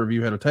last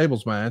pay-per-view had a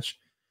tables match,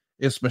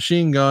 it's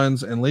Machine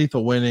Guns and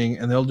Lethal winning,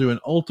 and they'll do an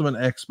Ultimate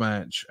X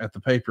match at the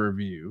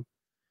pay-per-view.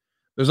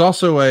 There's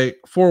also a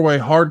 4-way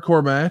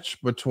hardcore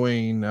match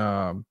between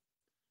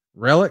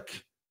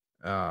Relic,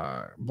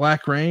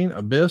 Black Reign,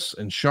 Abyss,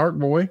 and Shark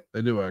Boy.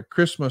 They do a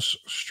Christmas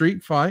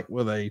street fight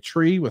with a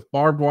tree with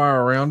barbed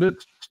wire around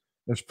it.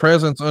 There's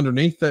presents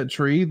underneath that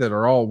tree that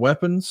are all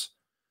weapons.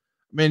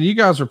 Man, you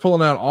guys are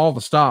pulling out all the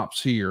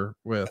stops here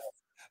with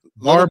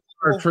barbed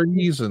wire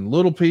trees and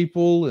little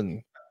people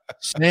and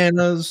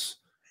Santas.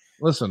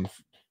 Listen,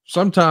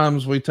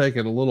 sometimes we take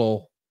it a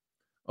little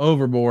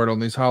overboard on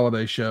these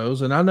holiday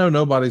shows, and I know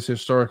nobody's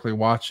historically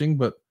watching,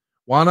 but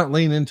why not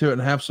lean into it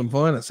and have some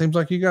fun? It seems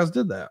like you guys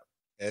did that.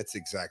 That's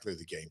exactly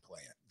the game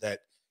plan, that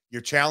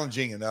you're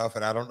challenging enough.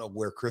 And I don't know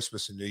where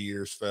Christmas and New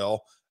Year's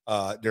fell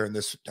during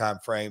this time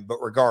frame, but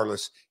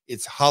regardless,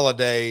 it's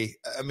holiday.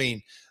 I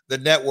mean, the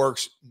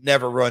networks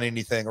never run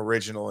anything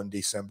original in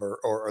December,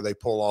 or they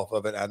pull off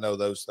of it. I know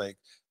those things,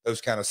 those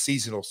kind of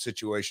seasonal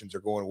situations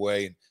are going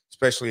away, and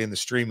especially in the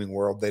streaming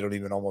world, they don't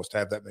even almost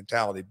have that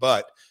mentality.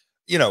 But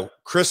you know,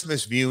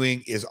 Christmas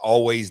viewing is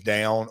always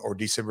down, or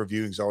December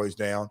viewing is always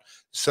down.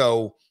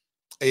 So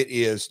it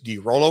is, do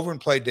you roll over and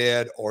play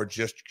dead, or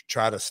just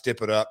try to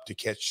step it up to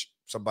catch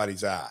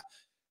somebody's eye?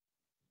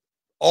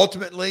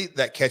 Ultimately,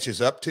 that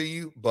catches up to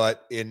you.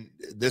 But in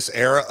this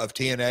era of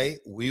TNA,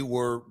 we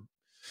were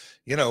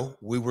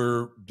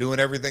doing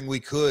everything we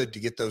could to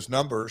get those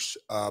numbers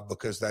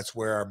because that's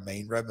where our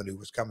main revenue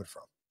was coming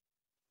from.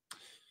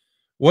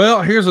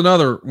 Well, here's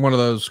another one of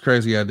those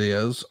crazy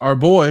ideas. Our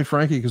boy,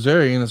 Frankie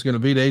Kazarian, is going to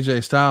beat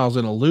AJ Styles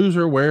in a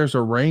loser wears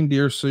a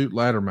reindeer suit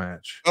ladder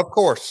match. Of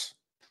course.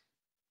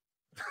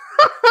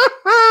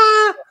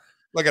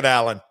 Look at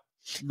Alan.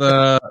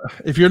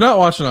 If you're not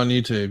watching on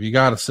YouTube, you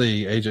got to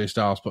see AJ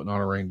Styles putting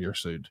on a reindeer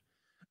suit.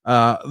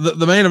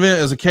 The main event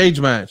is a cage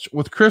match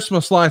with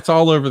Christmas lights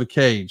all over the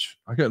cage.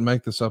 I couldn't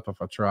make this up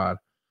if I tried.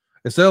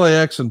 It's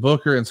LAX and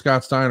Booker and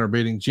Scott Steiner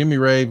beating Jimmy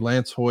Rave,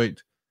 Lance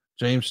Hoyt,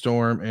 James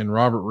Storm, and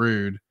Robert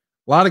Roode.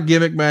 A lot of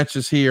gimmick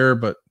matches here,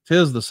 but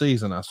 'tis the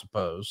season, I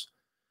suppose.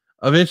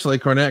 Eventually,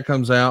 Cornette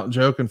comes out.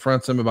 Joe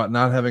confronts him about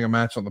not having a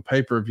match on the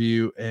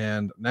pay-per-view,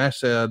 and Nash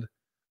said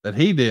that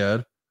he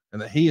did, and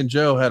that he and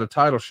Joe had a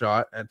title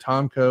shot at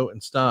Tomko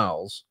and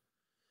Styles.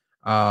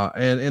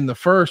 And in the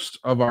first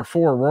of our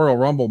 4 Royal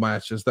Rumble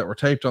matches that were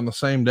taped on the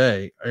same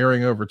day,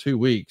 airing over 2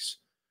 weeks,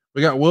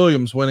 we got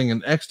Williams winning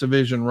an X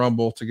Division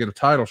Rumble to get a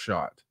title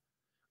shot.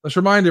 Let's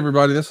remind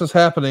everybody, this is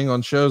happening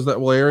on shows that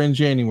will air in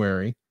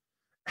January.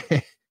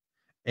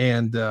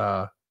 And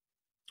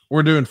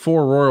we're doing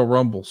 4 Royal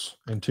Rumbles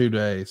in 2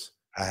 days.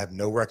 I have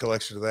no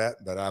recollection of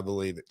that, but I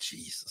believe it.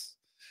 Jesus.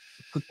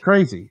 It's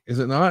crazy, is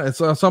it not?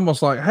 It's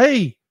almost like,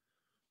 hey,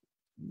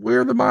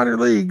 we're the minor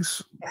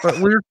leagues, but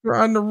we're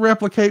trying to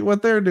replicate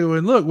what they're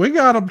doing. Look, we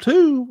got them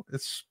too.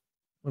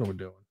 What are we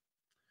doing?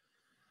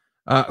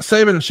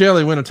 Sabin and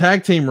Shelley win a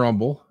tag team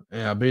Rumble,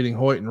 beating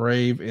Hoyt and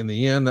Rave in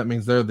the end. That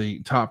means they're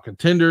the top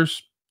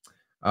contenders.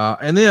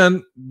 And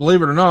then,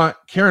 believe it or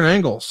not, Karen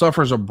Angle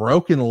suffers a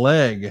broken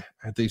leg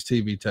at these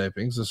TV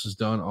tapings. This is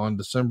done on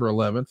December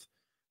 11th.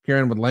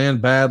 Karen would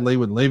land badly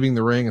when leaving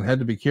the ring and had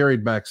to be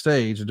carried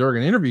backstage.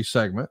 During an interview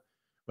segment,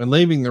 when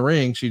leaving the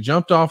ring, she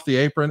jumped off the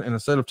apron, and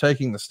instead of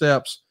taking the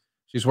steps,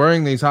 she's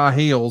wearing these high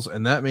heels,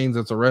 and that means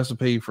it's a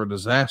recipe for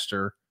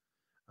disaster.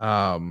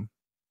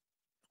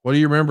 What do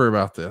you remember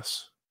about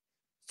this?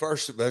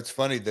 First, that's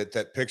funny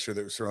that picture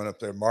that was thrown up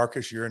there.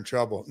 Marcus, you're in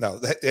trouble. No,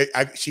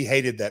 she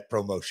hated that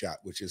promo shot,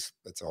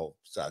 that's a whole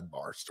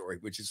sidebar story,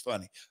 which is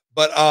funny.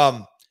 But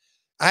I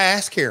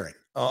asked Karen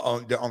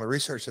on the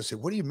research. I said,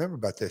 "What do you remember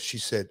about this?" She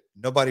said,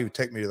 "Nobody would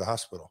take me to the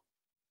hospital."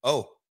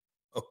 Oh,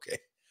 okay.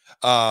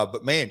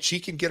 But man, she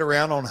can get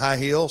around on high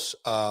heels.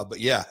 But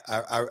yeah,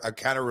 I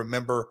kind of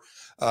remember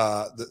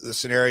the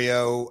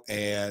scenario,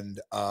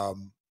 and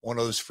one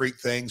of those freak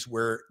things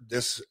where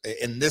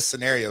in this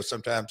scenario,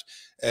 sometimes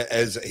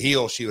as a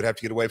heel, she would have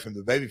to get away from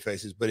the baby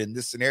faces. But in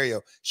this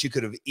scenario, she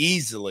could have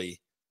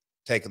easily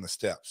taken the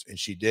steps, and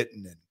she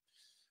didn't, and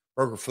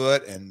broke her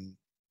foot. And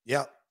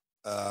yeah,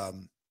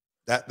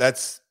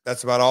 that's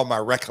about all my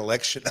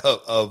recollection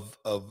of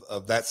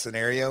that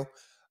scenario.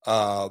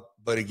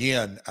 But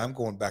again, I'm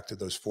going back to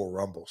those 4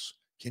 Rumbles.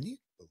 Can you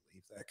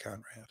believe that,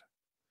 Conrad? What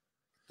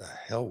the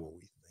hell were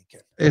we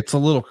thinking? It's a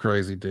little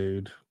crazy,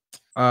 dude.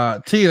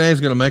 TNA is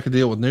going to make a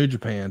deal with New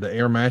Japan to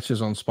air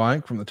matches on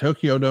Spike from the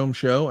Tokyo Dome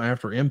show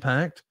after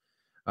Impact,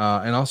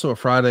 and also a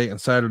Friday and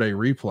Saturday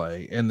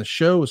replay. And the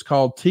show is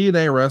called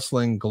TNA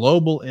Wrestling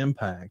Global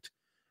Impact.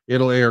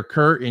 It'll air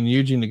Kurt and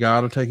Yuji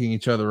Nagata taking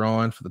each other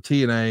on for the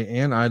TNA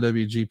and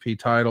IWGP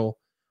title.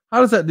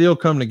 How does that deal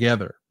come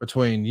together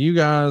between you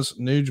guys,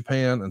 New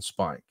Japan, and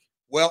Spike?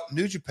 Well,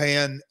 New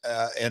Japan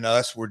and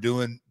us were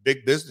doing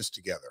big business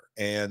together,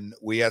 and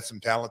we had some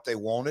talent they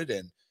wanted,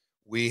 and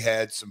we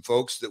had some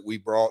folks that we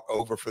brought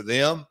over for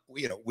them.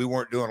 We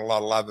weren't doing a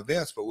lot of live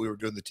events, but we were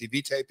doing the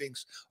TV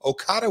tapings.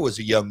 Okada was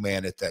a young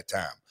man at that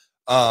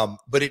time.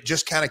 But it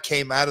just kind of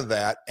came out of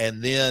that.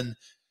 And then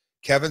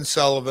Kevin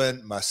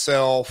Sullivan,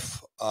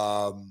 myself,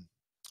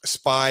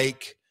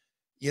 Spike,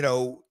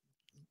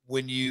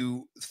 when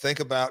you think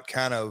about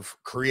kind of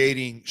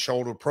creating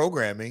shoulder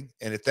programming,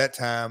 and at that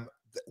time,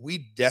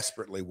 we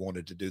desperately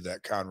wanted to do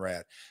that,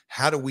 Conrad.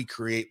 How do we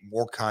create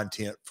more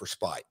content for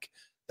Spike?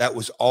 That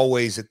was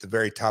always at the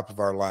very top of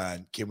our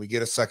line. Can we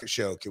get a second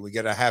show? Can we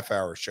get a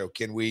half-hour show?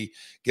 Can we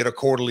get a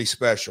quarterly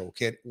special?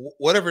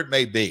 Whatever it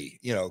may be,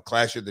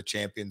 Clash of the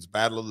Champions,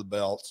 Battle of the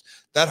Belts,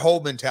 that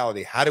whole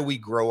mentality. How do we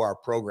grow our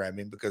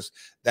programming? Because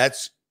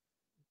that's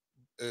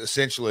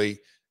essentially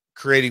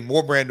creating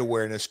more brand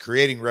awareness,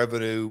 creating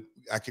revenue.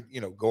 I could,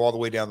 go all the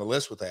way down the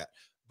list with that.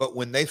 But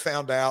when they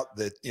found out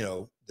that,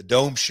 the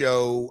Dome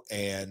show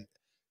and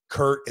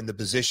Kurt in the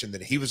position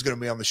that he was going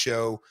to be on the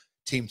show,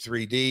 Team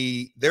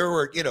 3D, there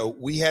were,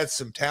 we had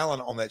some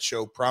talent on that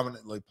show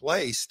prominently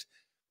placed.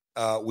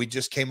 We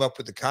just came up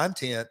with the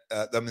content,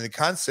 the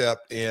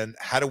concept, and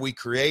how do we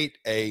create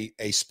a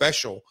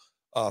special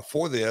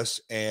for this?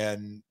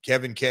 And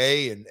Kevin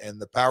K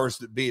and the powers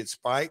that be at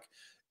Spike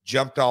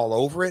jumped all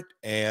over it.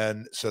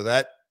 And so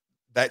that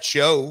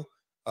show,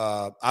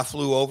 I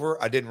flew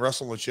over. I didn't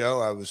wrestle the show.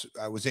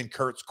 I was in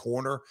Kurt's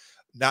corner,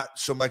 not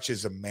so much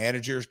as a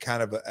manager,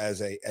 kind of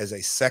as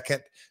a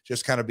second,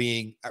 just kind of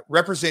being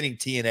representing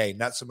TNA,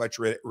 not so much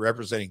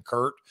representing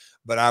Kurt,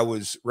 but I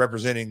was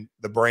representing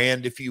the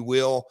brand, if you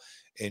will,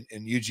 and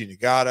Yuji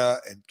Nagata,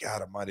 and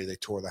God Almighty, they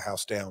tore the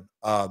house down.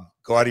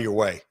 Go out of your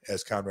way,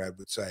 as Conrad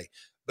would say.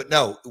 But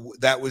no,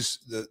 that was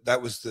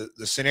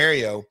the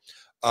scenario.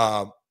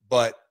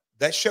 But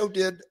that show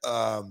did, if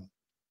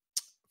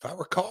I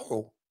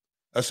recall,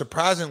 a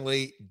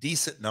surprisingly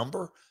decent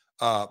number.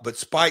 But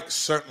Spike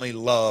certainly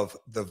loved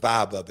the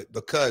vibe of it,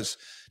 because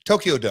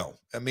Tokyo Dome,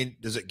 I mean,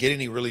 does it get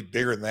any really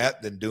bigger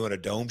than doing a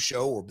Dome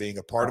show or being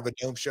a part of a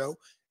Dome show?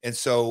 And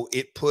so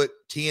it put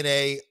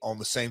TNA on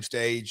the same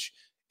stage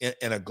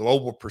in a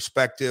global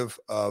perspective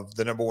of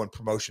the number one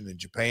promotion in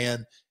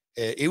Japan.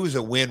 It was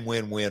a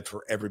win-win-win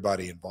for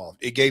everybody involved.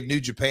 It gave New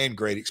Japan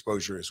great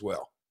exposure as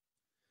well.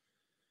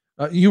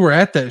 You were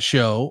at that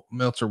show,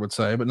 Meltzer would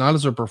say, but not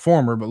as a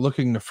performer, but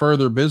looking to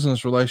further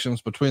business relations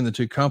between the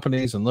two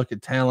companies and look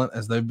at talent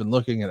as they've been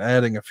looking at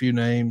adding a few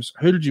names.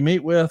 Who did you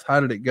meet with? How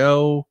did it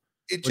go?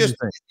 It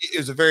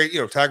was a very,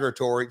 Tiger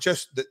Tory,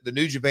 just the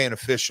New Japan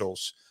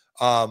officials.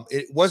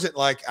 It wasn't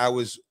like I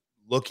was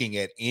looking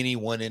at any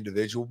one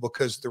individual,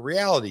 because the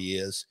reality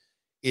is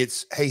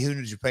it's, hey,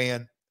 New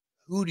Japan,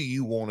 who do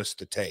you want us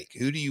to take?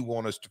 Who do you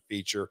want us to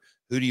feature?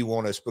 Who do you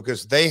want us?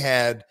 Because they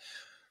had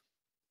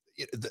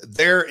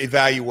their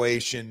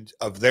evaluation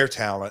of their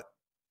talent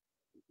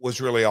was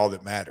really all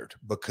that mattered,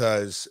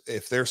 because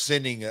if they're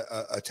sending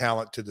a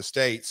talent to the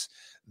States,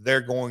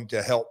 they're going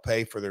to help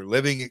pay for their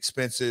living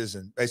expenses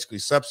and basically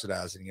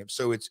subsidizing them.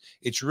 So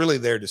it's really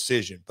their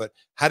decision. But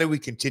how do we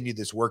continue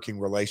this working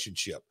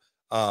relationship?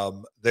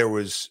 There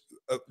was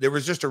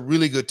just a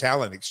really good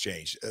talent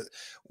exchange.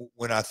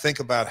 When I think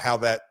about how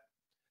that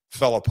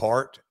fell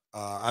apart,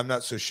 I'm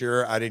not so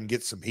sure. I didn't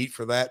get some heat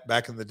for that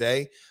back in the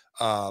day.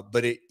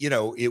 But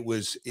it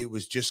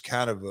was just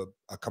kind of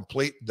a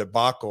complete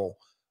debacle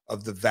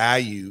of the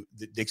value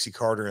that Dixie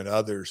Carter and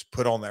others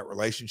put on that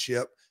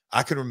relationship.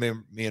 I can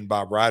remember me and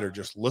Bob Ryder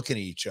just looking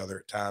at each other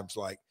at times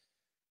like,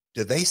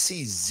 do they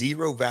see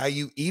zero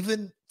value,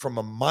 even from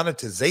a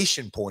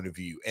monetization point of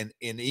view? And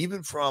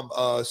even from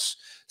us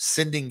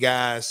sending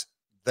guys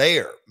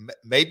there,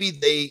 maybe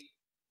they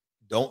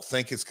don't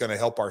think it's going to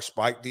help our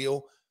Spike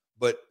deal,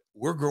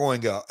 we're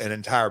growing an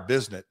entire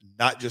business,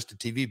 not just a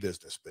TV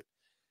business, but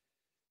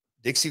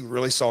Dixie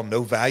really saw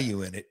no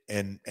value in it,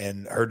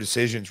 and her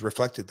decisions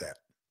reflected that.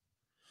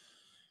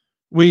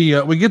 We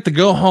get the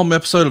go home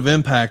episode of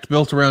Impact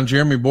built around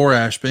Jeremy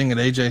Borash being at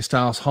AJ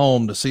Styles'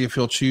 home to see if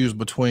he'll choose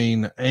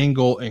between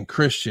Angle and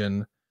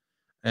Christian.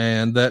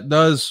 And that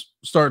does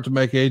start to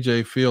make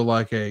AJ feel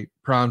like a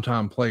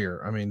primetime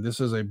player. I mean, this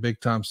is a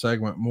big time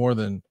segment more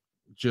than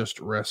just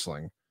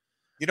wrestling.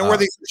 You know where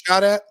they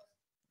shot at?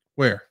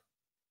 Where?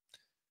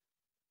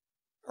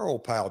 Our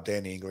old pal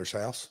Danny Engler's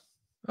house.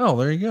 Oh,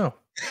 there you go.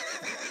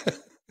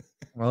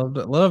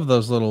 Love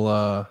those little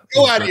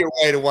go out of your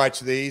way to watch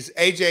these.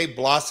 AJ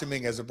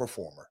blossoming as a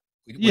performer.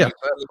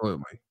 Absolutely.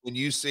 When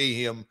you see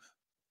him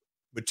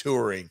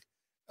maturing,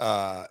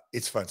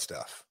 it's fun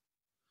stuff.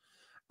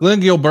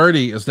 Glenn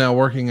Gilberti is now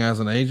working as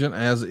an agent,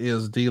 as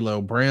is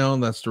D'Lo Brown.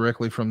 That's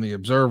directly from the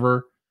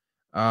Observer.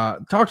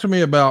 Talk to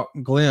me about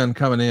Glenn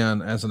coming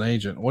in as an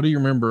agent. What do you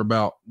remember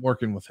about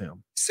working with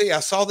him? See, I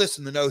saw this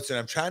in the notes, and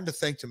I'm trying to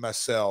think to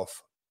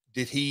myself,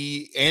 did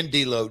he and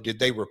D'Lo, did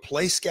they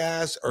replace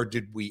guys or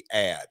did we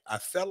add? I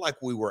felt like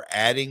we were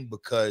adding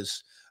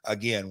because,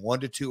 again,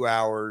 1 to 2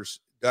 hours,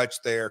 Dutch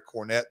there,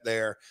 Cornette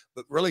there,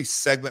 but really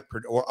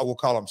or I will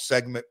call them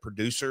segment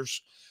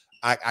producers.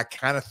 I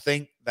kind of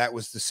think that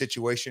was the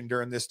situation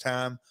during this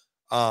time,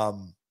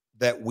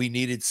 that we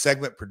needed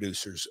segment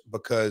producers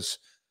because,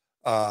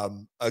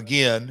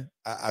 again,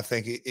 I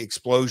think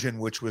Explosion,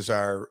 which was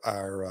our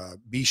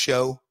B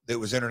show that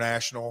was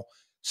international.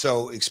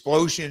 So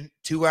Explosion,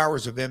 2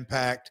 hours of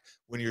Impact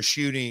when you're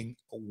shooting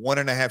a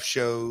 1.5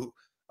 show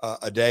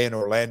a day in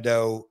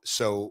Orlando.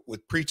 So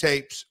with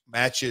pre-tapes,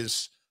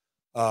 matches,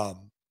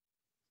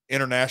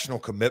 international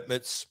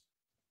commitments,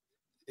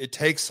 it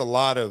takes a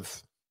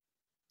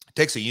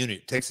unit,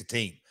 it takes a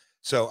team.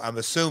 So I'm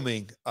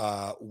assuming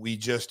we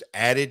just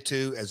added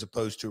to as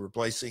opposed to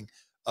replacing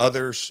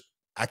others.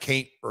 I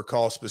can't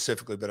recall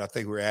specifically, but I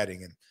think we're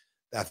adding. And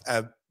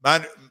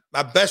my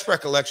best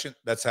recollection,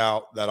 that's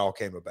how that all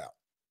came about.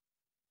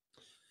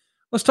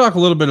 Let's talk a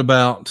little bit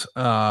about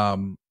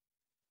the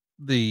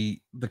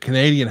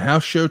Canadian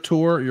house show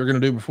tour you're going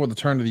to do before the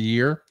turn of the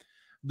year.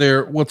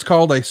 They're what's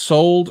called a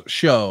sold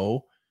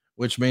show,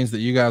 which means that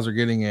you guys are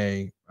getting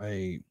a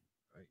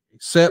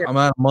set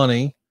amount of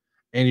money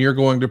and you're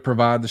going to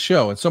provide the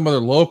show. And some other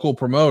local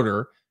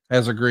promoter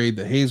has agreed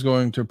that he's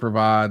going to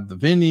provide the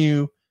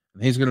venue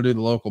and he's going to do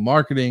the local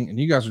marketing, and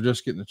you guys are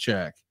just getting a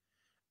check.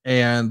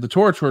 And the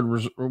Torch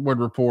would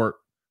report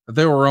that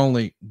there were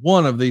only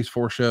one of these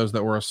 4 shows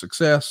that were a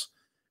success,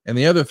 and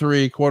the other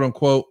 3, quote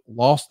unquote,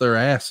 lost their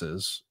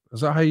asses.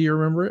 Is that how you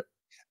remember it?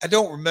 I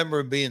don't remember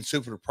it being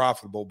super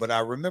profitable, but I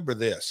remember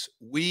this.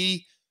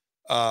 We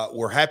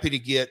were happy to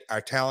get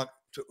our talent.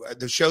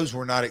 The shows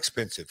were not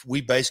expensive.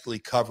 We basically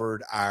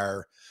covered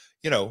our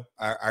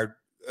and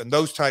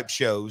those type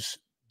shows,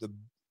 the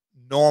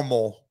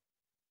normal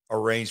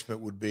arrangement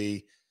would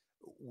be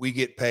we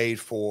get paid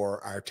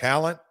for our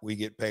talent, we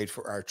get paid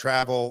for our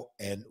travel,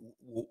 and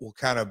we'll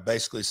kind of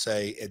basically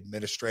say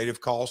administrative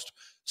cost.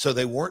 So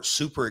they weren't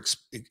super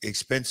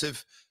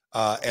expensive.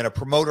 And a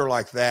promoter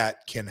like that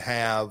can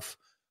have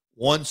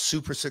one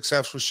super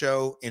successful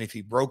show, and if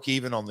he broke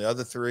even on the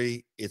other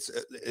 3,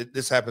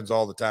 this happens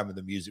all the time in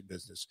the music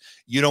business.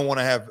 You don't want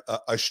to have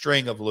a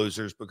string of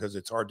losers because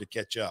it's hard to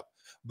catch up.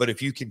 But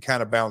if you can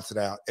kind of balance it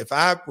out, if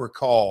I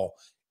recall,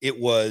 it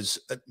was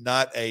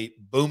not a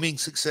booming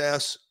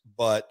success,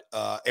 but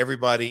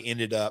everybody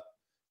ended up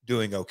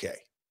doing okay.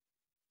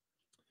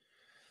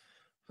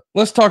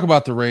 Let's talk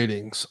about the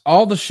ratings.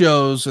 All the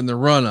shows in the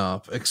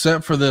run-up,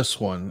 except for this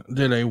one,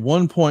 did a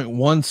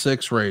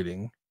 1.16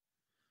 rating.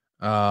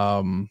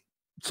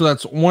 So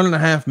that's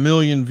 1.5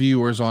 million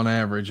viewers on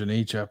average in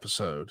each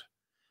episode.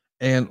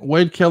 And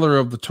Wade Keller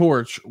of the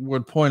Torch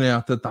would point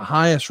out that the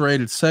highest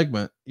rated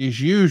segment is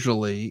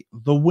usually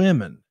the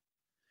women.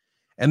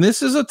 And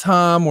this is a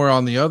time where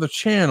on the other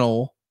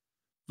channel,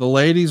 the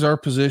ladies are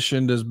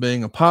positioned as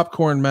being a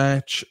popcorn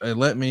match, a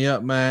let me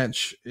up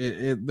match.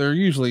 They're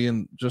usually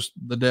in just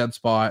the dead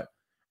spot,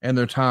 and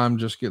their time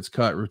just gets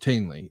cut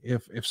routinely.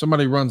 If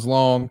somebody runs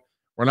long,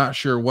 we're not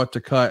sure what to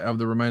cut of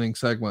the remaining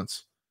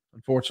segments.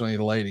 Unfortunately,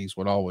 the ladies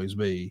would always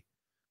be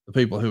the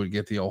people who would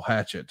get the old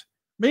hatchet.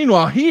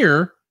 Meanwhile,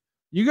 here,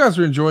 you guys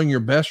are enjoying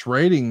your best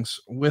ratings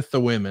with the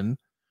women.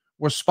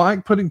 Was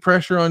Spike putting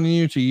pressure on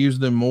you to use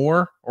them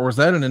more? Or was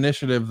that an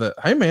initiative that,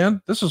 hey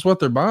man, this is what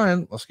they're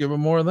buying, let's give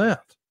them more of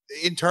that?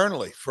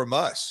 Internally from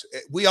us,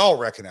 we all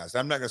recognize,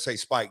 I'm not going to say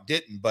Spike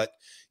didn't, but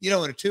in a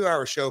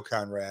 2-hour show,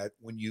 Conrad,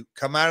 when you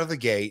come out of the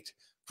gate,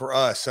 for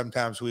us,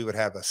 sometimes we would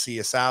have a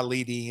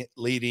CSI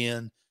lead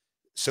in.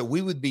 So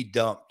we would be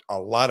dumped a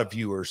lot of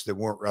viewers that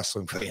weren't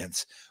wrestling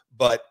fans,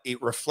 but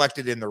it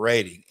reflected in the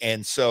rating.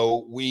 And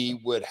so we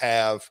would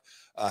have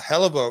a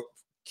hell of a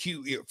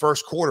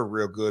first quarter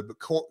real good, but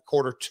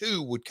quarter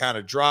two would kind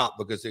of drop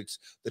because it's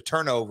the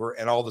turnover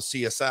and all the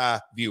CSI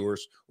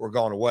viewers were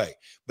gone away.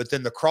 But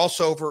then the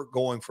crossover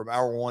going from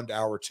hour one to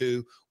hour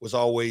two was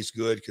always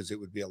good because it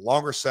would be a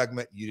longer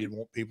segment. You didn't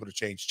want people to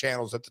change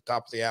channels at the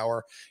top of the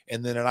hour.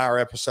 And then in our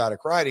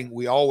episodic writing,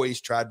 we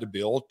always tried to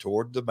build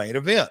toward the main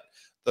event,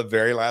 the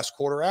very last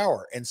quarter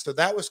hour. And so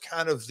that was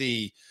kind of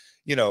the,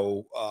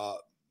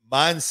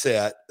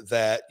 mindset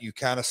that you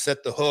kind of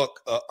set the hook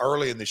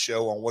early in the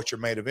show on what your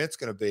main event's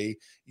going to be.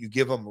 You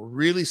give them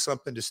really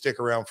something to stick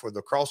around for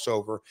the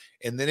crossover.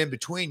 And then in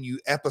between, you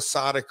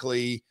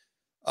episodically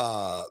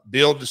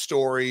build the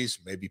stories,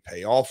 maybe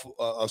pay off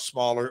a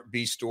smaller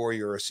B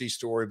story or a C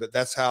story, but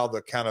that's how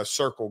the kind of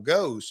circle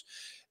goes.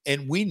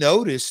 And we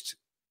noticed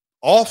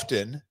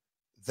often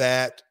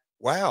that,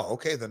 wow,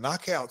 okay, the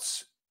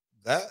knockouts,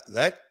 that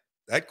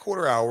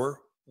quarter hour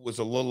was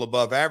a little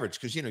above average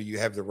because, you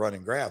have the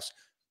running graphs.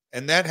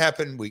 And that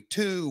happened week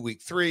 2,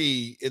 week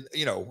 3,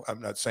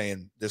 I'm not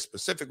saying this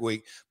specific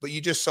week, but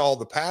you just saw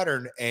the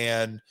pattern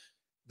and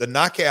the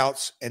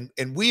knockouts. And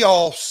we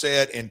all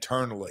said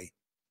internally,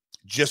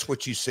 just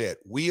what you said,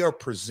 we are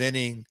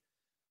presenting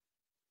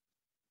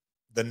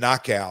the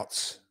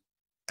knockouts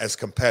as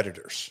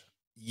competitors.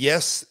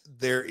 Yes,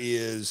 there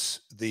is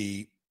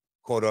the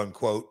quote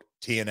unquote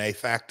TNA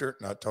factor,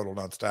 not total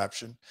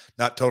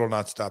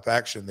nonstop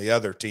action, the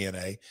other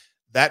TNA,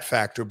 that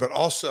factor, but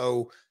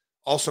also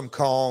Awesome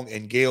Kong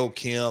and Gail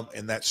Kim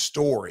and that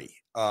story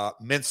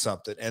meant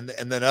something. And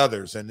then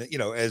others. And,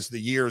 as the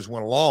years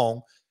went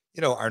along,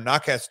 our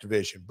knockouts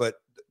division, but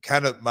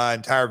kind of my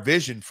entire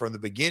vision from the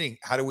beginning,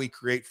 how do we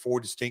create 4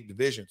 distinct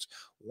divisions?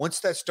 Once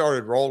that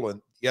started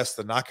rolling, yes,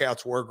 the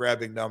knockouts were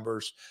grabbing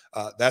numbers.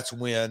 That's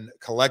when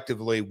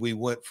collectively we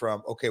went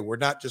from, okay, we're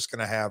not just going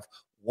to have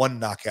one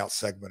knockout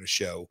segment a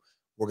show.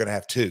 We're going to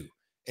have 2.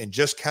 And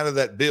just kind of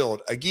that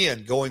build,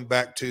 again, going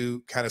back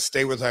to kind of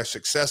stay with our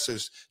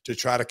successes to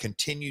try to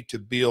continue to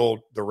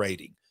build the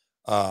rating.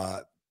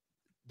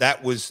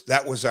 That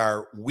was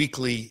our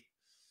weekly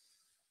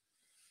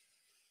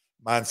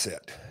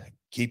mindset.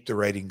 Keep the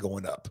rating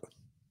going up.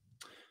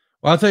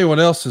 Well, I'll tell you what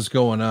else is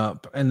going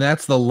up, and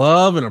that's the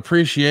love and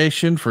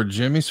appreciation for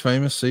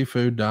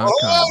Jimmy'sFamousSeafood.com.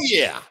 Oh,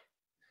 yeah.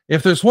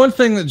 If there's one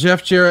thing that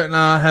Jeff Jarrett and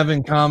I have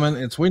in common,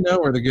 it's we know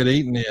where the good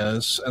eating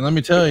is. And let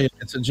me tell you,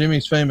 it's at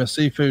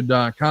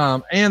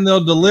Jimmy'sFamousSeafood.com, and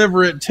they'll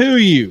deliver it to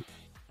you.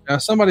 Now,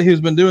 somebody who's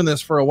been doing this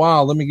for a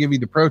while, let me give you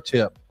the pro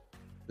tip.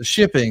 The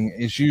shipping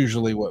is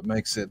usually what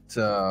makes it,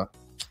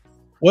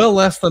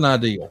 less than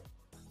ideal.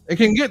 It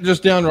can get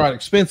just downright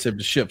expensive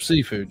to ship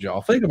seafood,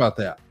 y'all. Think about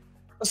that.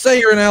 Let's say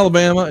you're in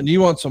Alabama and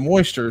you want some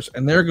oysters,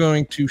 and they're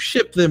going to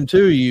ship them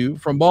to you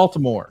from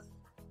Baltimore.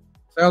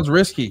 Sounds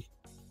risky,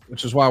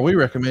 which is why we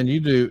recommend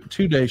you do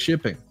 2-day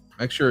shipping.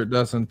 Make sure it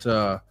doesn't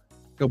go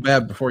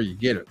bad before you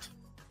get it.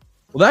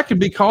 Well, that can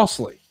be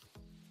costly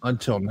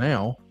until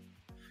now.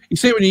 You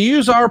see, when you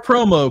use our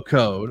promo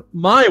code,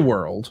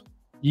 MyWorld,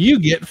 you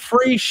get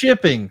free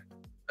shipping.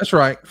 That's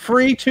right,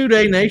 free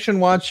 2-day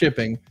nationwide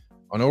shipping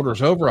on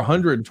orders over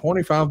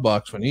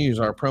 $125 when you use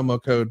our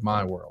promo code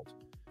MyWorld.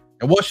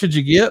 And what should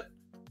you get?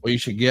 Well, you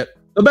should get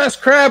the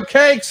best crab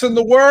cakes in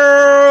the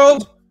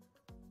world.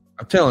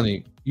 I'm telling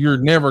you, you're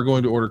never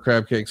going to order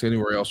crab cakes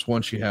anywhere else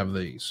once you have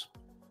these.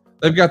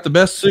 They've got the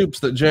best soups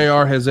that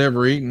JR has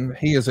ever eaten.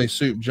 He is a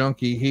soup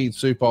junkie. He eats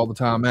soup all the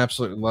time.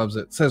 Absolutely loves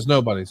it. Says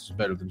nobody's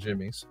better than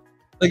Jimmy's.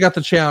 They got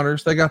the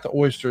chowders. They got the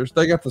oysters.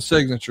 They got the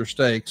signature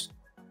steaks.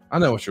 I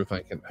know what you're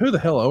thinking. Who the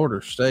hell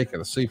orders steak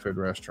at a seafood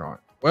restaurant?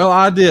 Well,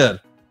 I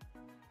did.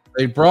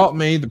 They brought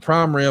me the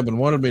prime rib and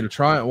wanted me to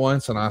try it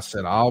once, and I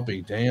said, I'll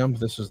be damned.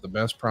 This is the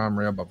best prime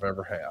rib I've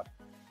ever had.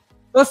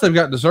 Plus, they've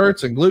got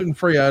desserts and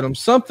gluten-free items,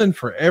 something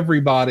for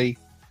everybody.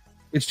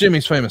 It's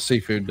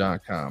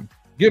Jimmy'sFamousSeafood.com.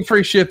 Get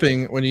free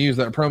shipping when you use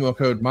that promo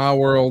code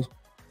MyWorld.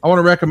 I want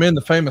to recommend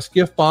the Famous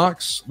Gift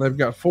Box. They've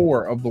got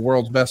 4 of the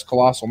world's best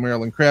colossal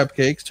Maryland crab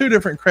cakes, 2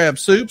 different crab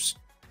soups,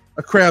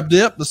 a crab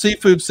dip, the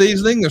seafood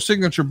seasoning, their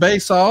signature bay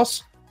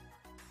sauce.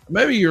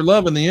 Maybe you're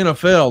loving the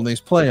NFL and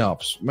these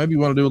playoffs. Maybe you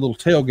want to do a little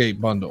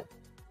tailgate bundle.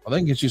 Well, they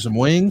can get you some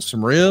wings,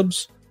 some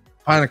ribs,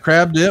 pint of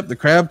crab dip, the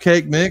crab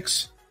cake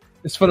mix.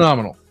 It's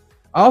phenomenal.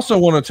 I also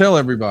want to tell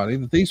everybody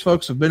that these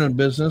folks have been in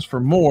business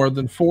for more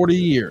than 40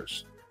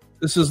 years.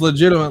 This is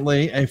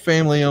legitimately a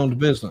family-owned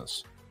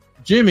business.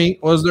 Jimmy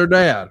was their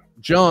dad.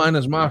 John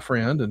is my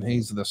friend, and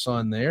he's the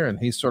son there, and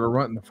he's sort of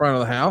running the front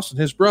of the house, and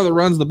his brother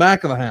runs the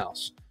back of the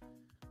house.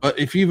 But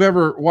if you've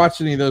ever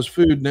watched any of those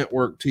Food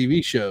Network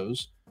TV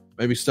shows,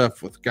 maybe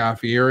stuff with Guy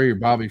Fieri or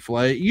Bobby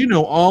Flay, you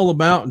know all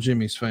about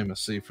Jimmy's Famous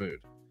Seafood.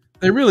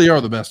 They really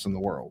are the best in the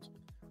world.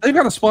 They've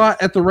got a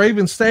spot at the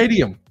Ravens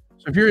Stadium.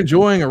 So if you're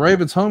enjoying a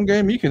Ravens home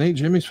game, you can eat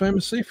Jimmy's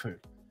Famous Seafood.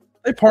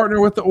 They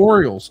partner with the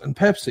Orioles and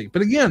Pepsi.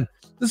 But again,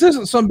 this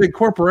isn't some big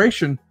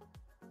corporation.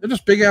 They're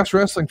just big-ass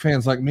wrestling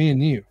fans like me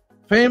and you.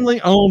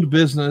 Family-owned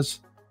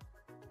business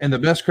and the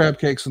best crab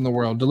cakes in the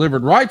world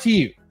delivered right to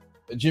you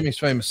at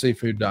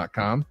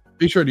Jimmy'sFamousSeafood.com.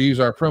 Be sure to use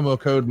our promo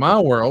code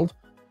MyWorld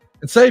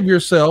and save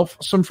yourself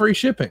some free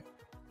shipping.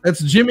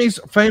 That's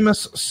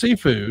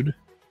Jimmy'sFamousSeafood.com.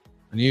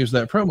 and use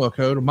that promo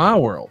code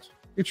MyWorld.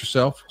 Get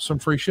yourself some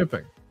free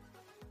shipping.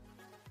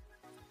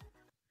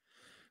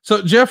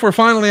 So, Jeff, we're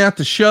finally at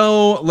the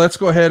show. Let's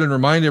go ahead and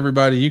remind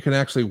everybody you can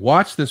actually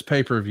watch this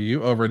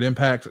pay-per-view over at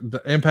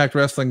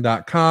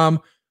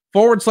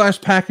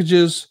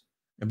impactwrestling.com/packages,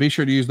 and be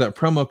sure to use that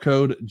promo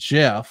code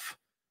Jeff.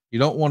 You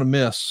don't want to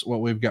miss what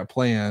we've got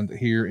planned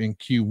here in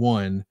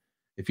Q1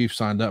 if you've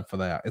signed up for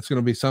that. It's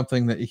going to be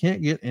something that you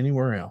can't get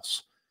anywhere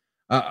else.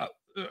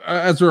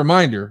 As a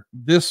reminder,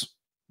 this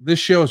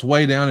show is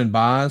way down in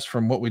buys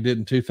from what we did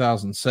in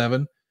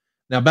 2007.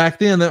 Now, back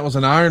then, that was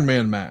an Iron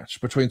Man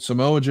match between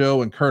Samoa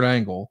Joe and Kurt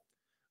Angle,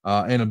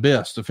 and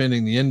Abyss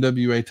defending the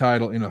NWA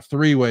title in a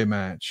three-way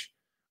match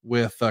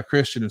with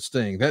Christian and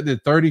Sting. That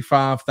did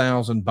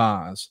 35,000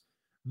 buys.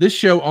 This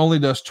show only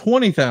does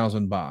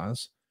 20,000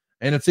 buys,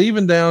 and it's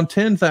even down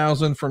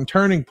 10,000 from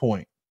Turning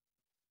Point.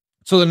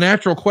 So the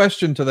natural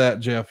question to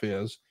that, Jeff,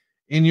 is,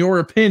 in your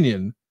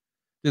opinion,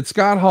 did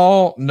Scott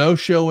Hall no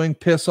showing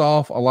piss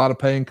off a lot of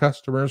paying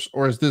customers,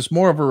 or is this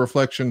more of a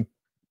reflection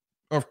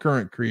of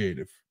current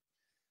creative?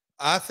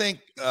 I think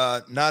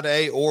not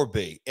A or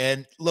B.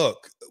 And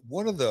look,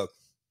 one of the,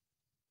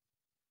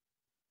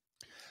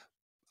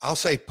 I'll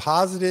say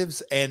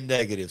positives and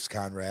negatives,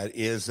 Conrad,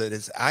 is that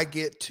as I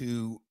get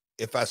to,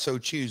 if I so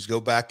choose, go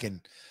back and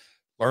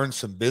learn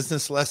some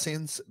business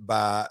lessons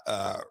by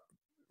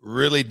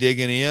really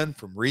digging in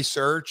from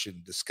research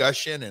and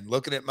discussion and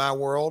looking at my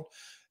world.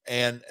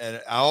 And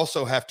I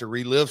also have to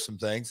relive some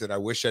things that I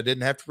wish I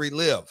didn't have to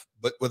relive.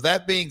 But with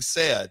that being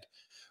said,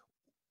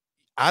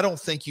 I don't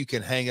think you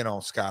can hang it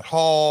on Scott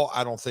Hall.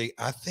 I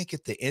think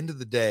at the end of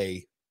the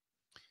day,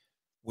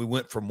 we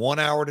went from 1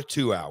 hour to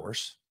 2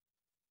 hours,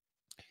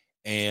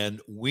 and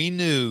we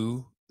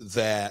knew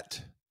that,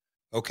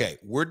 okay,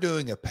 we're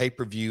doing a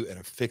pay-per-view at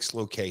a fixed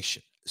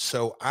location.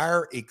 So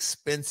our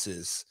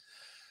expenses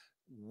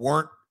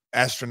weren't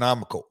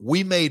astronomical.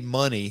 We made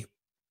money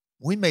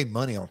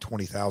on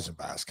 20,000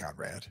 buys,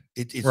 Conrad.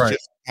 It's right.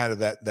 Just kind of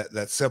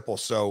that simple.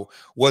 So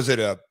was it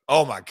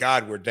oh my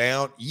God, we're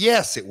down?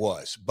 Yes, it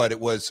was. But it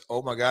was,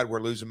 oh my God,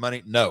 we're losing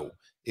money? No,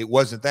 it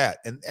wasn't that.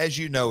 And as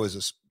you know, as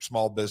a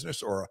small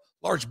business or a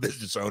large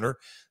business owner,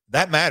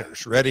 that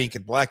matters, red ink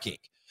and black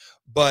ink.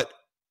 But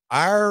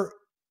I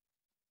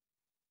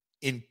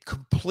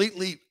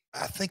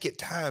think at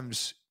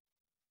times,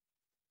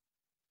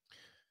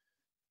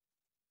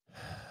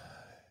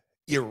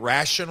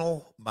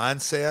 irrational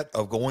mindset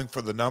of going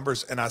for the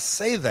numbers. And I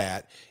say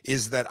that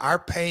is that our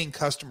paying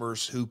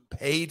customers who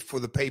paid for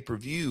the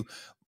pay-per-view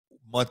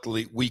month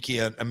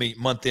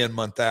in,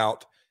 month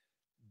out,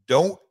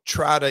 don't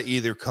try to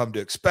either come to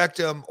expect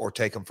them or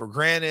take them for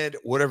granted,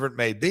 whatever it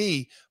may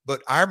be.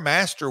 But our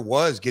master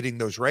was getting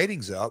those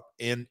ratings up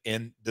in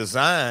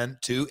design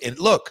to, and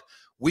look,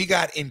 we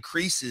got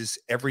increases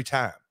every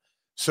time.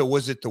 So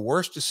was it the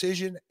worst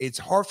decision? It's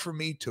hard for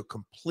me to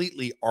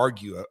completely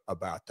argue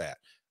about that.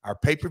 Our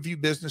pay-per-view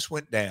business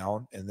went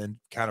down and then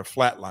kind of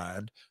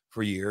flatlined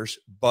for years,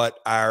 but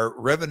our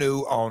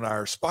revenue on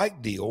our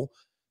Spike deal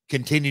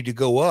continued to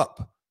go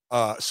up.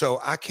 So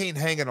I can't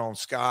hang it on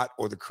Scott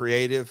or the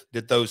creative.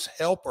 Did those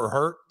help or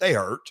hurt? They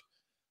hurt.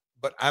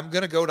 But I'm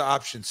going to go to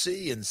option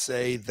C and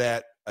say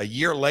that a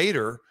year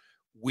later,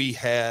 we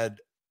had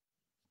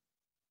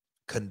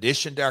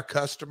conditioned our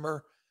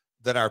customer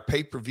that our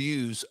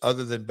pay-per-views,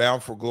 other than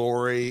Bound for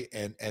Glory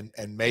and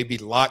maybe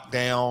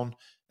Lockdown,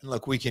 and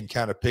look, we can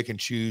kind of pick and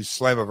choose.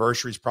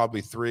 Slammiversary is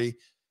probably 3.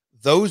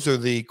 Those are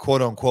the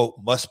quote unquote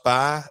must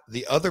buy.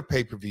 The other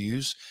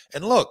pay-per-views.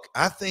 And look,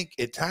 I think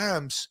at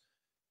times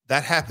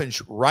that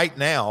happens right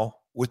now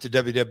with the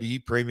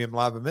WWE Premium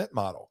Live Event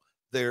model.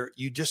 There,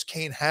 you just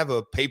can't have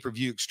a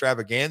pay-per-view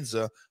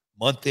extravaganza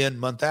month in,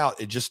 month out.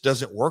 It just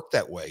doesn't work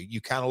that way. You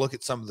kind of look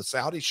at some of the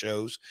Saudi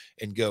shows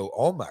and go,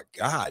 oh my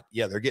God,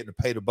 yeah, they're getting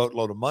paid a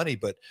boatload of money.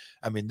 But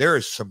I mean, there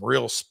is some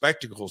real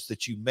spectacles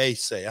that you may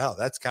say, oh,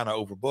 that's kind of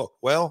overbooked.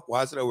 Well,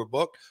 why is it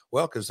overbooked?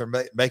 Well, because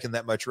they're making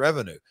that much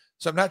revenue.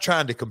 So I'm not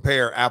trying to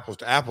compare apples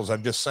to apples.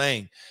 I'm just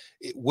saying,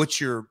 what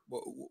do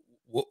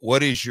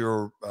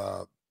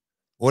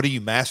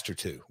you master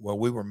to? Well,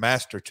 we were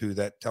master to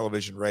that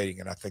television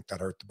rating, and I think that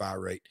hurt the buy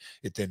rate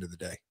at the end of the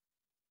day.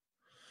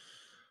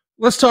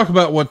 Let's talk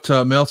about what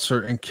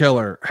Meltzer and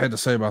Keller had to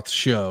say about the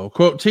show.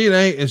 Quote,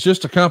 TNA is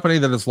just a company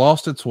that has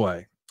lost its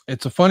way.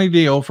 It's a funny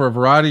deal for a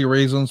variety of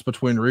reasons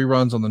between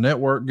reruns on the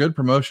network, good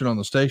promotion on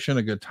the station,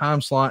 a good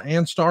time slot,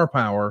 and star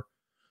power.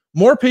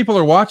 More people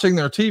are watching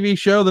their TV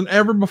show than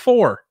ever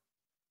before.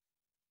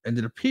 And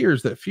it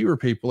appears that fewer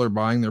people are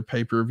buying their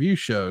pay-per-view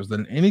shows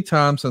than at any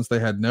time since they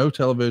had no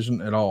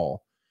television at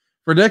all.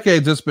 For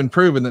decades, it's been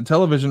proven that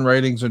television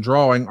ratings and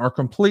drawing are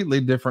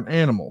completely different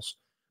animals.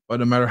 But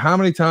no matter how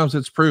many times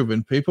it's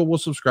proven, people will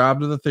subscribe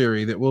to the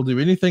theory that we'll do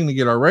anything to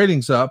get our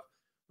ratings up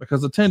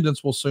because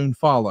attendance will soon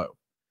follow.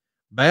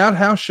 Bad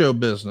house show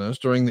business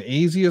during the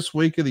easiest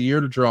week of the year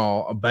to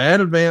draw, a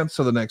bad advance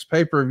to the next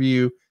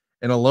pay-per-view,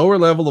 and a lower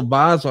level of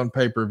buys on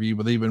pay-per-view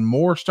with even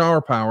more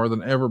star power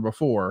than ever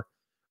before,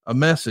 a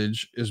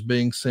message is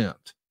being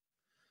sent.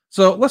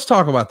 So let's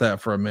talk about that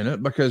for a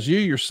minute, because you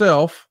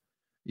yourself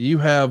You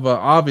have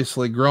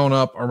obviously grown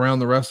up around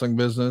the wrestling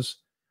business,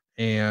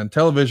 and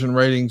television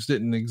ratings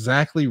didn't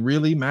exactly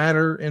really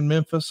matter in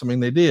Memphis. I mean,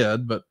 they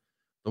did, but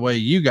the way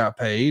you got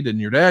paid and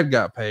your dad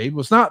got paid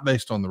was not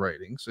based on the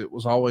ratings. It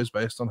was always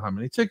based on how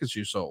many tickets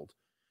you sold.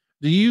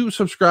 Do you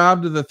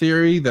subscribe to the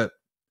theory that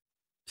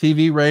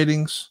TV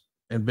ratings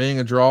and being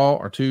a draw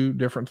are two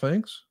different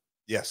things?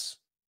 Yes.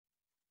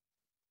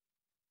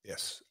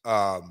 Yes.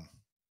 I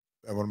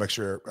want to make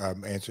sure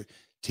I'm answering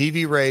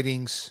TV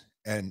ratings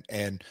and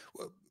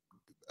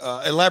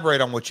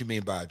elaborate on what you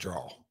mean by a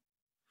draw.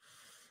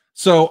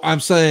 So I'm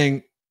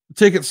saying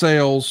ticket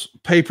sales,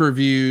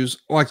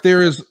 pay-per-views, like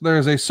there is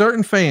a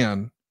certain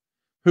fan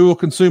who will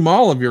consume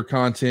all of your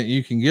content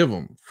you can give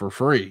them for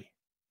free.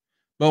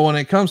 But when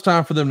it comes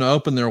time for them to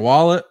open their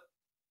wallet,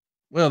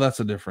 well, that's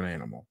a different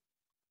animal.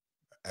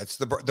 That's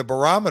the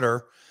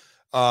barometer.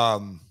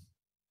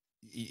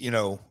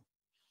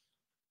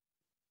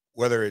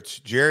 Whether it's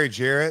Jerry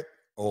Jarrett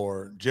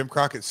or Jim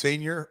Crockett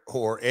Sr.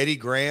 or Eddie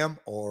Graham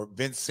or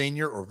Vince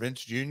Sr. or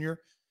Vince Jr.,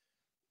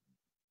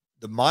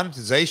 the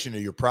monetization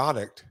of your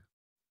product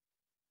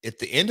at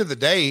the end of the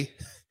day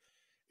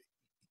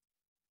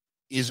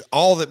is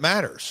all that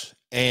matters.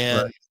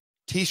 And right.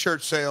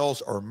 T-shirt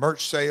sales or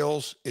merch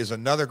sales is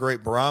another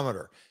great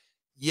barometer.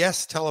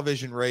 Yes,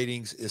 television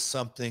ratings is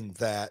something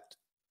that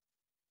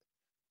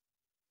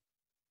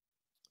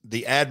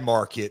the ad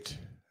market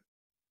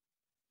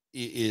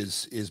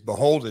is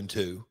beholden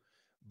to,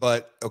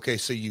 but okay,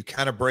 so you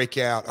kind of break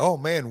out, oh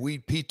man, we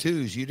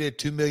P2s, you did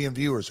 2 million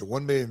viewers or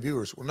 1 million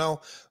viewers. Well, no.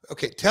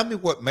 Okay. Tell me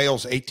what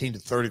males 18 to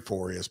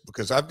 34 is,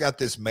 because I've got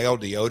this male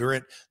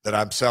deodorant that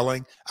I'm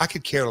selling. I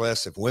could care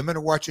less if women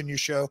are watching your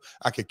show.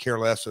 I could care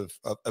less if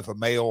a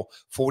male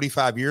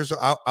 45 years.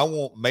 I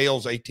want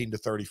males 18 to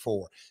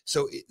 34.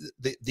 So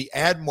the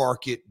ad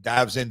market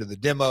dives into the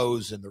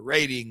demos and the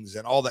ratings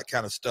and all that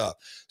kind of stuff.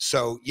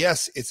 So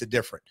yes, it's a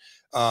different,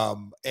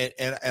 and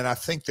I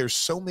think there's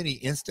so many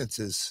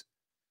instances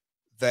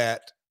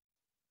that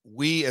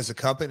we as a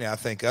company, I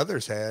think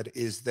others had,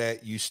 is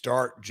that you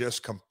start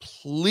just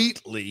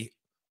completely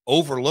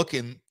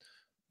overlooking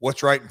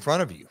what's right in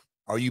front of you.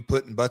 Are you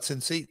putting butts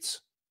in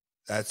seats?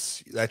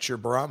 That's your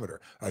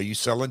barometer. Are you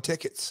selling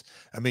tickets?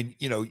 I mean,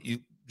 you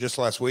just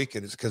last week,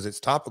 and it's because it's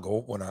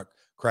topical, when I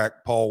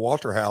cracked Paul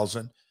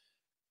Walterhausen,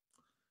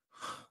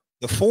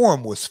 the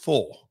Forum was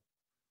full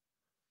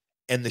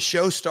and the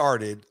show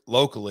started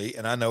locally.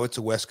 And I know it's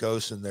a West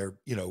Coast and they're,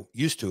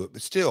 used to it,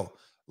 but still,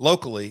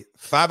 locally,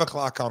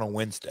 5:00 on a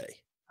Wednesday.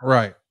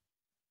 Right.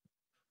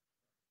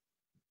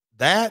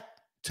 That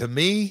to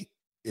me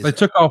is, they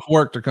took off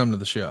work to come to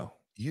the show.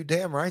 You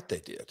damn right they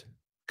did.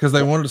 Because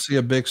they wanted to see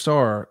a big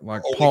star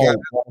like Paul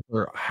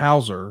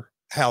Walterhausen,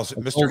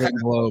 Mr. Golden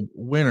Globe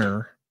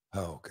winner.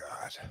 Oh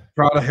God.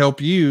 Try to help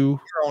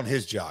you. You're on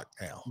his jock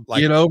now.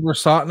 Get over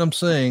Satnam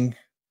Singh.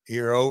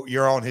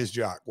 You're on his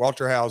jock.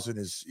 Walterhausen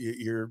is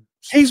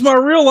he's my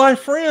real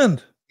life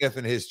friend.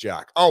 Effing his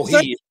jock. Oh,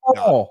 he is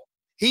Paul.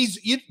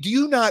 Do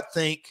you not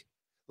think,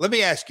 let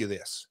me ask you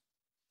this.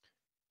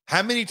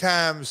 How many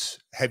times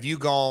have you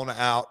gone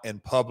out in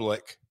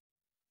public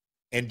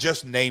and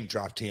just name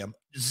dropped him?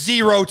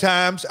 0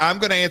 times. I'm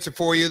going to answer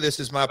for you.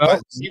 This is my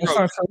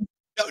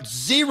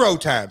zero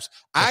times.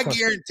 I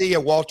guarantee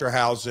you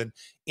Walterhausen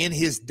in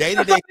his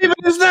day-to-day. That's not even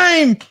his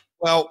name.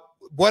 Well,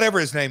 whatever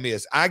his name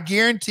is, I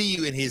guarantee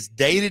you in his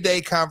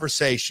day-to-day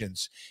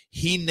conversations,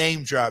 he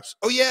name drops.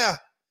 Oh yeah.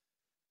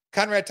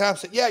 Conrad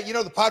Thompson. Yeah,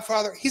 the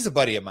Podfather, he's a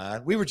buddy of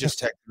mine. We were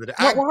just texting.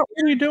 What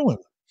are you doing?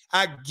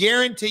 I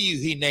guarantee you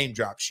he name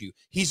drops you.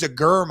 He's a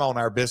germ on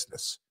our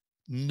business.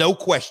 No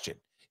question.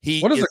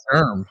 What is a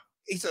germ?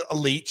 He's a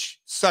leech,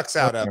 sucks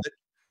out of it.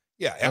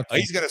 Yeah,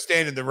 he's going to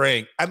stand in the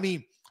ring. I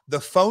mean, the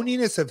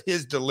phoniness of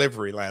his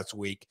delivery last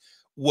week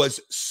was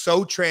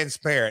so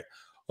transparent.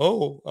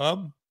 Oh,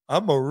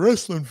 I'm a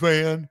wrestling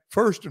fan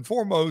first and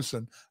foremost,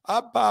 and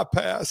I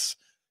bypass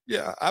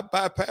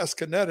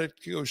Connecticut,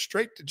 go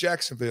straight to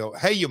Jacksonville.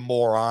 Hey, you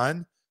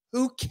moron.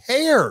 Who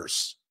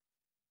cares?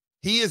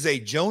 He is a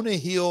Jonah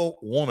Hill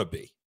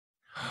wannabe.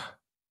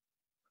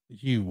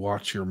 You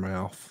watch your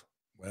mouth.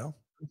 Well,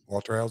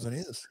 Walterhausen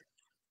is.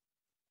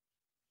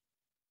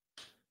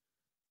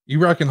 You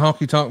reckon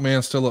Honky Tonk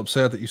Man's still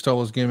upset that you stole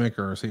his gimmick,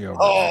 or is he over?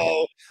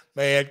 Oh,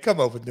 man, come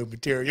up with new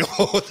material.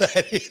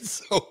 That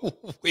is so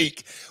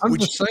weak. I'm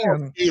just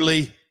saying.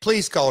 Shuley,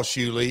 please call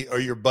Shuley or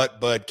your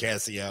butt bud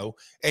Casio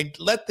and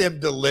let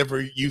them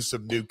deliver you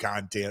some new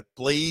content,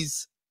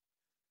 please.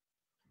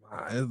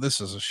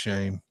 This is a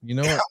shame. You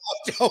know what?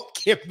 Don't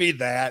give me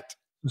that.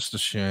 Just a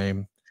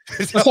shame.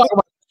 Let's talk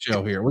about the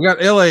show here. We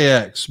got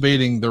LAX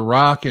beating the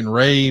Rock and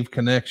Rave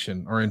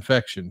connection, or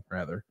infection,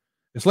 rather.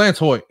 It's Lance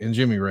Hoyt and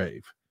Jimmy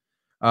Rave.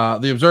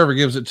 The Observer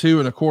gives it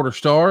 2.25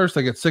 stars.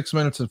 They get 6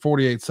 minutes and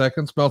 48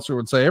 seconds. Meltzer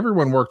would say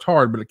everyone worked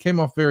hard, but it came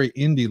off very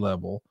indie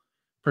level,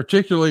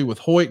 particularly with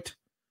Hoyt.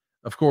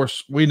 Of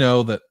course, we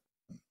know that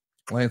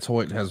Lance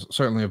Hoyt has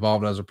certainly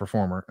evolved as a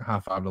performer.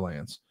 High five to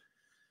Lance.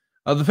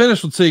 The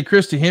finish would see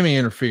Christy Hemme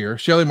interfere.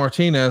 Shelly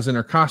Martinez in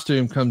her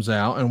costume comes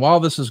out, and while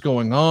this is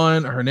going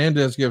on,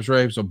 Hernandez gives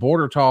Graves a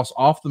border toss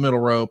off the middle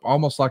rope,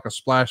 almost like a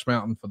splash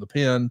mountain for the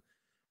pin.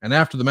 And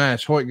after the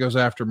match, Hoyt goes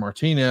after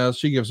Martinez.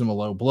 She gives him a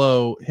low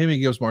blow. Hemme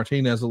gives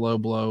Martinez a low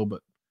blow,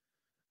 but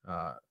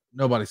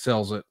nobody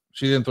sells it.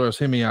 She then throws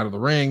Hemme out of the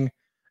ring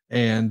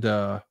and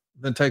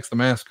then takes the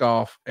mask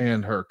off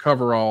and her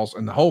coveralls,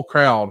 and the whole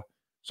crowd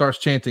starts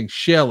chanting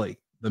Shelly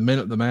the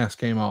minute the mask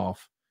came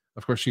off.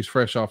 Of course, she's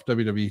fresh off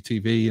WWE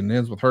TV, and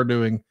ends with her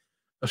doing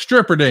a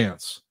stripper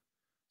dance.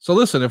 So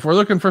listen, if we're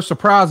looking for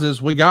surprises,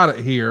 we got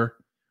it here.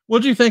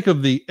 What do you think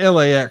of the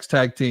LAX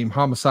tag team,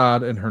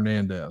 Homicide and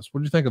Hernandez? What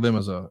do you think of them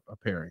as a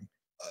pairing?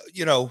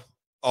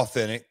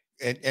 Authentic.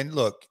 And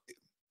look,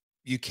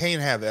 you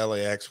can't have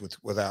LAX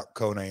without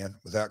Conan,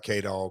 without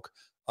K-Dog.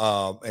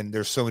 And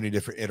there's so many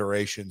different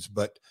iterations.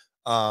 But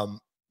to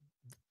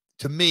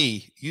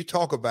me, you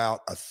talk about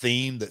a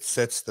theme that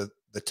sets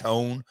the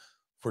tone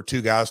for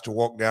two guys to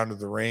walk down to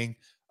the ring.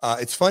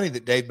 It's funny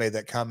that Dave made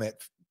that comment,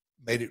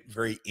 made it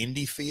very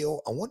indie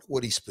feel. I wonder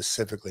what he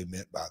specifically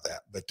meant by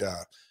that. But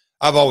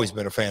I've always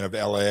been a fan of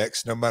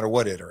LAX, no matter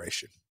what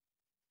iteration.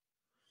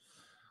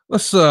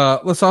 Let's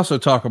also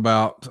talk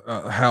about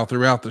how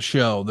throughout the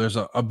show there's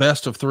a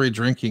best of 3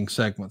 drinking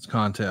segments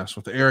contest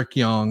with Eric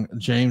Young,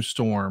 James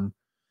Storm.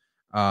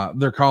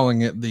 They're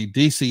calling it the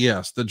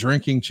DCS, the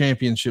Drinking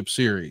Championship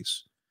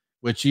Series,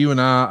 which you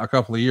and I a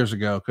couple of years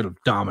ago could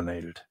have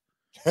dominated.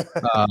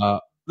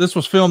 This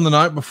was filmed the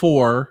night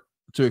before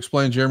to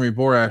explain Jeremy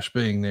Borash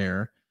being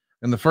there.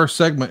 And the first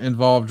segment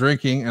involved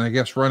drinking and I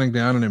guess running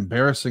down an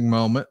embarrassing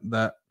moment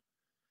that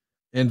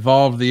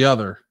involved the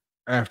other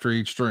after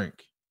each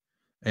drink.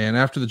 And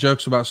after the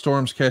jokes about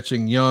Storm's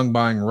catching Young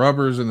buying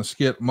rubbers in a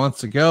skit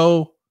months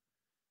ago,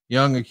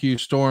 Young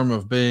accused Storm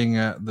of being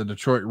at the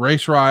Detroit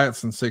race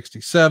riots in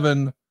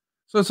 '67.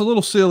 So it's a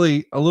little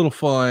silly, a little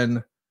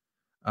fun.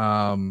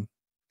 And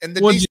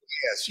the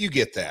DCS, you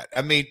get that.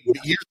 I mean,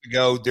 years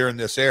ago during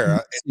this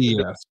era,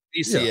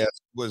 DCS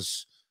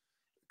was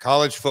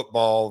college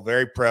football,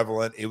 very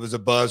prevalent. It was a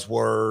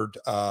buzzword.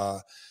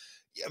 I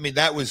mean,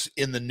 that was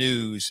in the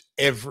news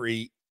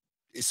especially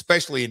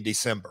in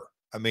December.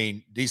 I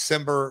mean,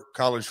 December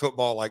college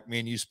football, like me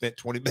and you spent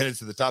 20 minutes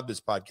at the top of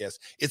this podcast.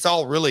 It's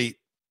all really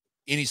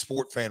any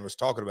sport fan was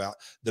talking about,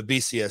 the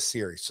BCS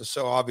series.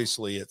 So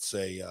obviously it's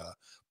a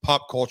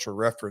pop culture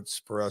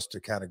reference for us to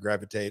kind of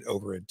gravitate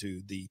over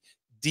into the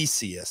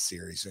DCS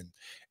series. And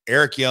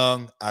Eric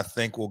Young, I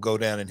think, will go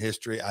down in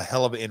history. A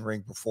hell of an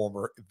in-ring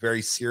performer,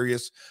 very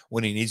serious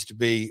when he needs to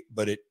be,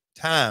 but at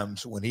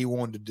times when he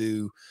wanted to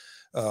do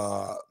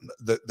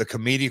the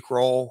comedic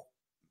role,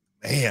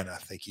 man, I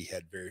think he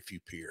had very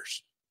few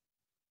peers.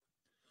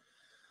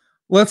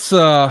 Let's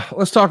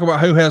talk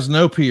about who has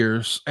no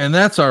peers, and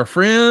that's our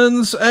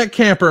friends at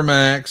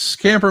CamperMax.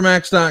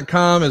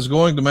 CamperMax.com is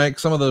going to make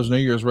some of those New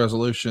Year's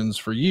resolutions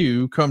for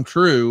you come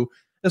true,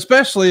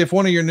 especially if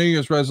one of your New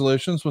Year's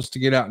resolutions was to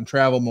get out and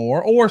travel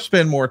more or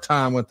spend more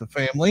time with the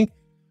family.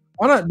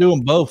 Why not do them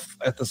both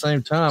at the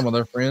same time with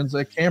our friends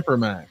at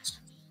CamperMax?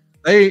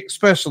 They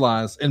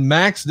specialize in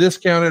max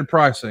discounted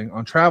pricing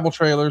on travel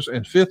trailers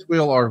and fifth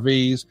wheel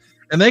RVs,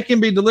 and they can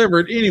be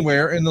delivered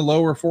anywhere in the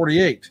lower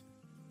 48.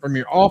 From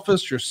your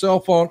office, your cell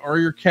phone, or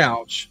your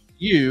couch,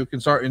 you can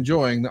start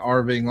enjoying the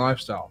RVing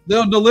lifestyle.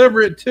 They'll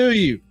deliver it to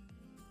you.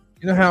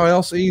 You know how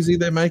else easy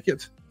they make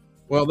it?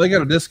 Well, they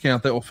got a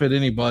discount that will fit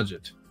any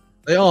budget.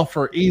 They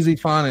offer easy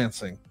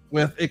financing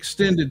with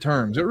extended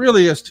terms. It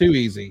really is too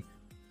easy.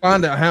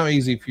 Find out how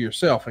easy for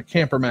yourself at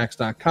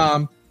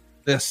campermax.com.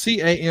 That's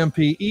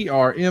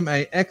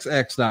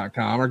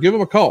CamperMaxx.com, or give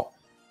them a call,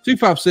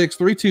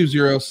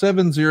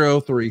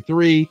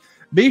 256-320-7033.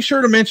 Be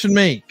sure to mention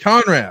me,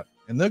 Conrad,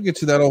 and they'll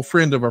get you that old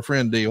friend of our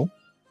friend deal.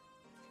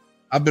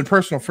 I've been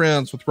personal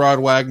friends with Rod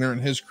Wagner and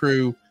his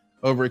crew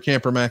over at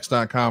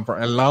campermax.com for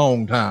a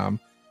long time,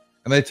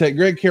 and they take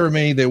great care of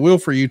me. They will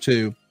for you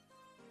too.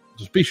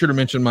 Just be sure to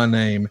mention my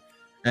name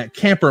at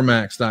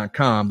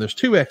campermax.com. There's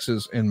 2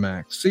 X's in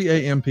Max,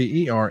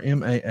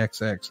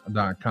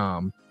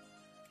 CamperMaxx.com.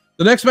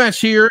 The next match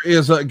here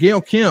is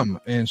Gail Kim,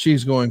 and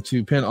she's going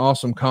to pin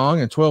Awesome Kong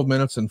in 12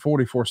 minutes and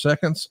 44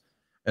 seconds.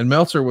 And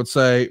Meltzer would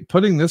say,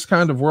 putting this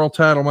kind of world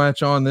title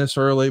match on this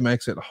early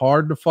makes it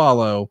hard to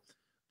follow.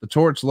 The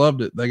Torch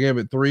loved it. They gave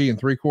it 3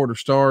 3/4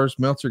 stars.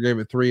 Meltzer gave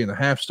it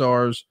 3.5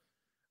 stars.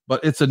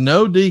 But it's a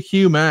no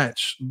DQ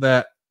match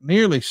that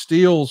nearly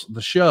steals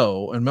the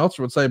show. And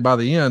Meltzer would say by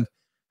the end,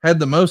 had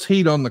the most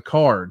heat on the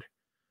card.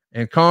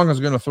 And Kong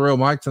is going to throw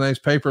Mike Tenay's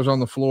papers on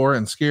the floor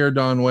and scare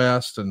Don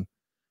West. And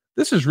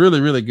this is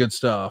really, really good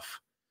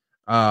stuff.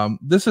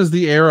 This is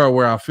the era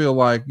where I feel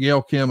like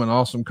Gail Kim and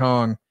Awesome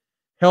Kong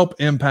help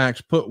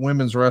Impact put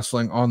women's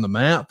wrestling on the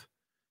map.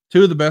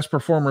 2 of the best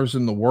performers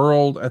in the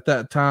world at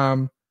that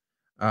time.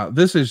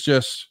 This is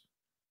just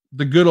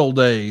the good old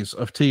days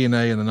of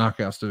TNA in the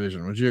Knockouts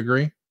division. Would you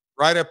agree?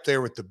 Right up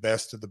there with the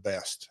best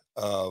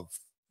of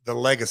the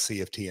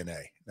legacy of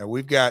TNA. Now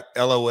we've got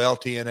LOL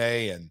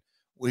TNA and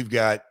we've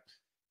got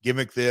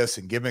Gimmick this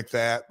and Gimmick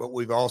that, but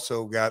we've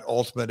also got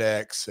Ultimate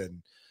X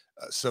and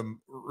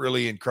some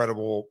really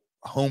incredible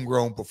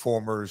homegrown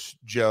performers,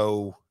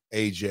 Joe,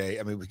 AJ.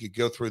 I mean, we could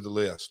go through the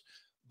list,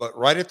 but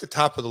right at the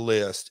top of the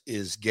list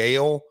is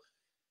Gail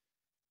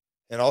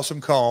and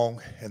Awesome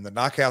Kong and the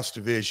Knockouts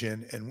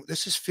division. And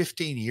this is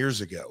 15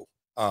 years ago.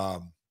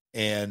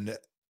 And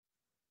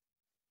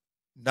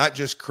not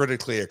just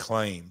critically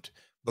acclaimed,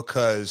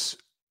 because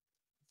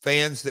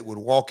fans that would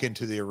walk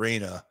into the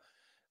arena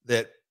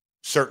that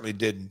certainly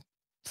didn't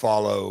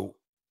follow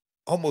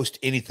almost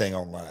anything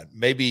online.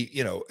 Maybe,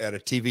 at a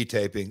TV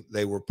taping,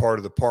 they were part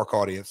of the park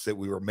audience that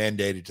we were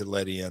mandated to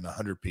let in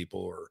 100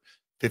 people or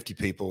 50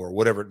 people or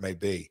whatever it may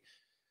be.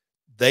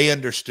 They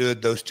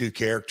understood those two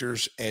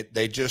characters, and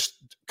they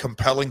just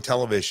compelling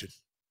television.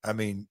 I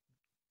mean,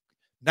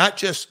 not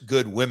just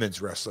good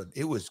women's wrestling.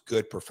 It was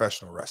good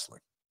professional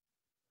wrestling.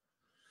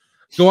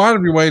 Go out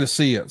of your way to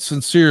see it.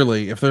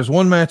 Sincerely, if there's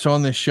one match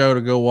on this show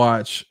to go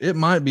watch, it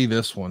might be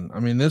this one. I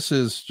mean, this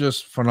is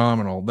just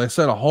phenomenal. They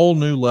set a whole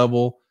new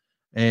level,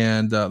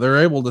 and they're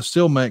able to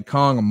still make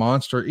Kong a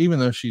monster, even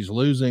though she's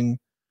losing.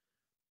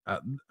 I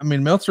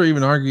mean, Meltzer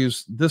even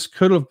argues this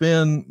could have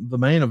been the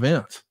main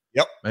event.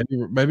 Yep.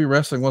 Maybe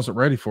wrestling wasn't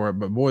ready for it,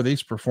 but boy,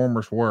 these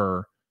performers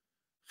were.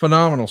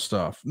 Phenomenal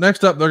stuff.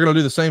 Next up, they're going to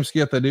do the same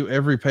skit they do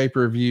every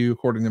pay-per-view,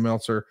 according to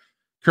Meltzer.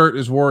 Kurt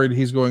is worried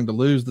he's going to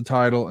lose the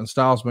title, and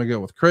Styles may go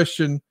with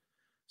Christian.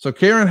 So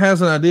Karen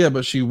has an idea,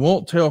 but she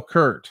won't tell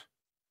Kurt.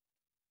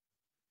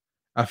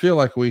 I feel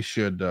like we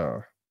should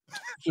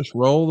just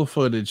roll the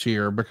footage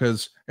here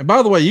because, and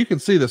by the way, you can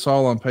see this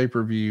all on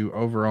pay-per-view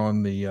over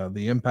on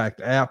the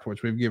Impact app,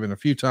 which we've given a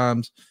few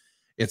times.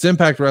 It's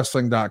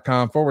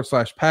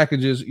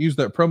impactwrestling.com/packages. Use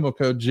that promo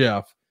code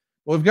Jeff.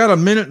 Well, we've got a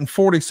minute and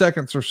 40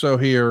 seconds or so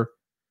here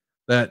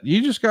that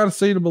you just got to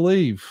see to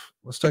believe.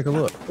 Let's take a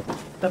look.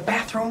 The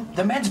bathroom?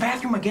 The men's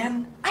bathroom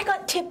again? I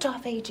got tipped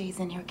off AJ's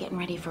in here getting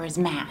ready for his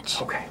match.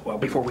 Okay, well,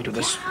 before we do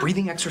this,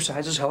 breathing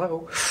exercises,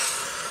 hello?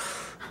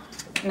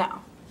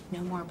 No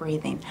more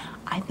breathing.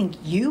 I think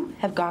you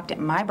have gawked at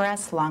my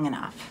breasts long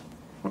enough.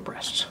 What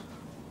breasts?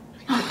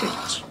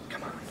 Ridiculous.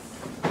 Come on.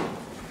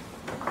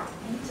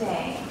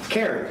 AJ.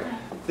 Karen,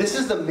 this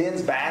is the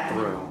men's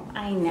bathroom.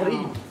 I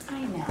know.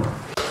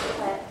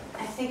 But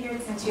I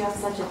figured since you have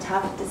such a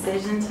tough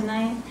decision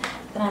tonight,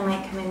 that I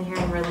might come in here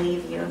and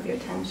relieve you of your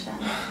tension.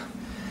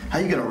 How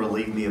you gonna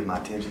relieve me of my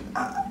tension?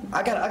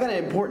 I got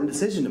an important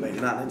decision to make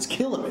tonight, and it's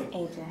killing me.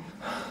 AJ,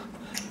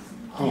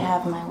 I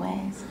have my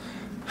ways.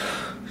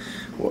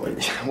 What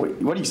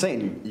are you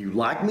saying? You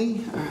like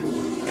me?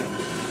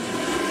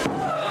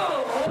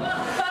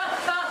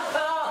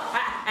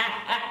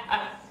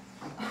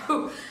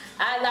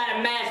 I got a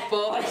match,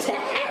 boys.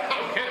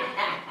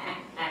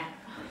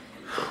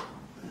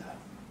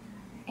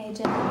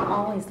 AJ, I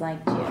always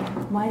liked you.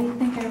 Why do you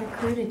think I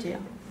recruited you?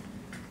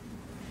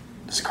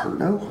 Does Kurt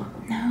know?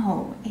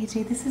 No,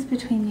 AJ, this is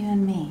between you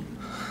and me.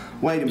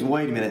 Wait a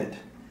minute.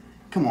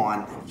 Come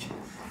on.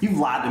 You've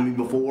lied to me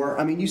before.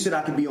 I mean, you said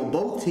I could be on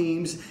both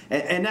teams,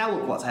 and now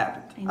look what's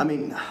happened. I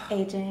mean...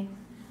 AJ,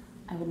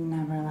 I would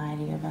never lie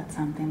to you about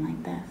something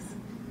like this.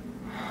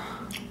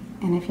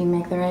 And if you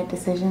make the right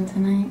decision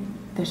tonight,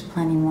 there's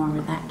plenty more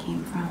where that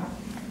came from.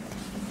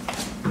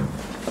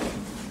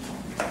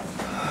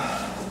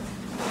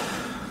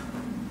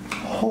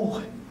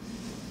 Holy.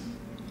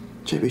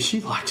 JB,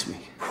 she likes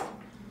me.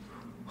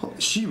 Oh,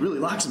 she really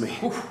likes me.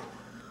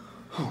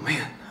 Oh,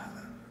 man.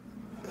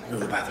 Let me go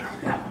to the bathroom.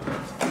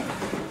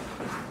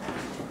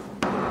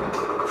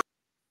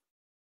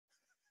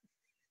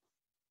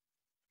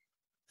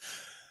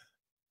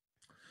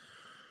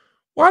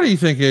 Why do you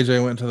think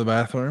AJ went to the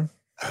bathroom?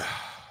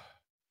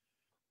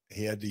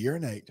 He had to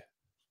urinate.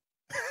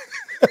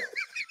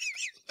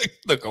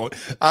 Look,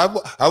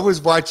 I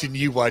was watching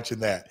you watching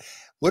that.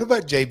 What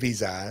about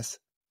JB's eyes?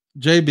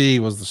 JB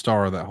was the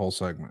star of that whole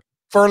segment.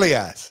 Furley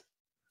eyes.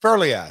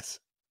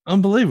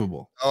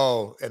 Unbelievable.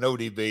 Oh, and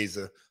ODB is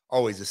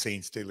always a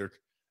scene stealer.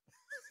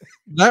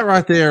 That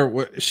right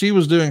there, she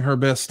was doing her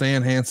best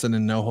Stan Hansen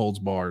and No Holds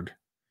Barred.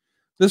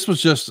 This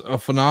was just a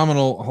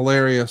phenomenal,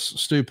 hilarious,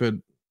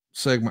 stupid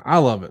segment. I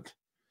love it.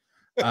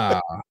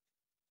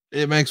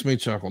 It makes me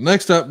chuckle.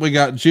 Next up, we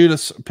got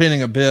Judas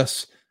pinning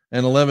Abyss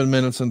in 11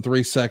 minutes and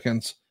 3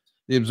 seconds.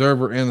 The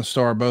Observer and the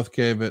Star both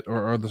gave it,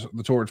 or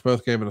the Torch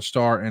both gave it a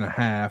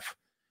 1.5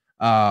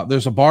 stars.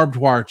 There's a barbed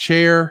wire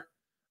chair.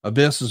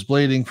 Abyss is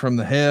bleeding from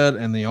the head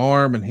and the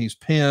arm, and he's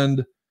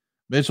pinned.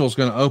 Mitchell's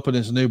going to open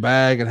his new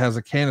bag. It has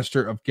a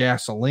canister of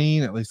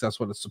gasoline. At least that's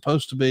what it's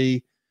supposed to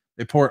be.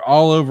 They pour it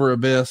all over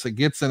Abyss. It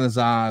gets in his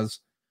eyes.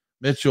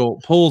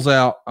 Mitchell pulls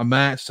out a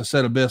match to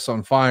set Abyss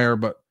on fire,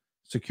 but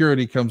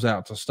security comes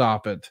out to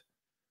stop it.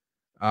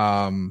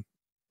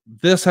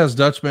 This has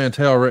Dutch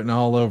Mantell written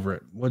all over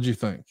it. What'd you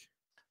think?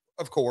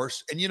 Of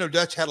course. And,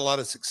 Dutch had a lot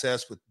of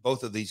success with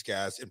both of these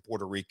guys in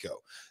Puerto Rico.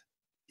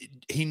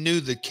 He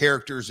knew the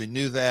characters. He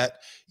knew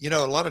that,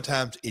 a lot of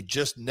times it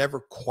just never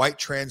quite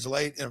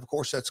translate. And of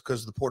course, that's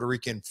because the Puerto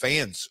Rican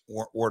fans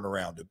weren't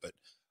around it.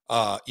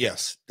 But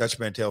yes, Dutch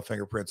Mantell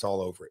fingerprints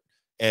all over it.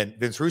 And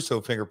Vince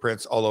Russo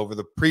fingerprints all over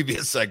the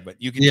previous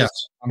segment. You can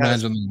just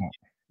imagine that.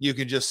 You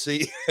can just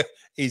see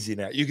easy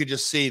now. You can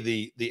just see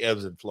the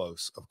ebbs and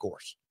flows, of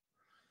course.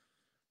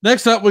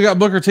 Next up, we got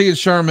Booker T and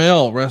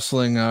Sharmell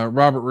wrestling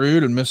Robert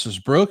Roode and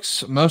Mrs.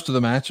 Brooks. Most of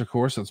the match, of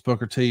course, it's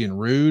Booker T and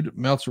Roode.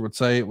 Meltzer would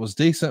say it was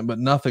decent, but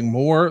nothing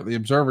more. The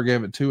Observer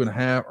gave it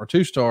 2.5 or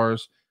 2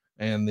 stars,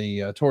 and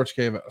the Torch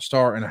gave it 1.5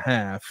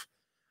 stars.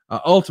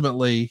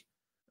 Ultimately,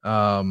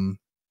 after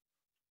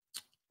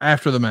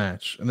the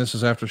match, and this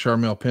is after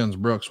Sharmell pins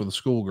Brooks with a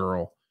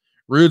schoolgirl,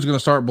 Roode's going to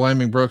start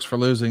blaming Brooks for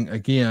losing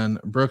again.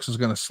 Brooks is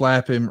going to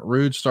slap him.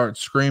 Roode starts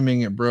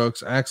screaming at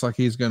Brooks, acts like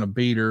he's going to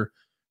beat her.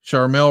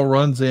 Sharmell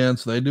runs in,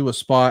 so they do a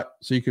spot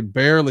so you could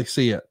barely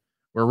see it,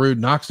 where Roode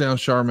knocks down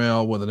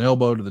Sharmell with an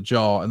elbow to the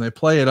jaw, and they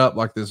play it up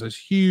like this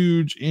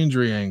huge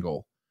injury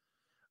angle.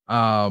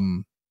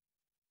 Where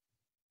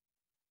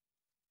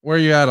are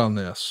you at on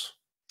this?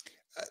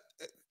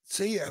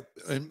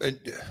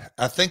 And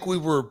I think where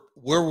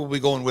were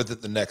we going with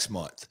it the next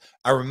month?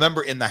 I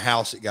remember in the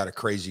house it got a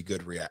crazy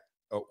good react.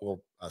 Or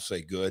I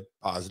say good,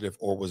 positive,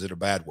 or was it a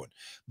bad one?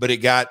 But it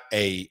got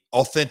a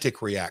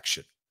authentic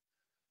reaction.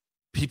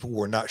 People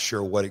were not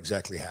sure what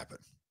exactly happened.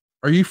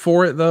 Are you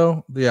for it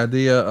though? The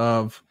idea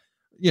of,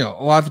 a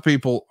lot of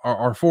people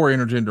are for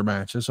intergender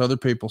matches. Other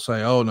people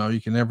say, oh no, you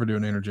can never do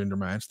an intergender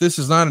match. This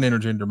is not an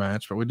intergender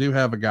match, but we do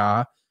have a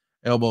guy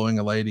elbowing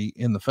a lady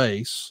in the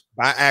face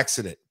by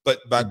accident. But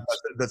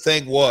the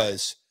thing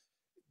was,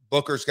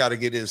 Booker's got to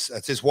get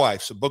that's his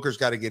wife. So Booker's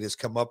got to get his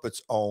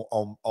comeuppance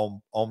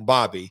on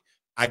Bobby.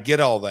 I get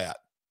all that.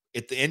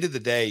 At the end of the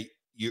day,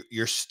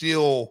 you're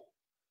still,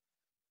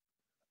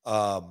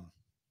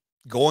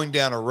 going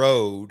down a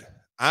road.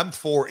 I'm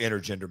for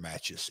intergender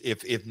matches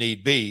if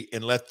need be,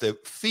 and let the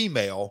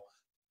female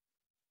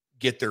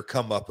get their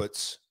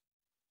comeuppance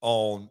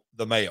on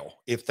the male,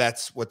 if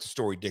that's what the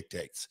story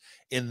dictates.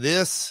 In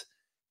this,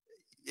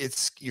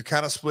 you're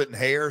kind of splitting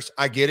hairs.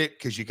 I get it,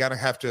 because you kind of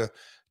have to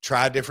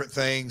try different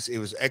things. It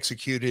was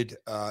executed,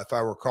 if I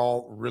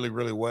recall, really,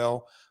 really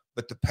well,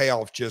 but the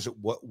payoff just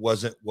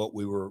wasn't what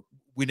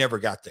we never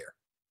got there.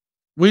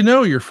 We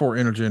know you're for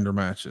intergender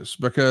matches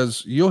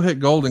because you'll hit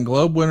Golden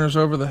Globe winners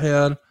over the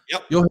head.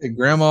 Yep. You'll hit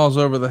grandmas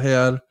over the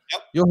head.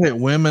 Yep. You'll hit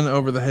women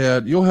over the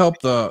head. You'll hit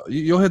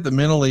the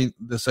mentally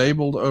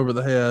disabled over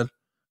the head.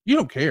 You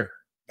don't care.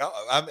 No,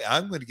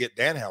 I'm going to get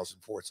Danhausen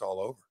before it's all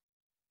over.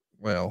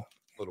 Well,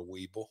 little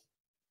weeble.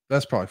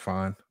 That's probably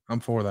fine. I'm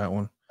for that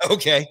one.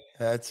 Okay.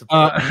 That's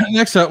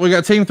next up, we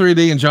got Team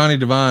 3D and Johnny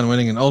Devine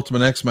winning an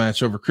Ultimate X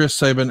match over Chris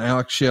Sabin,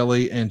 Alex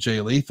Shelley, and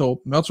Jay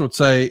Lethal. Meltzer would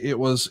say it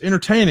was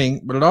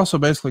entertaining, but it also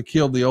basically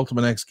killed the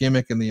Ultimate X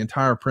gimmick, and the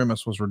entire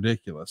premise was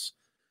ridiculous.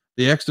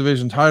 The X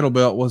Division title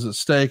belt was at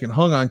stake and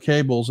hung on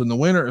cables, and the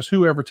winner is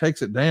whoever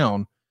takes it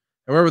down.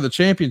 However, the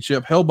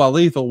championship held by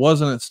Lethal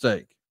wasn't at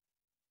stake.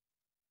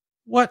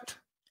 What?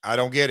 I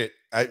don't get it.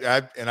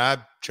 I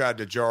tried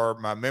to jar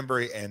my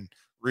memory and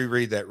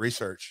reread that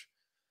research.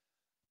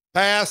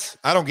 Pass.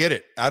 I don't get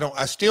it.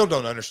 I still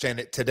don't understand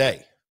it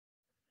today.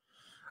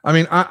 I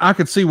mean, I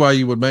could see why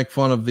you would make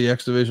fun of the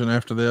X Division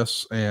after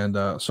this. And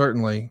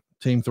certainly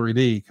Team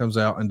 3D comes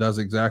out and does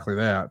exactly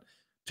that.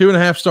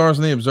 2.5 stars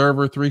in the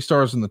Observer, 3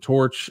 stars in the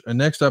Torch. And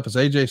next up is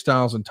AJ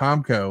Styles and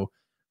Tomko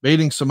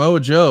beating Samoa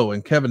Joe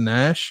and Kevin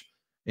Nash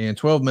in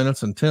 12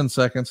 minutes and 10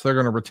 seconds. They're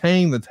going to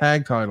retain the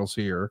tag titles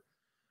here.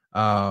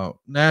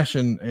 Nash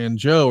and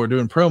Joe are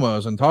doing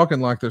promos and talking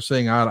like they're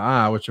seeing eye to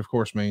eye, which of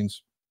course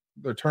means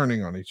they're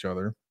turning on each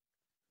other.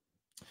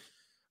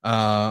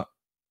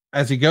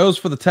 As he goes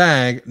for the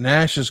tag,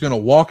 Nash is going to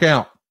walk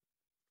out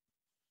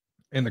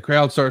and the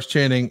crowd starts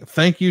chanting,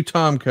 "Thank you,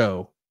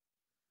 Tomko."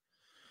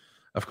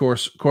 Of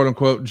course, quote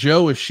unquote,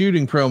 Joe is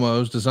shooting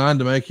promos designed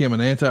to make him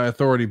an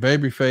anti-authority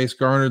babyface,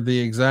 garnered the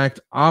exact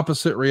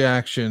opposite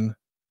reaction.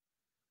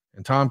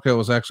 And Tomko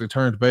was actually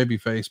turned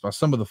babyface by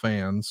some of the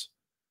fans.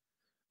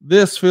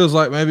 This feels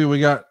like maybe we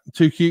got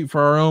too cute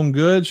for our own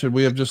good. Should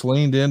we have just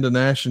leaned into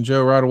Nash and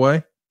Joe right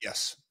away?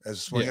 Yes, as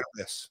a swing of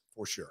this,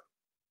 for sure.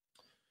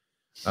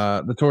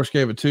 The Torch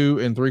gave it 2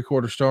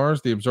 3/4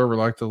 stars. The Observer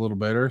liked it a little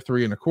better,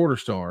 3 1/4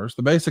 stars.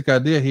 The basic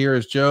idea here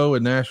is Joe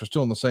and Nash are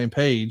still on the same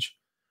page,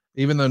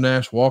 even though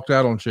Nash walked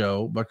out on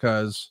Joe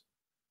because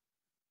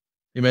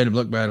he made him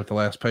look bad at the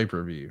last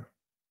pay-per-view.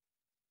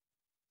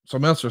 So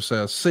Meltzer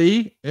says,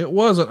 see, it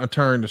wasn't a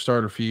turn to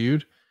start a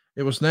feud.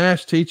 It was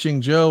Nash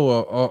teaching Joe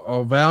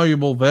a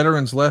valuable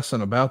veteran's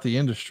lesson about the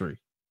industry.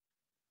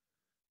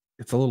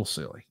 It's a little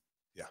silly.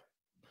 Yeah.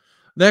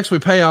 Next, we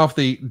pay off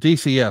the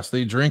DCS,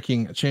 the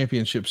Drinking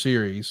Championship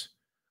Series.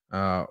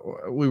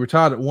 We were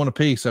tied at 1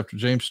 apiece after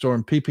James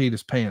Storm pee-peed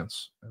his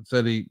pants and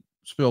said he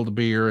spilled a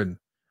beer, and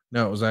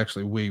no, it was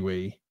actually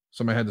wee-wee.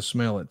 Somebody had to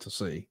smell it to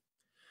see.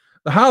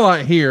 The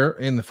highlight here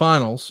in the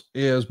finals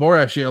is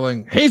Borash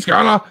yelling, he's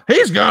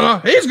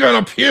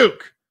gonna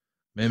puke,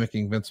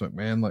 mimicking Vince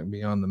McMahon like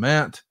Beyond the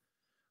Mat.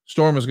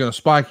 Storm is going to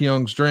spike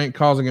Young's drink,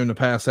 causing him to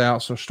pass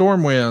out. So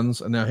Storm wins,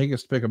 and now he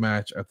gets to pick a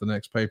match at the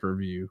next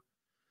pay-per-view.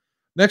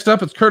 Next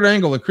up, it's Kurt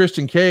Angle and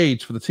Christian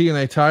Cage for the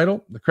TNA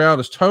title. The crowd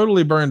is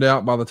totally burned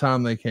out by the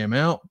time they came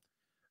out.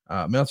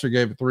 Meltzer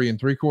gave it 3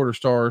 3/4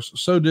 stars.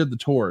 So did the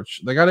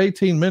Torch. They got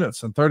 18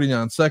 minutes and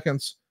 39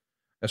 seconds.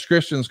 As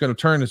Christian's going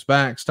to turn his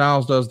back,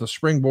 Styles does the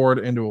springboard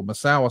into a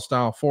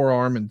Misawa-style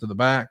forearm into the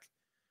back,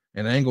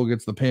 and Angle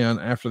gets the pin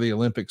after the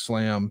Olympic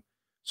slam.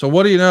 So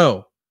what do you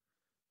know?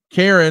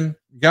 Karen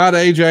got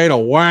AJ to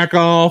whack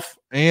off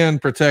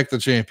and protect the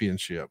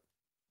championship.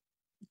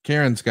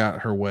 Karen's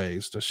got her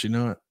ways. Does she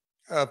know it?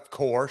 Of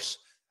course.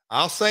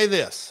 I'll say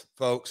this,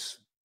 folks,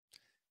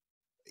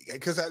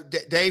 because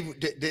Dave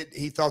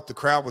he thought the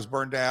crowd was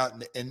burned out,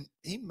 and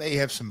he may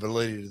have some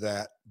validity to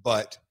that,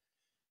 but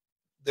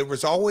there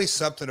was always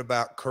something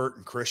about Kurt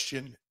and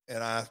Christian,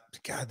 and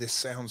God, this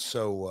sounds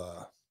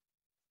so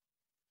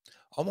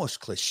almost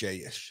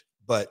cliche-ish,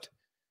 but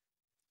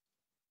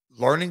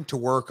learning to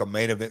work a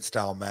main event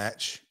style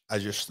match, I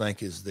just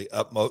think is the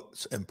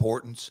utmost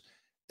importance.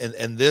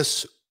 And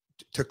this,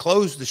 to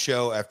close the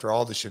show after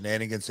all the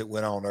shenanigans that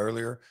went on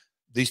earlier,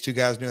 these two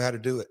guys knew how to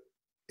do it.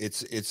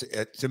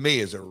 It to me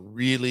is a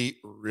really,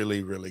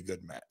 really, really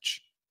good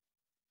match.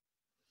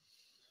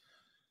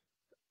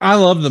 I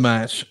love the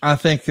match. I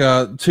think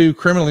two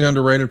criminally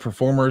underrated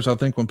performers. I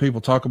think when people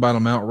talk about a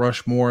Mount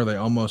Rushmore, they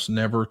almost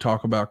never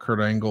talk about Kurt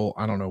Angle.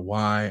 I don't know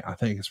why. I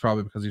think it's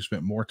probably because he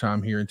spent more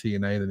time here in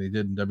TNA than he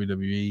did in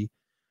WWE.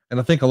 And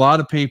I think a lot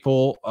of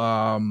people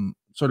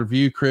sort of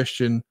view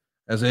Christian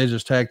as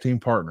Edge's tag team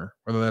partner,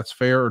 whether that's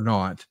fair or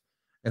not.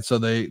 And so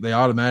they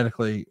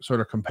automatically sort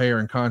of compare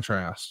and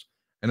contrast.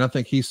 And I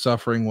think he's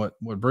suffering what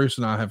Bruce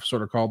and I have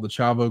sort of called the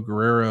Chavo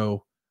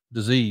Guerrero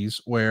disease,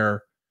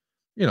 where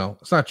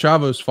it's not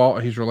Chavo's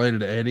fault he's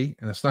related to Eddie,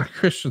 and it's not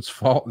Christian's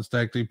fault his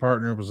tag team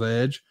partner was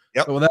Edge.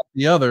 Yep. But without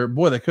the other,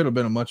 boy, they could have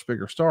been a much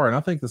bigger star. And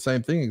I think the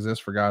same thing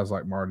exists for guys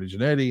like Marty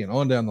Jannetty and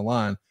on down the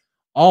line,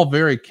 all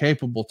very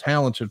capable,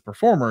 talented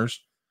performers.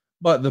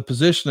 But the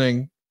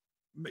positioning,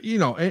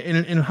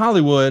 in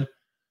Hollywood,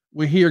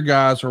 we hear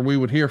guys, or we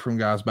would hear from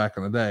guys back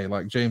in the day,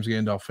 like James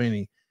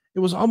Gandolfini. It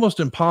was almost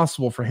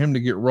impossible for him to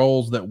get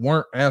roles that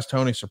weren't as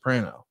Tony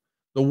Soprano.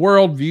 The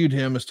world viewed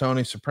him as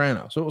Tony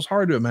Soprano, so it was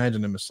hard to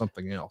imagine him as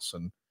something else.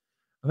 And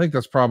I think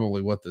that's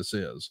probably what this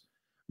is.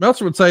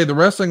 Meltzer would say the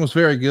wrestling was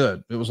very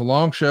good. It was a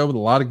long show with a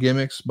lot of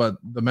gimmicks, but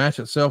the match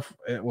itself,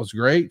 it was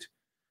great.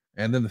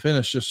 And then the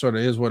finish just sort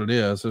of is what it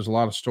is. There's a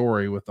lot of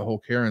story with the whole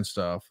Karen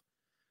stuff.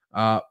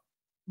 But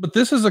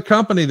this is a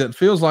company that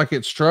feels like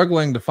it's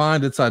struggling to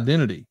find its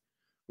identity,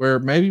 where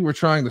maybe we're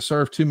trying to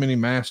serve too many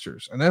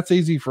masters. And that's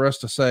easy for us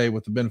to say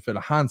with the benefit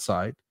of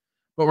hindsight,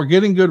 but we're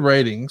getting good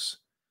ratings.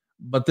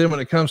 But then when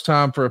it comes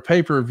time for a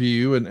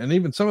pay-per-view and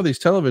even some of these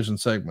television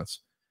segments,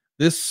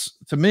 this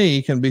to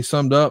me can be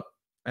summed up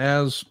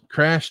as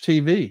Crash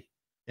TV,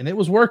 and it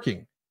was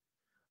working,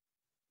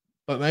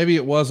 but maybe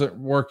it wasn't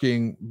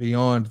working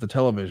beyond the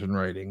television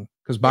rating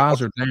because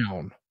buys are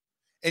down.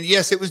 And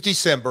yes, it was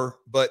December,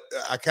 but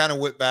I kind of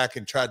went back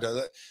and tried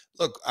to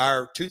look.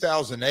 Our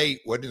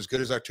 2008 wasn't as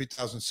good as our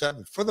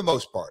 2007 for the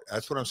most part.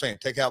 That's what I'm saying.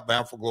 Take out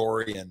Bound for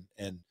Glory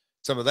and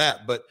some of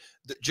that, but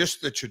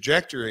just the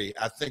trajectory,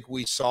 I think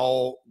we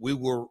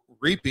were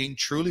reaping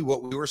truly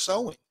what we were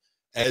sowing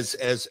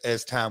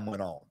as time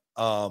went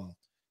on.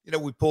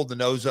 We pulled the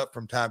nose up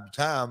from time to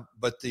time,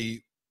 but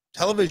the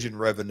television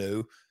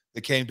revenue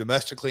that came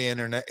domestically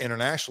and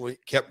internationally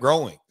kept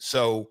growing.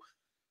 So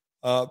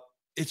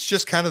it's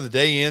just kind of the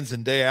day ins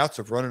and day outs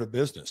of running a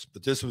business.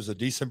 But this was a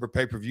December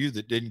pay-per-view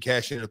that didn't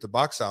cash in at the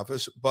box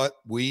office, but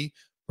we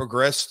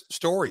progressed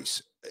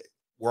stories.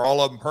 Were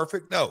all of them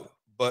perfect? No.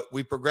 But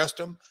we progressed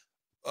them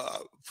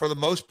for the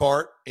most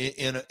part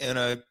in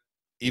a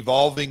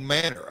evolving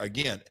manner.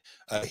 Again,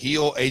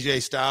 heel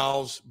AJ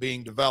Styles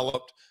being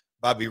developed,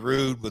 Bobby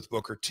Roode with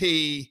Booker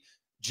T,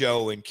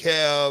 Joe and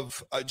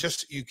Kev.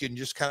 You can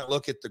just kind of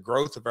look at the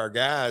growth of our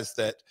guys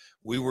that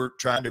we were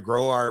trying to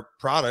grow our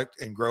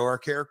product and grow our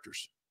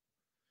characters.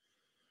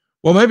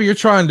 Well, maybe you're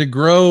trying to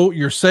grow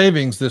your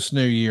savings this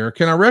new year.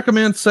 Can I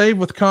recommend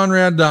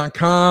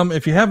SaveWithConrad.com?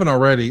 If you haven't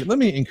already, let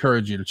me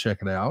encourage you to check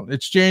it out.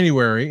 It's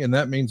January, and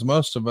that means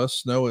most of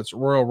us know it's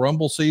Royal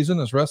Rumble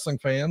season as wrestling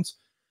fans,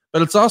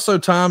 but it's also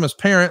time as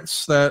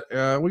parents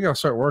that we got to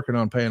start working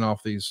on paying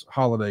off these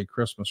holiday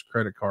Christmas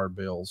credit card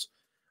bills.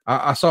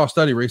 I saw a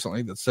study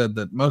recently that said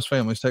that most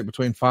families take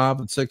between 5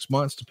 and 6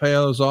 months to pay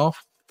those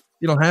off.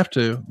 You don't have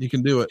to. You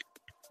can do it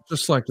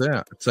just like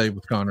that at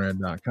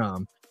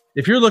SaveWithConrad.com.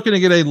 If you're looking to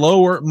get a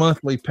lower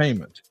monthly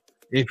payment,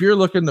 if you're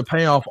looking to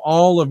pay off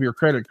all of your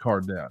credit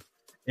card debt,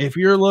 if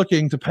you're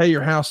looking to pay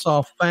your house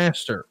off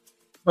faster,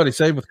 buddy,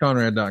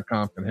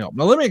 SaveWithConrad.com can help.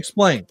 Now, let me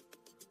explain.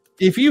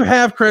 If you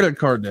have credit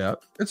card debt,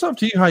 it's up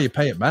to you how you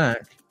pay it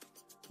back.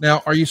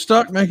 Now, are you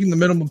stuck making the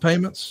minimum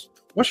payments?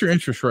 What's your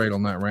interest rate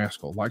on that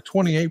rascal? Like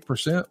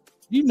 28%?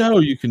 You know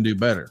you can do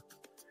better.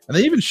 And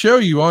they even show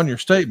you on your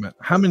statement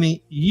how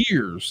many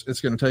years it's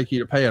going to take you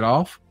to pay it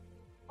off.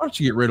 Why don't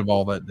you get rid of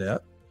all that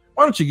debt?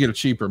 Why don't you get a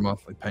cheaper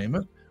monthly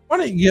payment? Why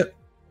don't you get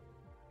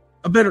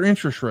a better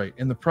interest rate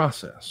in the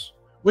process?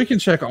 We can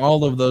check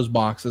all of those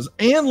boxes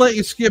and let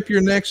you skip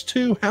your next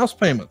 2 house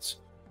payments.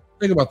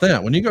 Think about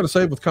that. When you go to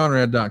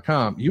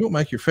SaveWithConrad.com, you won't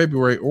make your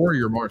February or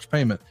your March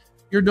payment.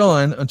 You're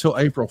done until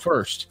April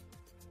 1st.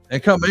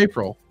 And come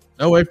April,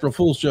 no April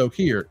Fool's joke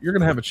here, you're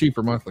going to have a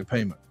cheaper monthly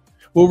payment.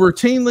 We're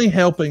routinely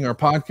helping our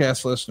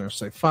podcast listeners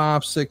save $500,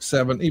 $600,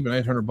 $700, even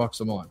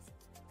 $800 a month.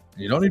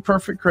 You don't need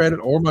perfect credit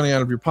or money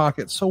out of your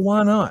pocket, so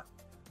why not?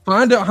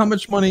 Find out how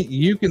much money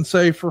you can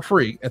save for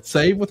free at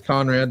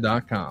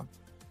savewithconrad.com.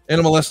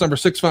 NMLS number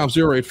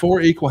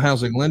 65084, equal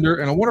housing lender.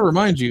 And I want to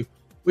remind you,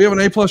 we have an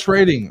A+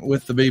 rating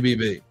with the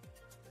BBB.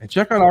 And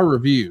check out our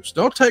reviews.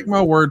 Don't take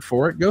my word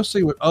for it. Go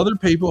see what other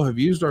people have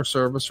used our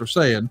service or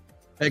saying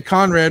at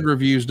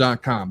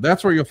conradreviews.com.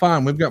 That's where you'll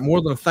find we've got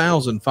more than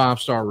 1,000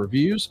 5-star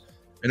reviews.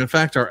 And in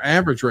fact, our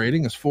average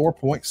rating is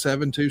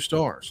 4.72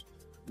 stars.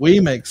 We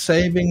make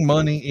saving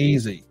money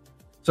easy.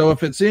 So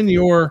if it's in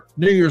your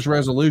New Year's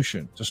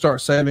resolution to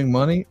start saving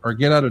money or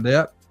get out of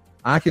debt,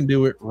 I can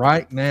do it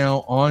right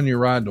now on your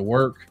ride to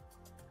work.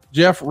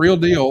 Jeff, real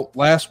deal,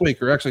 last week,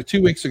 or actually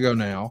 2 weeks ago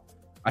now,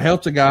 I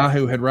helped a guy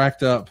who had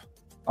racked up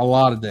a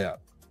lot of debt.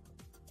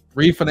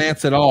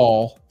 Refinance it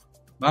all.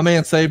 My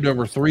man saved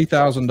over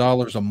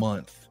 $3,000 a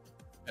month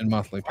in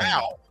monthly payment.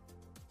 Wow.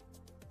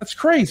 That's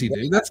crazy,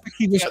 dude. That's like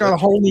he just got a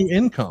whole new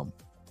income.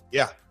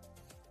 Yeah.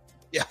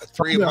 Yeah.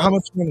 How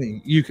much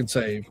money you can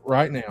save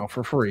right now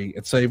for free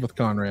at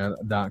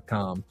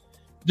savewithconrad.com.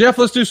 Jeff,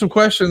 let's do some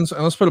questions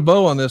and let's put a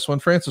bow on this one.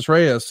 Francis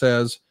Reyes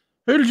says,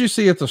 who did you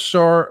see at the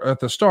start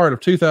of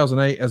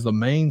 2008 as the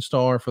main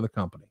star for the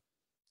company?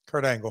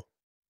 Kurt Angle.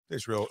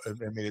 It's real. I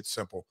mean, it's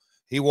simple.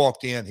 He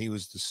walked in, he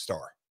was the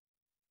star.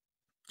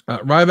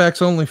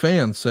 Ryback's Only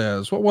Fan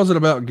says, what was it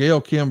about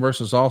Gail Kim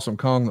versus Awesome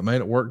Kong that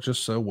made it work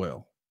just so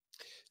well?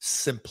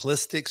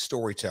 Simplistic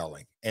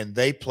storytelling, and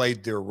they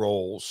played their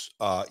roles.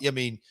 I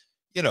mean,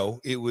 you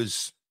know, it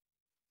was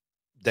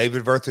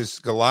David versus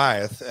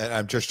Goliath, and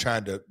I'm just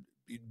trying to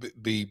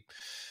be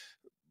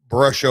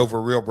brush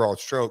over real broad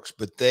strokes,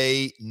 but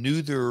they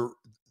knew their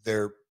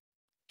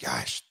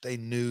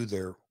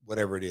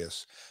whatever it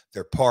is,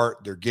 their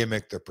part, their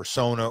gimmick, their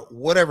persona,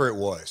 whatever it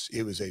was.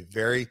 It was a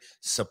very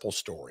simple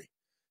story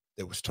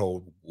that was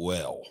told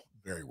well,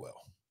 very well.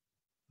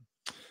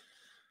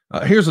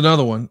 Here's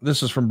another one.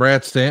 This is from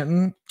Brad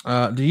Stanton.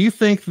 Do you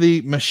think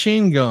the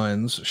Machine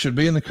Guns should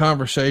be in the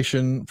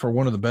conversation for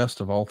one of the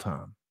best of all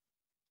time?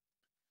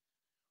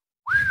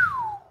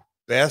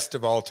 Best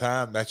of all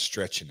time, that's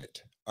stretching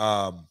it.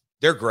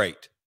 They're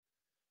great.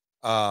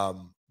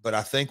 But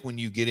I think when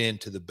you get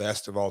into the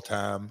best of all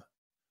time,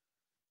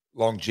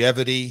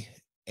 longevity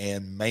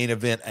and main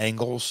event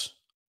angles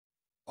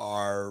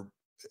are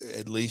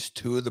at least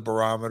two of the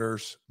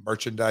barometers.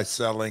 Merchandise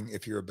selling,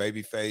 if you're a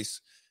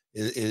babyface,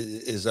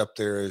 is up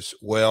there as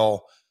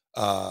well.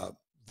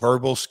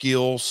 Verbal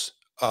skills,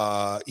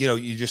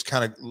 you just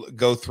kind of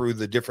go through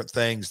the different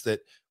things that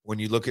when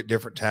you look at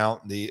different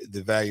talent, the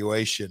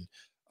valuation.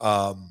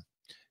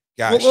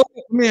 Gosh, well,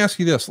 let me ask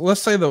you this.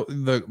 Let's say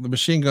the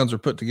Machine Guns are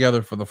put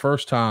together for the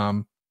first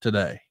time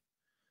today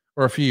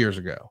or a few years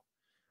ago.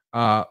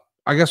 I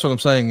guess what I'm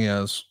saying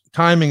is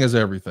timing is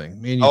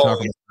everything. Me and you talk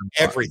about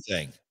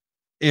everything.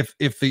 If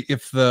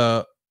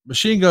the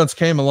Machine Guns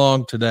came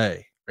along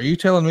today, are you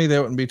telling me they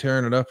wouldn't be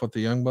tearing it up with the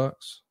Young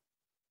Bucks?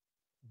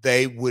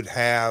 They would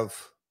have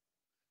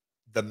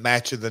the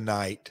match of the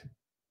night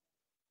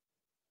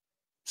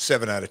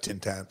 7 out of 10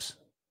 times.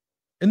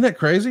 Isn't that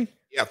crazy?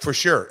 Yeah, for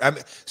sure. I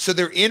mean, so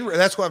they're in.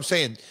 That's what I'm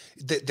saying.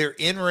 They're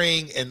in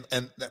ring,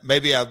 and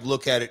maybe I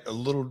look at it a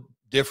little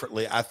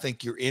differently. I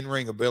think your in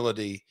ring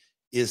ability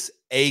is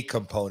a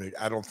component.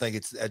 I don't think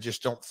it's. I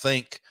just don't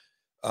think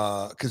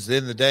because at the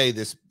end of the day,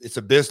 it's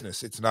a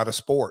business. It's not a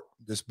sport.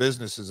 This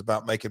business is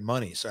about making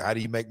money. So how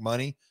do you make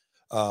money?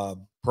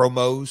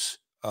 Promos.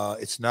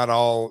 It's not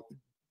all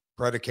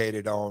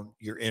predicated on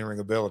your in ring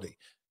ability.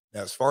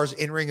 Now, as far as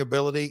in-ring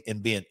ability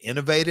and being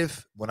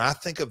innovative, when I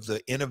think of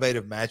the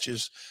innovative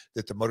matches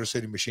that the Motor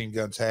City Machine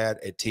Guns had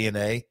at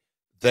TNA,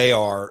 they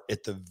are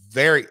at the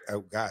very, oh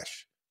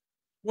gosh.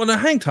 Well, now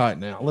hang tight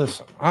now.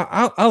 Listen,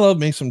 I love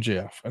me some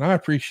Jeff, and I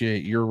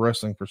appreciate your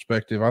wrestling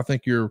perspective. I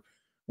think you're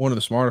one of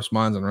the smartest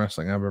minds in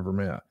wrestling I've ever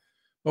met.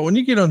 But when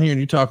you get on here and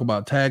you talk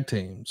about tag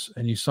teams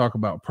and you talk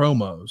about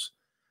promos,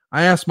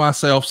 I ask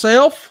myself,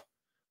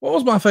 what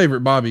was my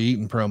favorite Bobby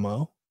Eaton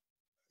promo?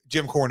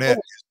 Jim Cornette.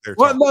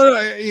 Well, no,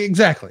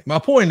 exactly. My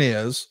point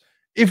is,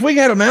 if we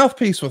had a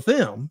mouthpiece with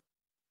them,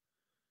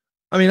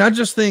 I mean, I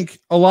just think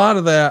a lot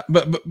of that,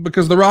 but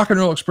because the Rock and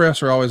Roll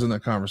Express are always in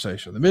that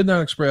conversation, the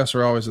Midnight Express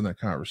are always in that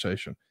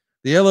conversation,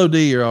 the LOD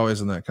are always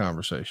in that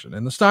conversation,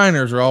 and the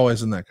Steiners are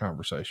always in that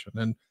conversation.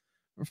 And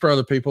for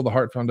other people, the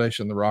Hart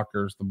Foundation, the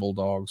Rockers, the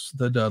Bulldogs,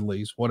 the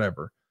Dudleys,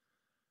 whatever.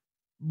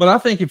 But I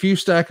think if you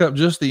stack up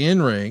just the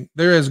in-ring,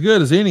 they're as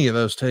good as any of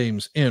those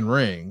teams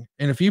in-ring.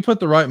 And if you put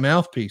the right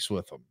mouthpiece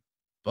with them,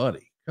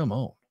 buddy, come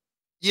on.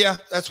 Yeah,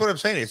 that's what I'm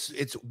saying.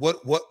 It's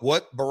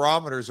what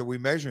barometers are we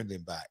measuring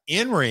them by?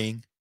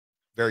 In-ring,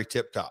 very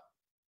tip-top.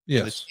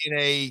 Yes.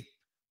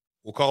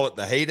 We'll call it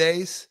the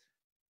heydays.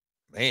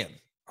 Man,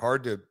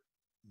 hard to,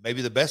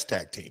 maybe the best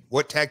tag team.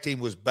 What tag team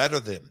was better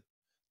than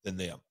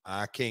them?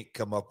 I can't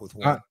come up with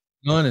one.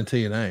 None in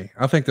TNA.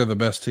 I think they're the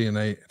best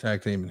TNA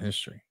tag team in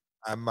history.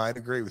 I might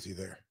agree with you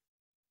there.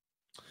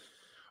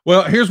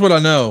 Well, here's what I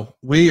know.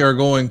 We are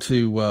going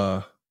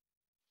to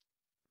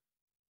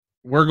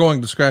we're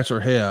going to scratch our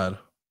head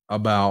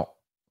about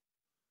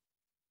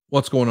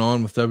what's going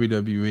on with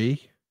WWE,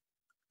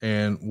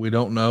 and we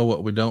don't know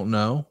what we don't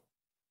know,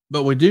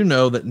 but we do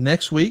know that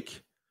next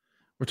week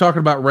we're talking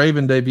about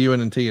Raven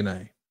debuting in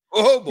TNA.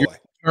 Oh boy.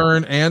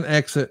 Return and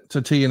exit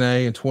to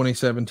TNA in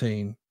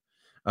 2017.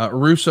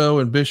 Russo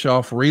and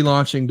Bischoff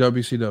relaunching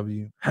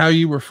WCW. How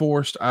you were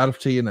forced out of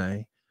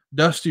TNA.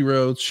 Dusty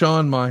Rhodes,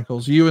 Shawn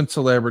Michaels, you and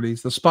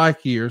celebrities, the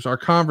Spike years. Our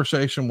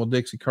conversation with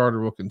Dixie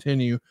Carter will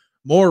continue.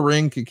 More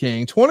Ring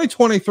King.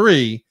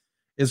 2023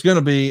 is going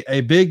to be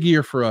a big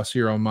year for us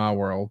here on My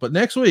World. But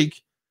next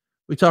week,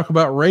 we talk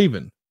about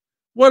Raven.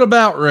 What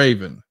about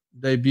Raven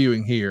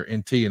debuting here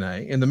in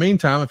TNA? In the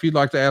meantime, if you'd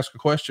like to ask a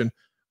question,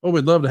 well,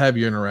 we'd love to have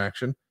your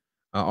interaction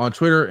on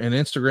Twitter and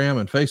Instagram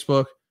and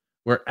Facebook.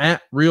 We're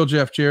at Real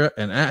Jeff Jarrett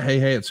and at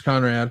Hey It's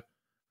Conrad.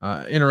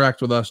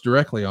 Interact with us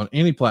directly on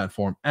any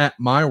platform at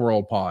My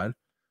World Pod.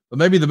 But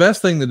maybe the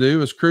best thing to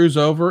do is cruise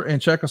over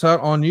and check us out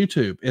on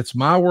YouTube. It's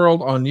My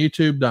World on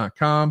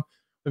YouTube.com.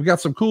 We've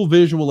got some cool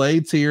visual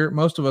aids here.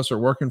 Most of us are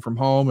working from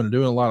home and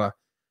doing a lot of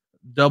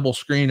double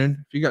screening.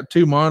 If you got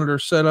 2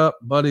 monitors set up,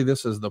 buddy,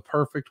 this is the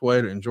perfect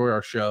way to enjoy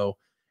our show.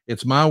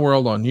 It's My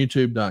World on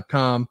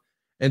YouTube.com.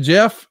 And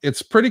Jeff,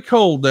 it's pretty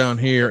cold down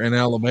here in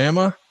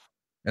Alabama.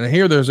 And I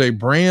hear there's a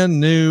brand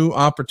new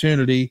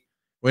opportunity.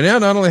 We now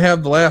not only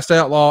have The Last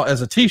Outlaw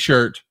as a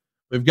t-shirt,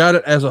 we've got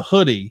it as a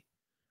hoodie.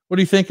 What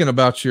are you thinking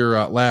about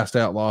your Last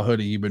Outlaw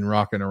hoodie you've been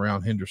rocking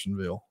around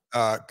Hendersonville?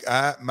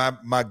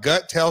 My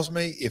gut tells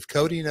me if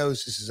Cody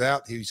knows this is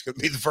out, he's going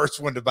to be the first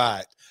one to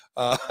buy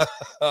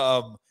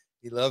it.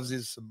 He loves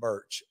his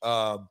merch.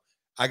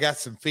 I got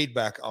some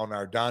feedback on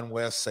our Don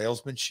West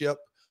salesmanship.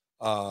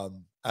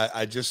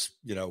 I just,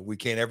 we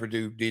can't ever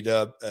do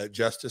D-Dub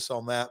justice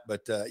on that,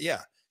 but yeah.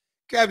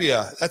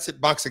 Gabia, that's at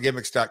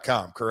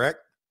boxofgimmicks.com, correct?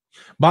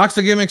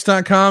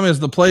 Boxofgimmicks.com is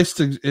the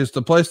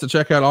place to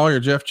check out all your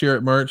Jeff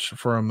Jarrett merch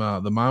from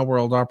the My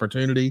World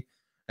opportunity.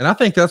 And I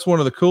think that's one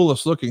of the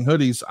coolest looking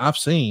hoodies I've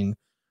seen.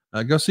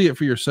 Go see it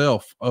for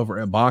yourself over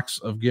at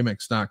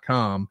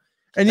boxofgimmicks.com.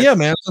 And yeah,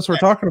 man, since we're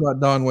talking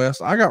about Don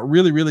West, I got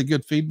really, really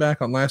good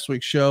feedback on last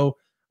week's show.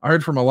 I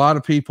heard from a lot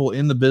of people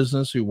in the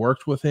business who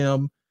worked with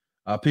him.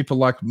 People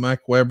like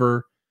Mike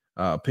Weber,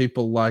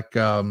 people like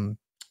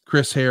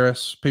Chris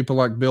Harris, people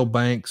like Bill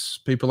Banks,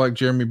 people like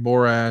Jeremy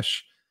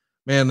Borash.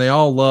 Man, they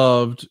all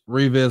loved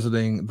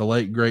revisiting the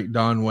late, great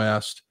Don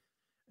West.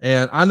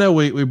 And I know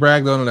we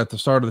bragged on it at the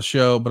start of the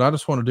show, but I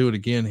just want to do it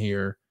again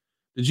here.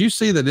 Did you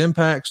see that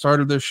Impact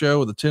started their show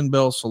with a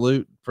 10-bell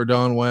salute for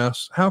Don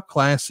West? How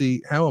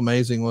classy, how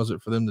amazing was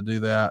it for them to do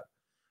that?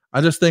 I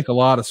just think a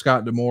lot of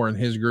Scott D'Amore and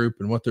his group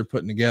and what they're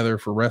putting together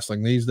for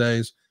wrestling these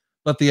days.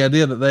 But the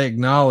idea that they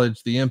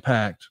acknowledge the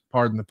impact,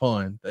 pardon the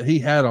pun, that he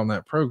had on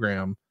that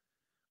program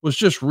was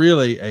just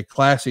really a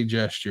classy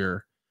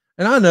gesture.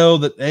 And I know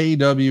that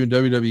AEW and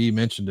WWE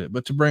mentioned it,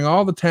 but to bring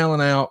all the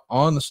talent out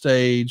on the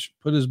stage,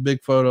 put his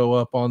big photo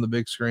up on the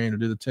big screen, or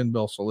do the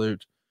 10-bell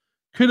salute,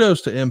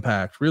 kudos to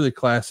Impact. Really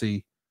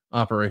classy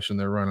operation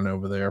they're running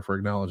over there for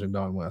acknowledging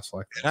Don West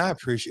like that. And I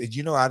appreciate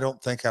it. I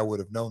don't think I would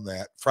have known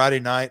that. Friday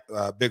night,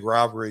 big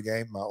rivalry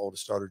game, my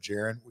oldest daughter,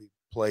 Jaren, we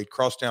played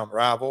Crosstown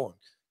Rival. And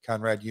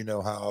Conrad, you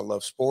know how I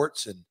love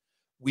sports, and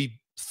we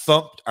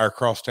thumped our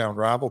Crosstown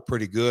Rival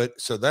pretty good.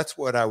 So that's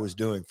what I was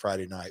doing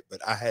Friday night, but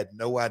I had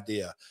no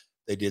idea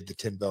they did the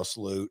 10-bell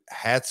salute.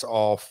 Hats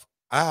off.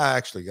 I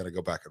actually got to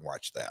go back and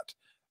watch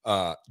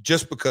that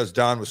just because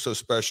Don was so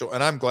special.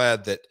 And I'm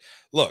glad that,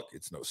 look,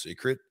 it's no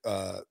secret.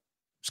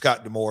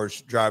 Scott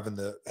D'Amore's driving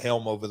the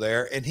helm over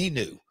there, and he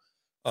knew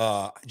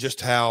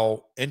just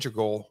how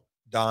integral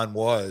Don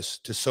was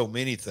to so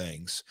many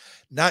things,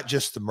 not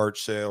just the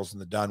merch sales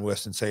and the Don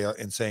West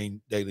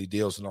insane daily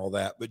deals and all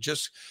that, but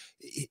just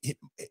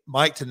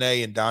Mike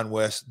Tenay and Don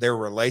West, their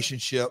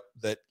relationship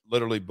that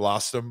literally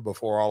blossomed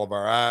before all of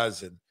our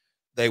eyes. And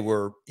they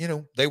were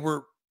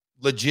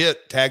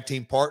legit tag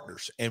team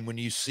partners. And when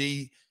you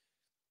see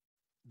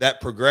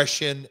that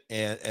progression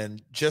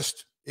and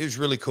just, it was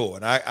really cool.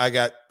 And I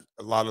got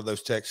a lot of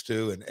those texts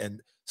too.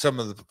 And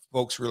some of the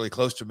folks really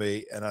close to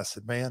me. And I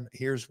said, man,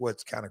 here's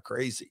what's kind of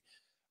crazy.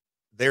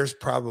 There's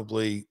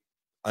probably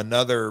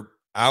another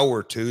hour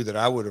or two that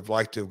I would have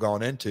liked to have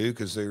gone into,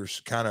 because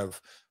there's kind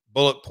of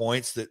bullet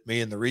points that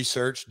me and the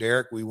research,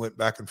 Derek, we went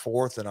back and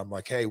forth, and I'm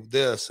like, hey,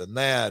 this and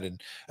that. And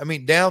I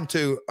mean, down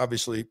to,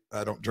 obviously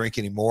I don't drink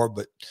anymore,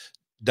 but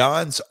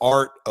Don's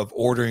art of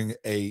ordering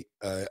a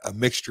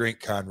mixed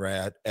drink,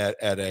 Conrad, at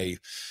a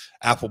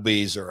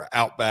Applebee's or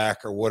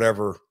Outback or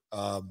whatever,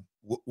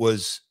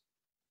 was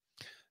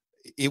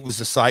a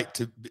sight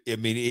to, I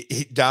mean,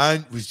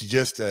 Don was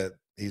just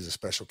he's a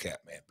special cat,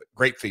 man. But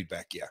great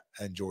feedback. Yeah,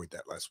 I enjoyed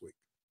that last week.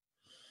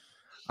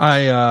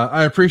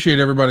 I appreciate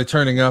everybody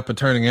turning up and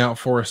turning out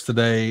for us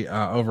today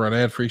over at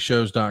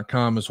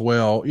adfreeshows.com as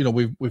well.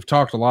 We've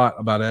talked a lot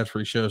about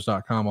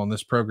adfreeshows.com on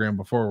this program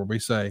before, where we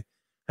say,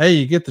 hey,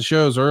 you get the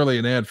shows early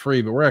and ad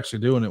free, but we're actually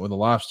doing it with a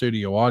live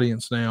studio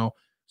audience now.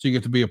 So you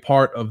get to be a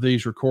part of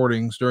these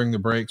recordings during the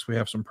breaks. We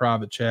have some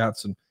private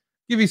chats and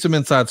give you some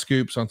inside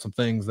scoops on some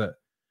things that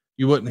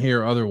you wouldn't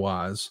hear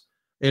otherwise.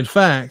 In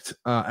fact,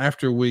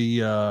 after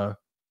we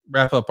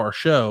wrap up our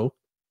show,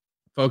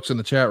 folks in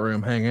the chat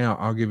room hang out.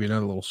 I'll give you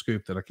another little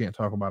scoop that I can't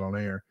talk about on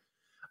air.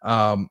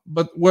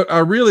 But what I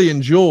really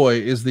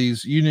enjoy is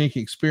these unique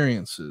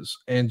experiences.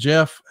 And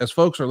Jeff, as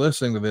folks are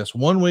listening to this,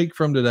 1 week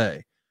from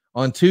today,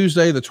 on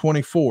Tuesday, the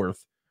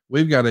 24th,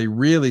 we've got a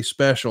really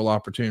special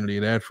opportunity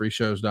at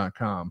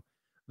adfreeshows.com.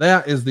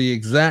 That is the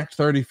exact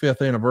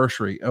 35th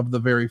anniversary of the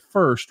very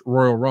first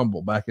Royal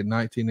Rumble back in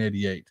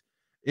 1988.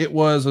 It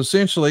was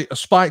essentially a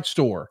spite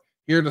store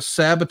here to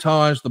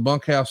sabotage the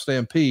Bunkhouse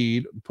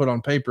Stampede put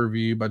on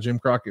pay-per-view by Jim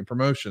Crockett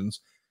Promotions.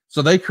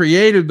 So they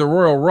created the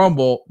Royal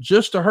Rumble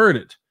just to hurt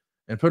it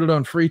and put it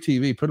on free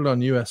TV, put it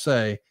on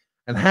USA,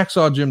 and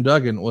Hacksaw Jim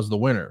Duggan was the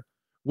winner.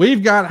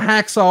 We've got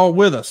Hacksaw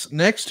with us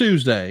next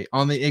Tuesday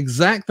on the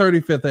exact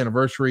 35th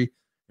anniversary,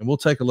 and we'll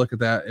take a look at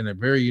that in a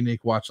very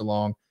unique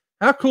watch-along.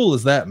 How cool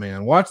is that,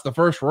 man? Watch the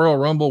first Royal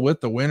Rumble with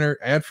the winner.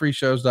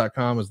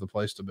 Adfreeshows.com is the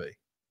place to be.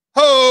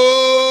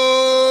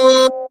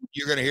 Oh,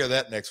 you're going to hear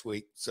that next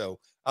week. So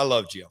I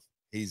love Jim.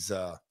 He's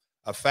a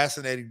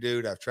fascinating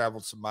dude. I've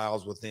traveled some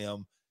miles with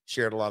him,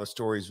 shared a lot of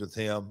stories with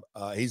him.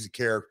 He's a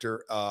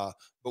character.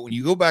 But when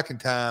you go back in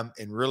time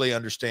and really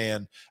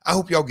understand, I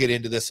hope y'all get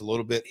into this a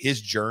little bit,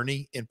 his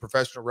journey in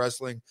professional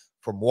wrestling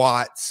from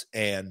Watts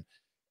and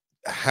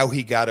how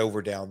he got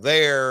over down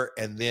there.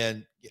 And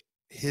then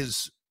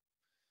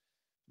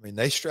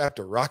they strapped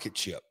a rocket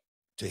ship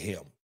to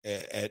him.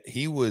 And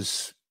he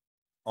was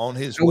on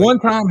his way. One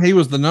time he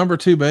was the number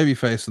 2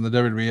 babyface in the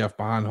WWF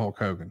behind Hulk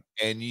Hogan.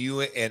 And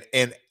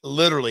and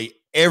literally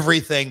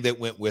everything that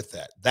went with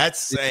that. That's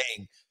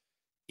saying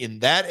in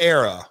that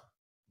era,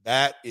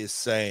 that is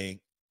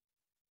saying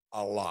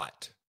a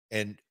lot.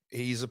 And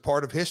he's a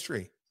part of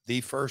history,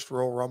 the first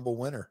Royal Rumble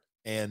winner.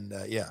 And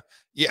yeah,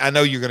 I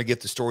know you're going to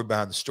get the story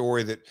behind the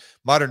story that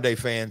modern day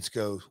fans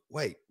go,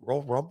 wait,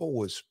 Royal Rumble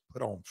was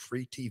put on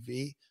free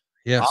TV?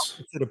 Yes.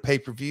 Opposite of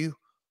pay-per-view?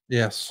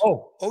 Yes.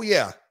 Oh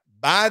yeah.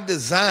 By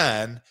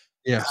design,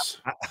 yes.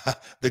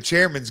 The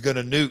chairman's going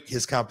to nuke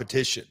his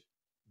competition,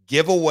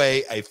 give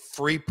away a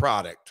free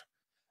product.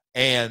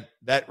 And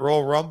that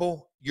Royal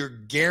Rumble, you're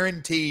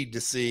guaranteed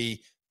to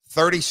see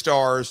 30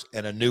 stars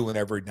and a new one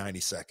every 90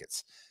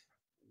 seconds.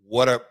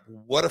 What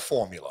a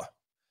formula.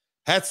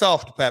 Hats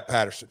off to Pat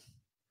Patterson.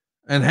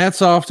 And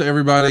hats off to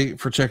everybody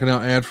for checking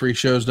out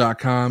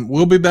adfreeshows.com.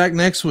 We'll be back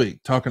next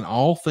week talking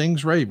all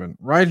things Raven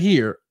right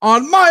here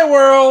on My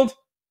World.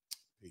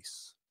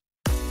 Peace.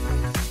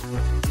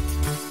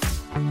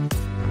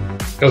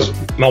 Because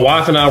my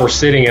wife and I were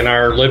sitting in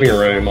our living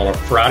room on a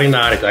Friday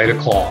night at 8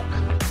 o'clock.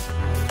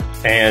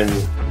 And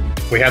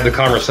we had the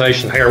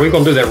conversation, hey, are we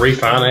going to do that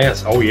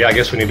refinance? Oh, yeah, I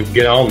guess we need to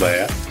get on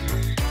that.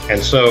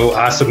 And so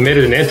I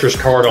submitted an interest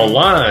card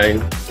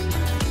online.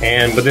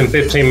 And within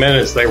 15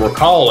 minutes, they were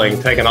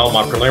calling, taking all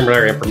my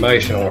preliminary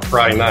information on a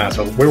Friday night.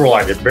 So we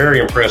were very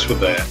impressed with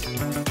that.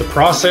 The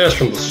process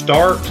from the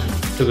start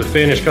to the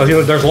finish, because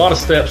there's a lot of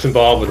steps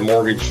involved with the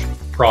mortgage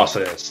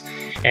process.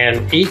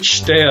 And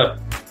each step,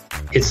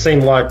 it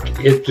seemed like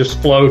it just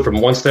flowed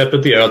from one step to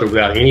the other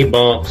without any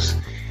bumps,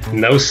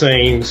 no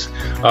seams.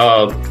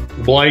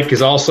 Blake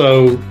is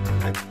also,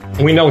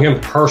 we know him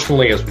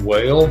personally as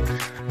well,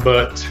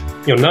 but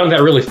none of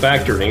that really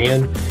factored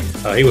in.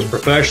 He was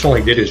professional.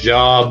 He did his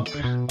job.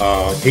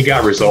 He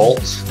got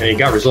results, and he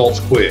got results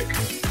quick.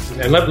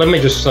 And let me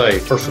just say,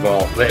 first of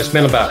all, that it's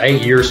been about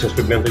 8 years since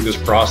we've been through this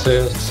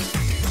process,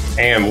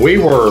 and we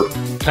were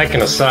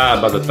taken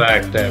aside by the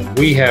fact that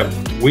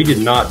we did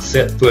not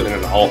set foot in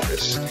an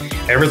office.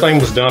 Everything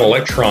was done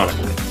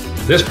electronically.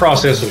 This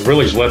process has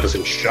really just left us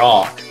in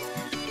shock,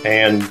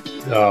 and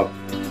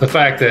the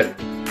fact that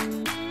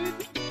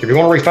if you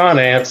want to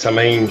refinance,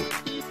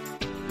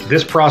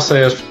 this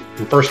process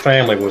from First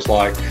Family was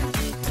like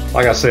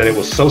I said, it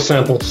was so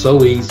simple,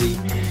 so easy,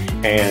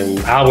 and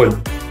I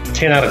would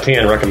 10 out of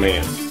 10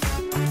 recommend.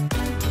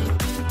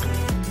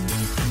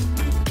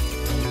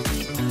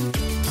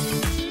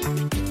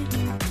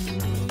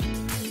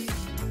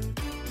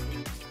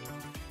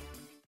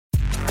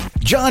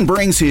 John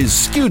brings his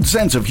skewed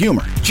sense of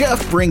humor.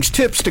 Jeff brings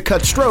tips to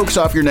cut strokes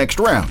off your next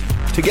round.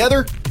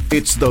 Together,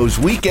 it's those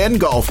weekend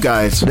golf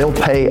guys. They'll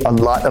pay a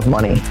lot of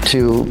money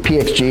to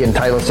PXG and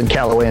Titleist and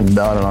Callaway and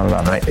on and on and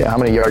on. Right? How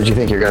many yards do you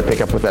think you're going to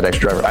pick up with that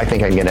extra driver? I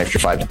think I can get an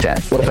extra 5 to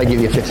 10. What if I give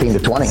you 15 to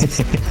 20?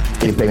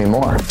 You pay me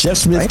more. Jeff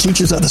Smith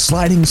teaches on the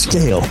sliding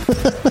scale.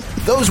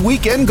 Those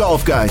Weekend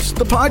Golf Guys,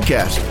 the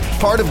podcast,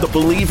 part of the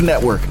Believe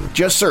Network.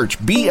 Just search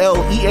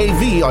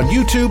BLEAV on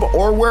YouTube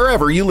or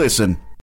wherever you listen.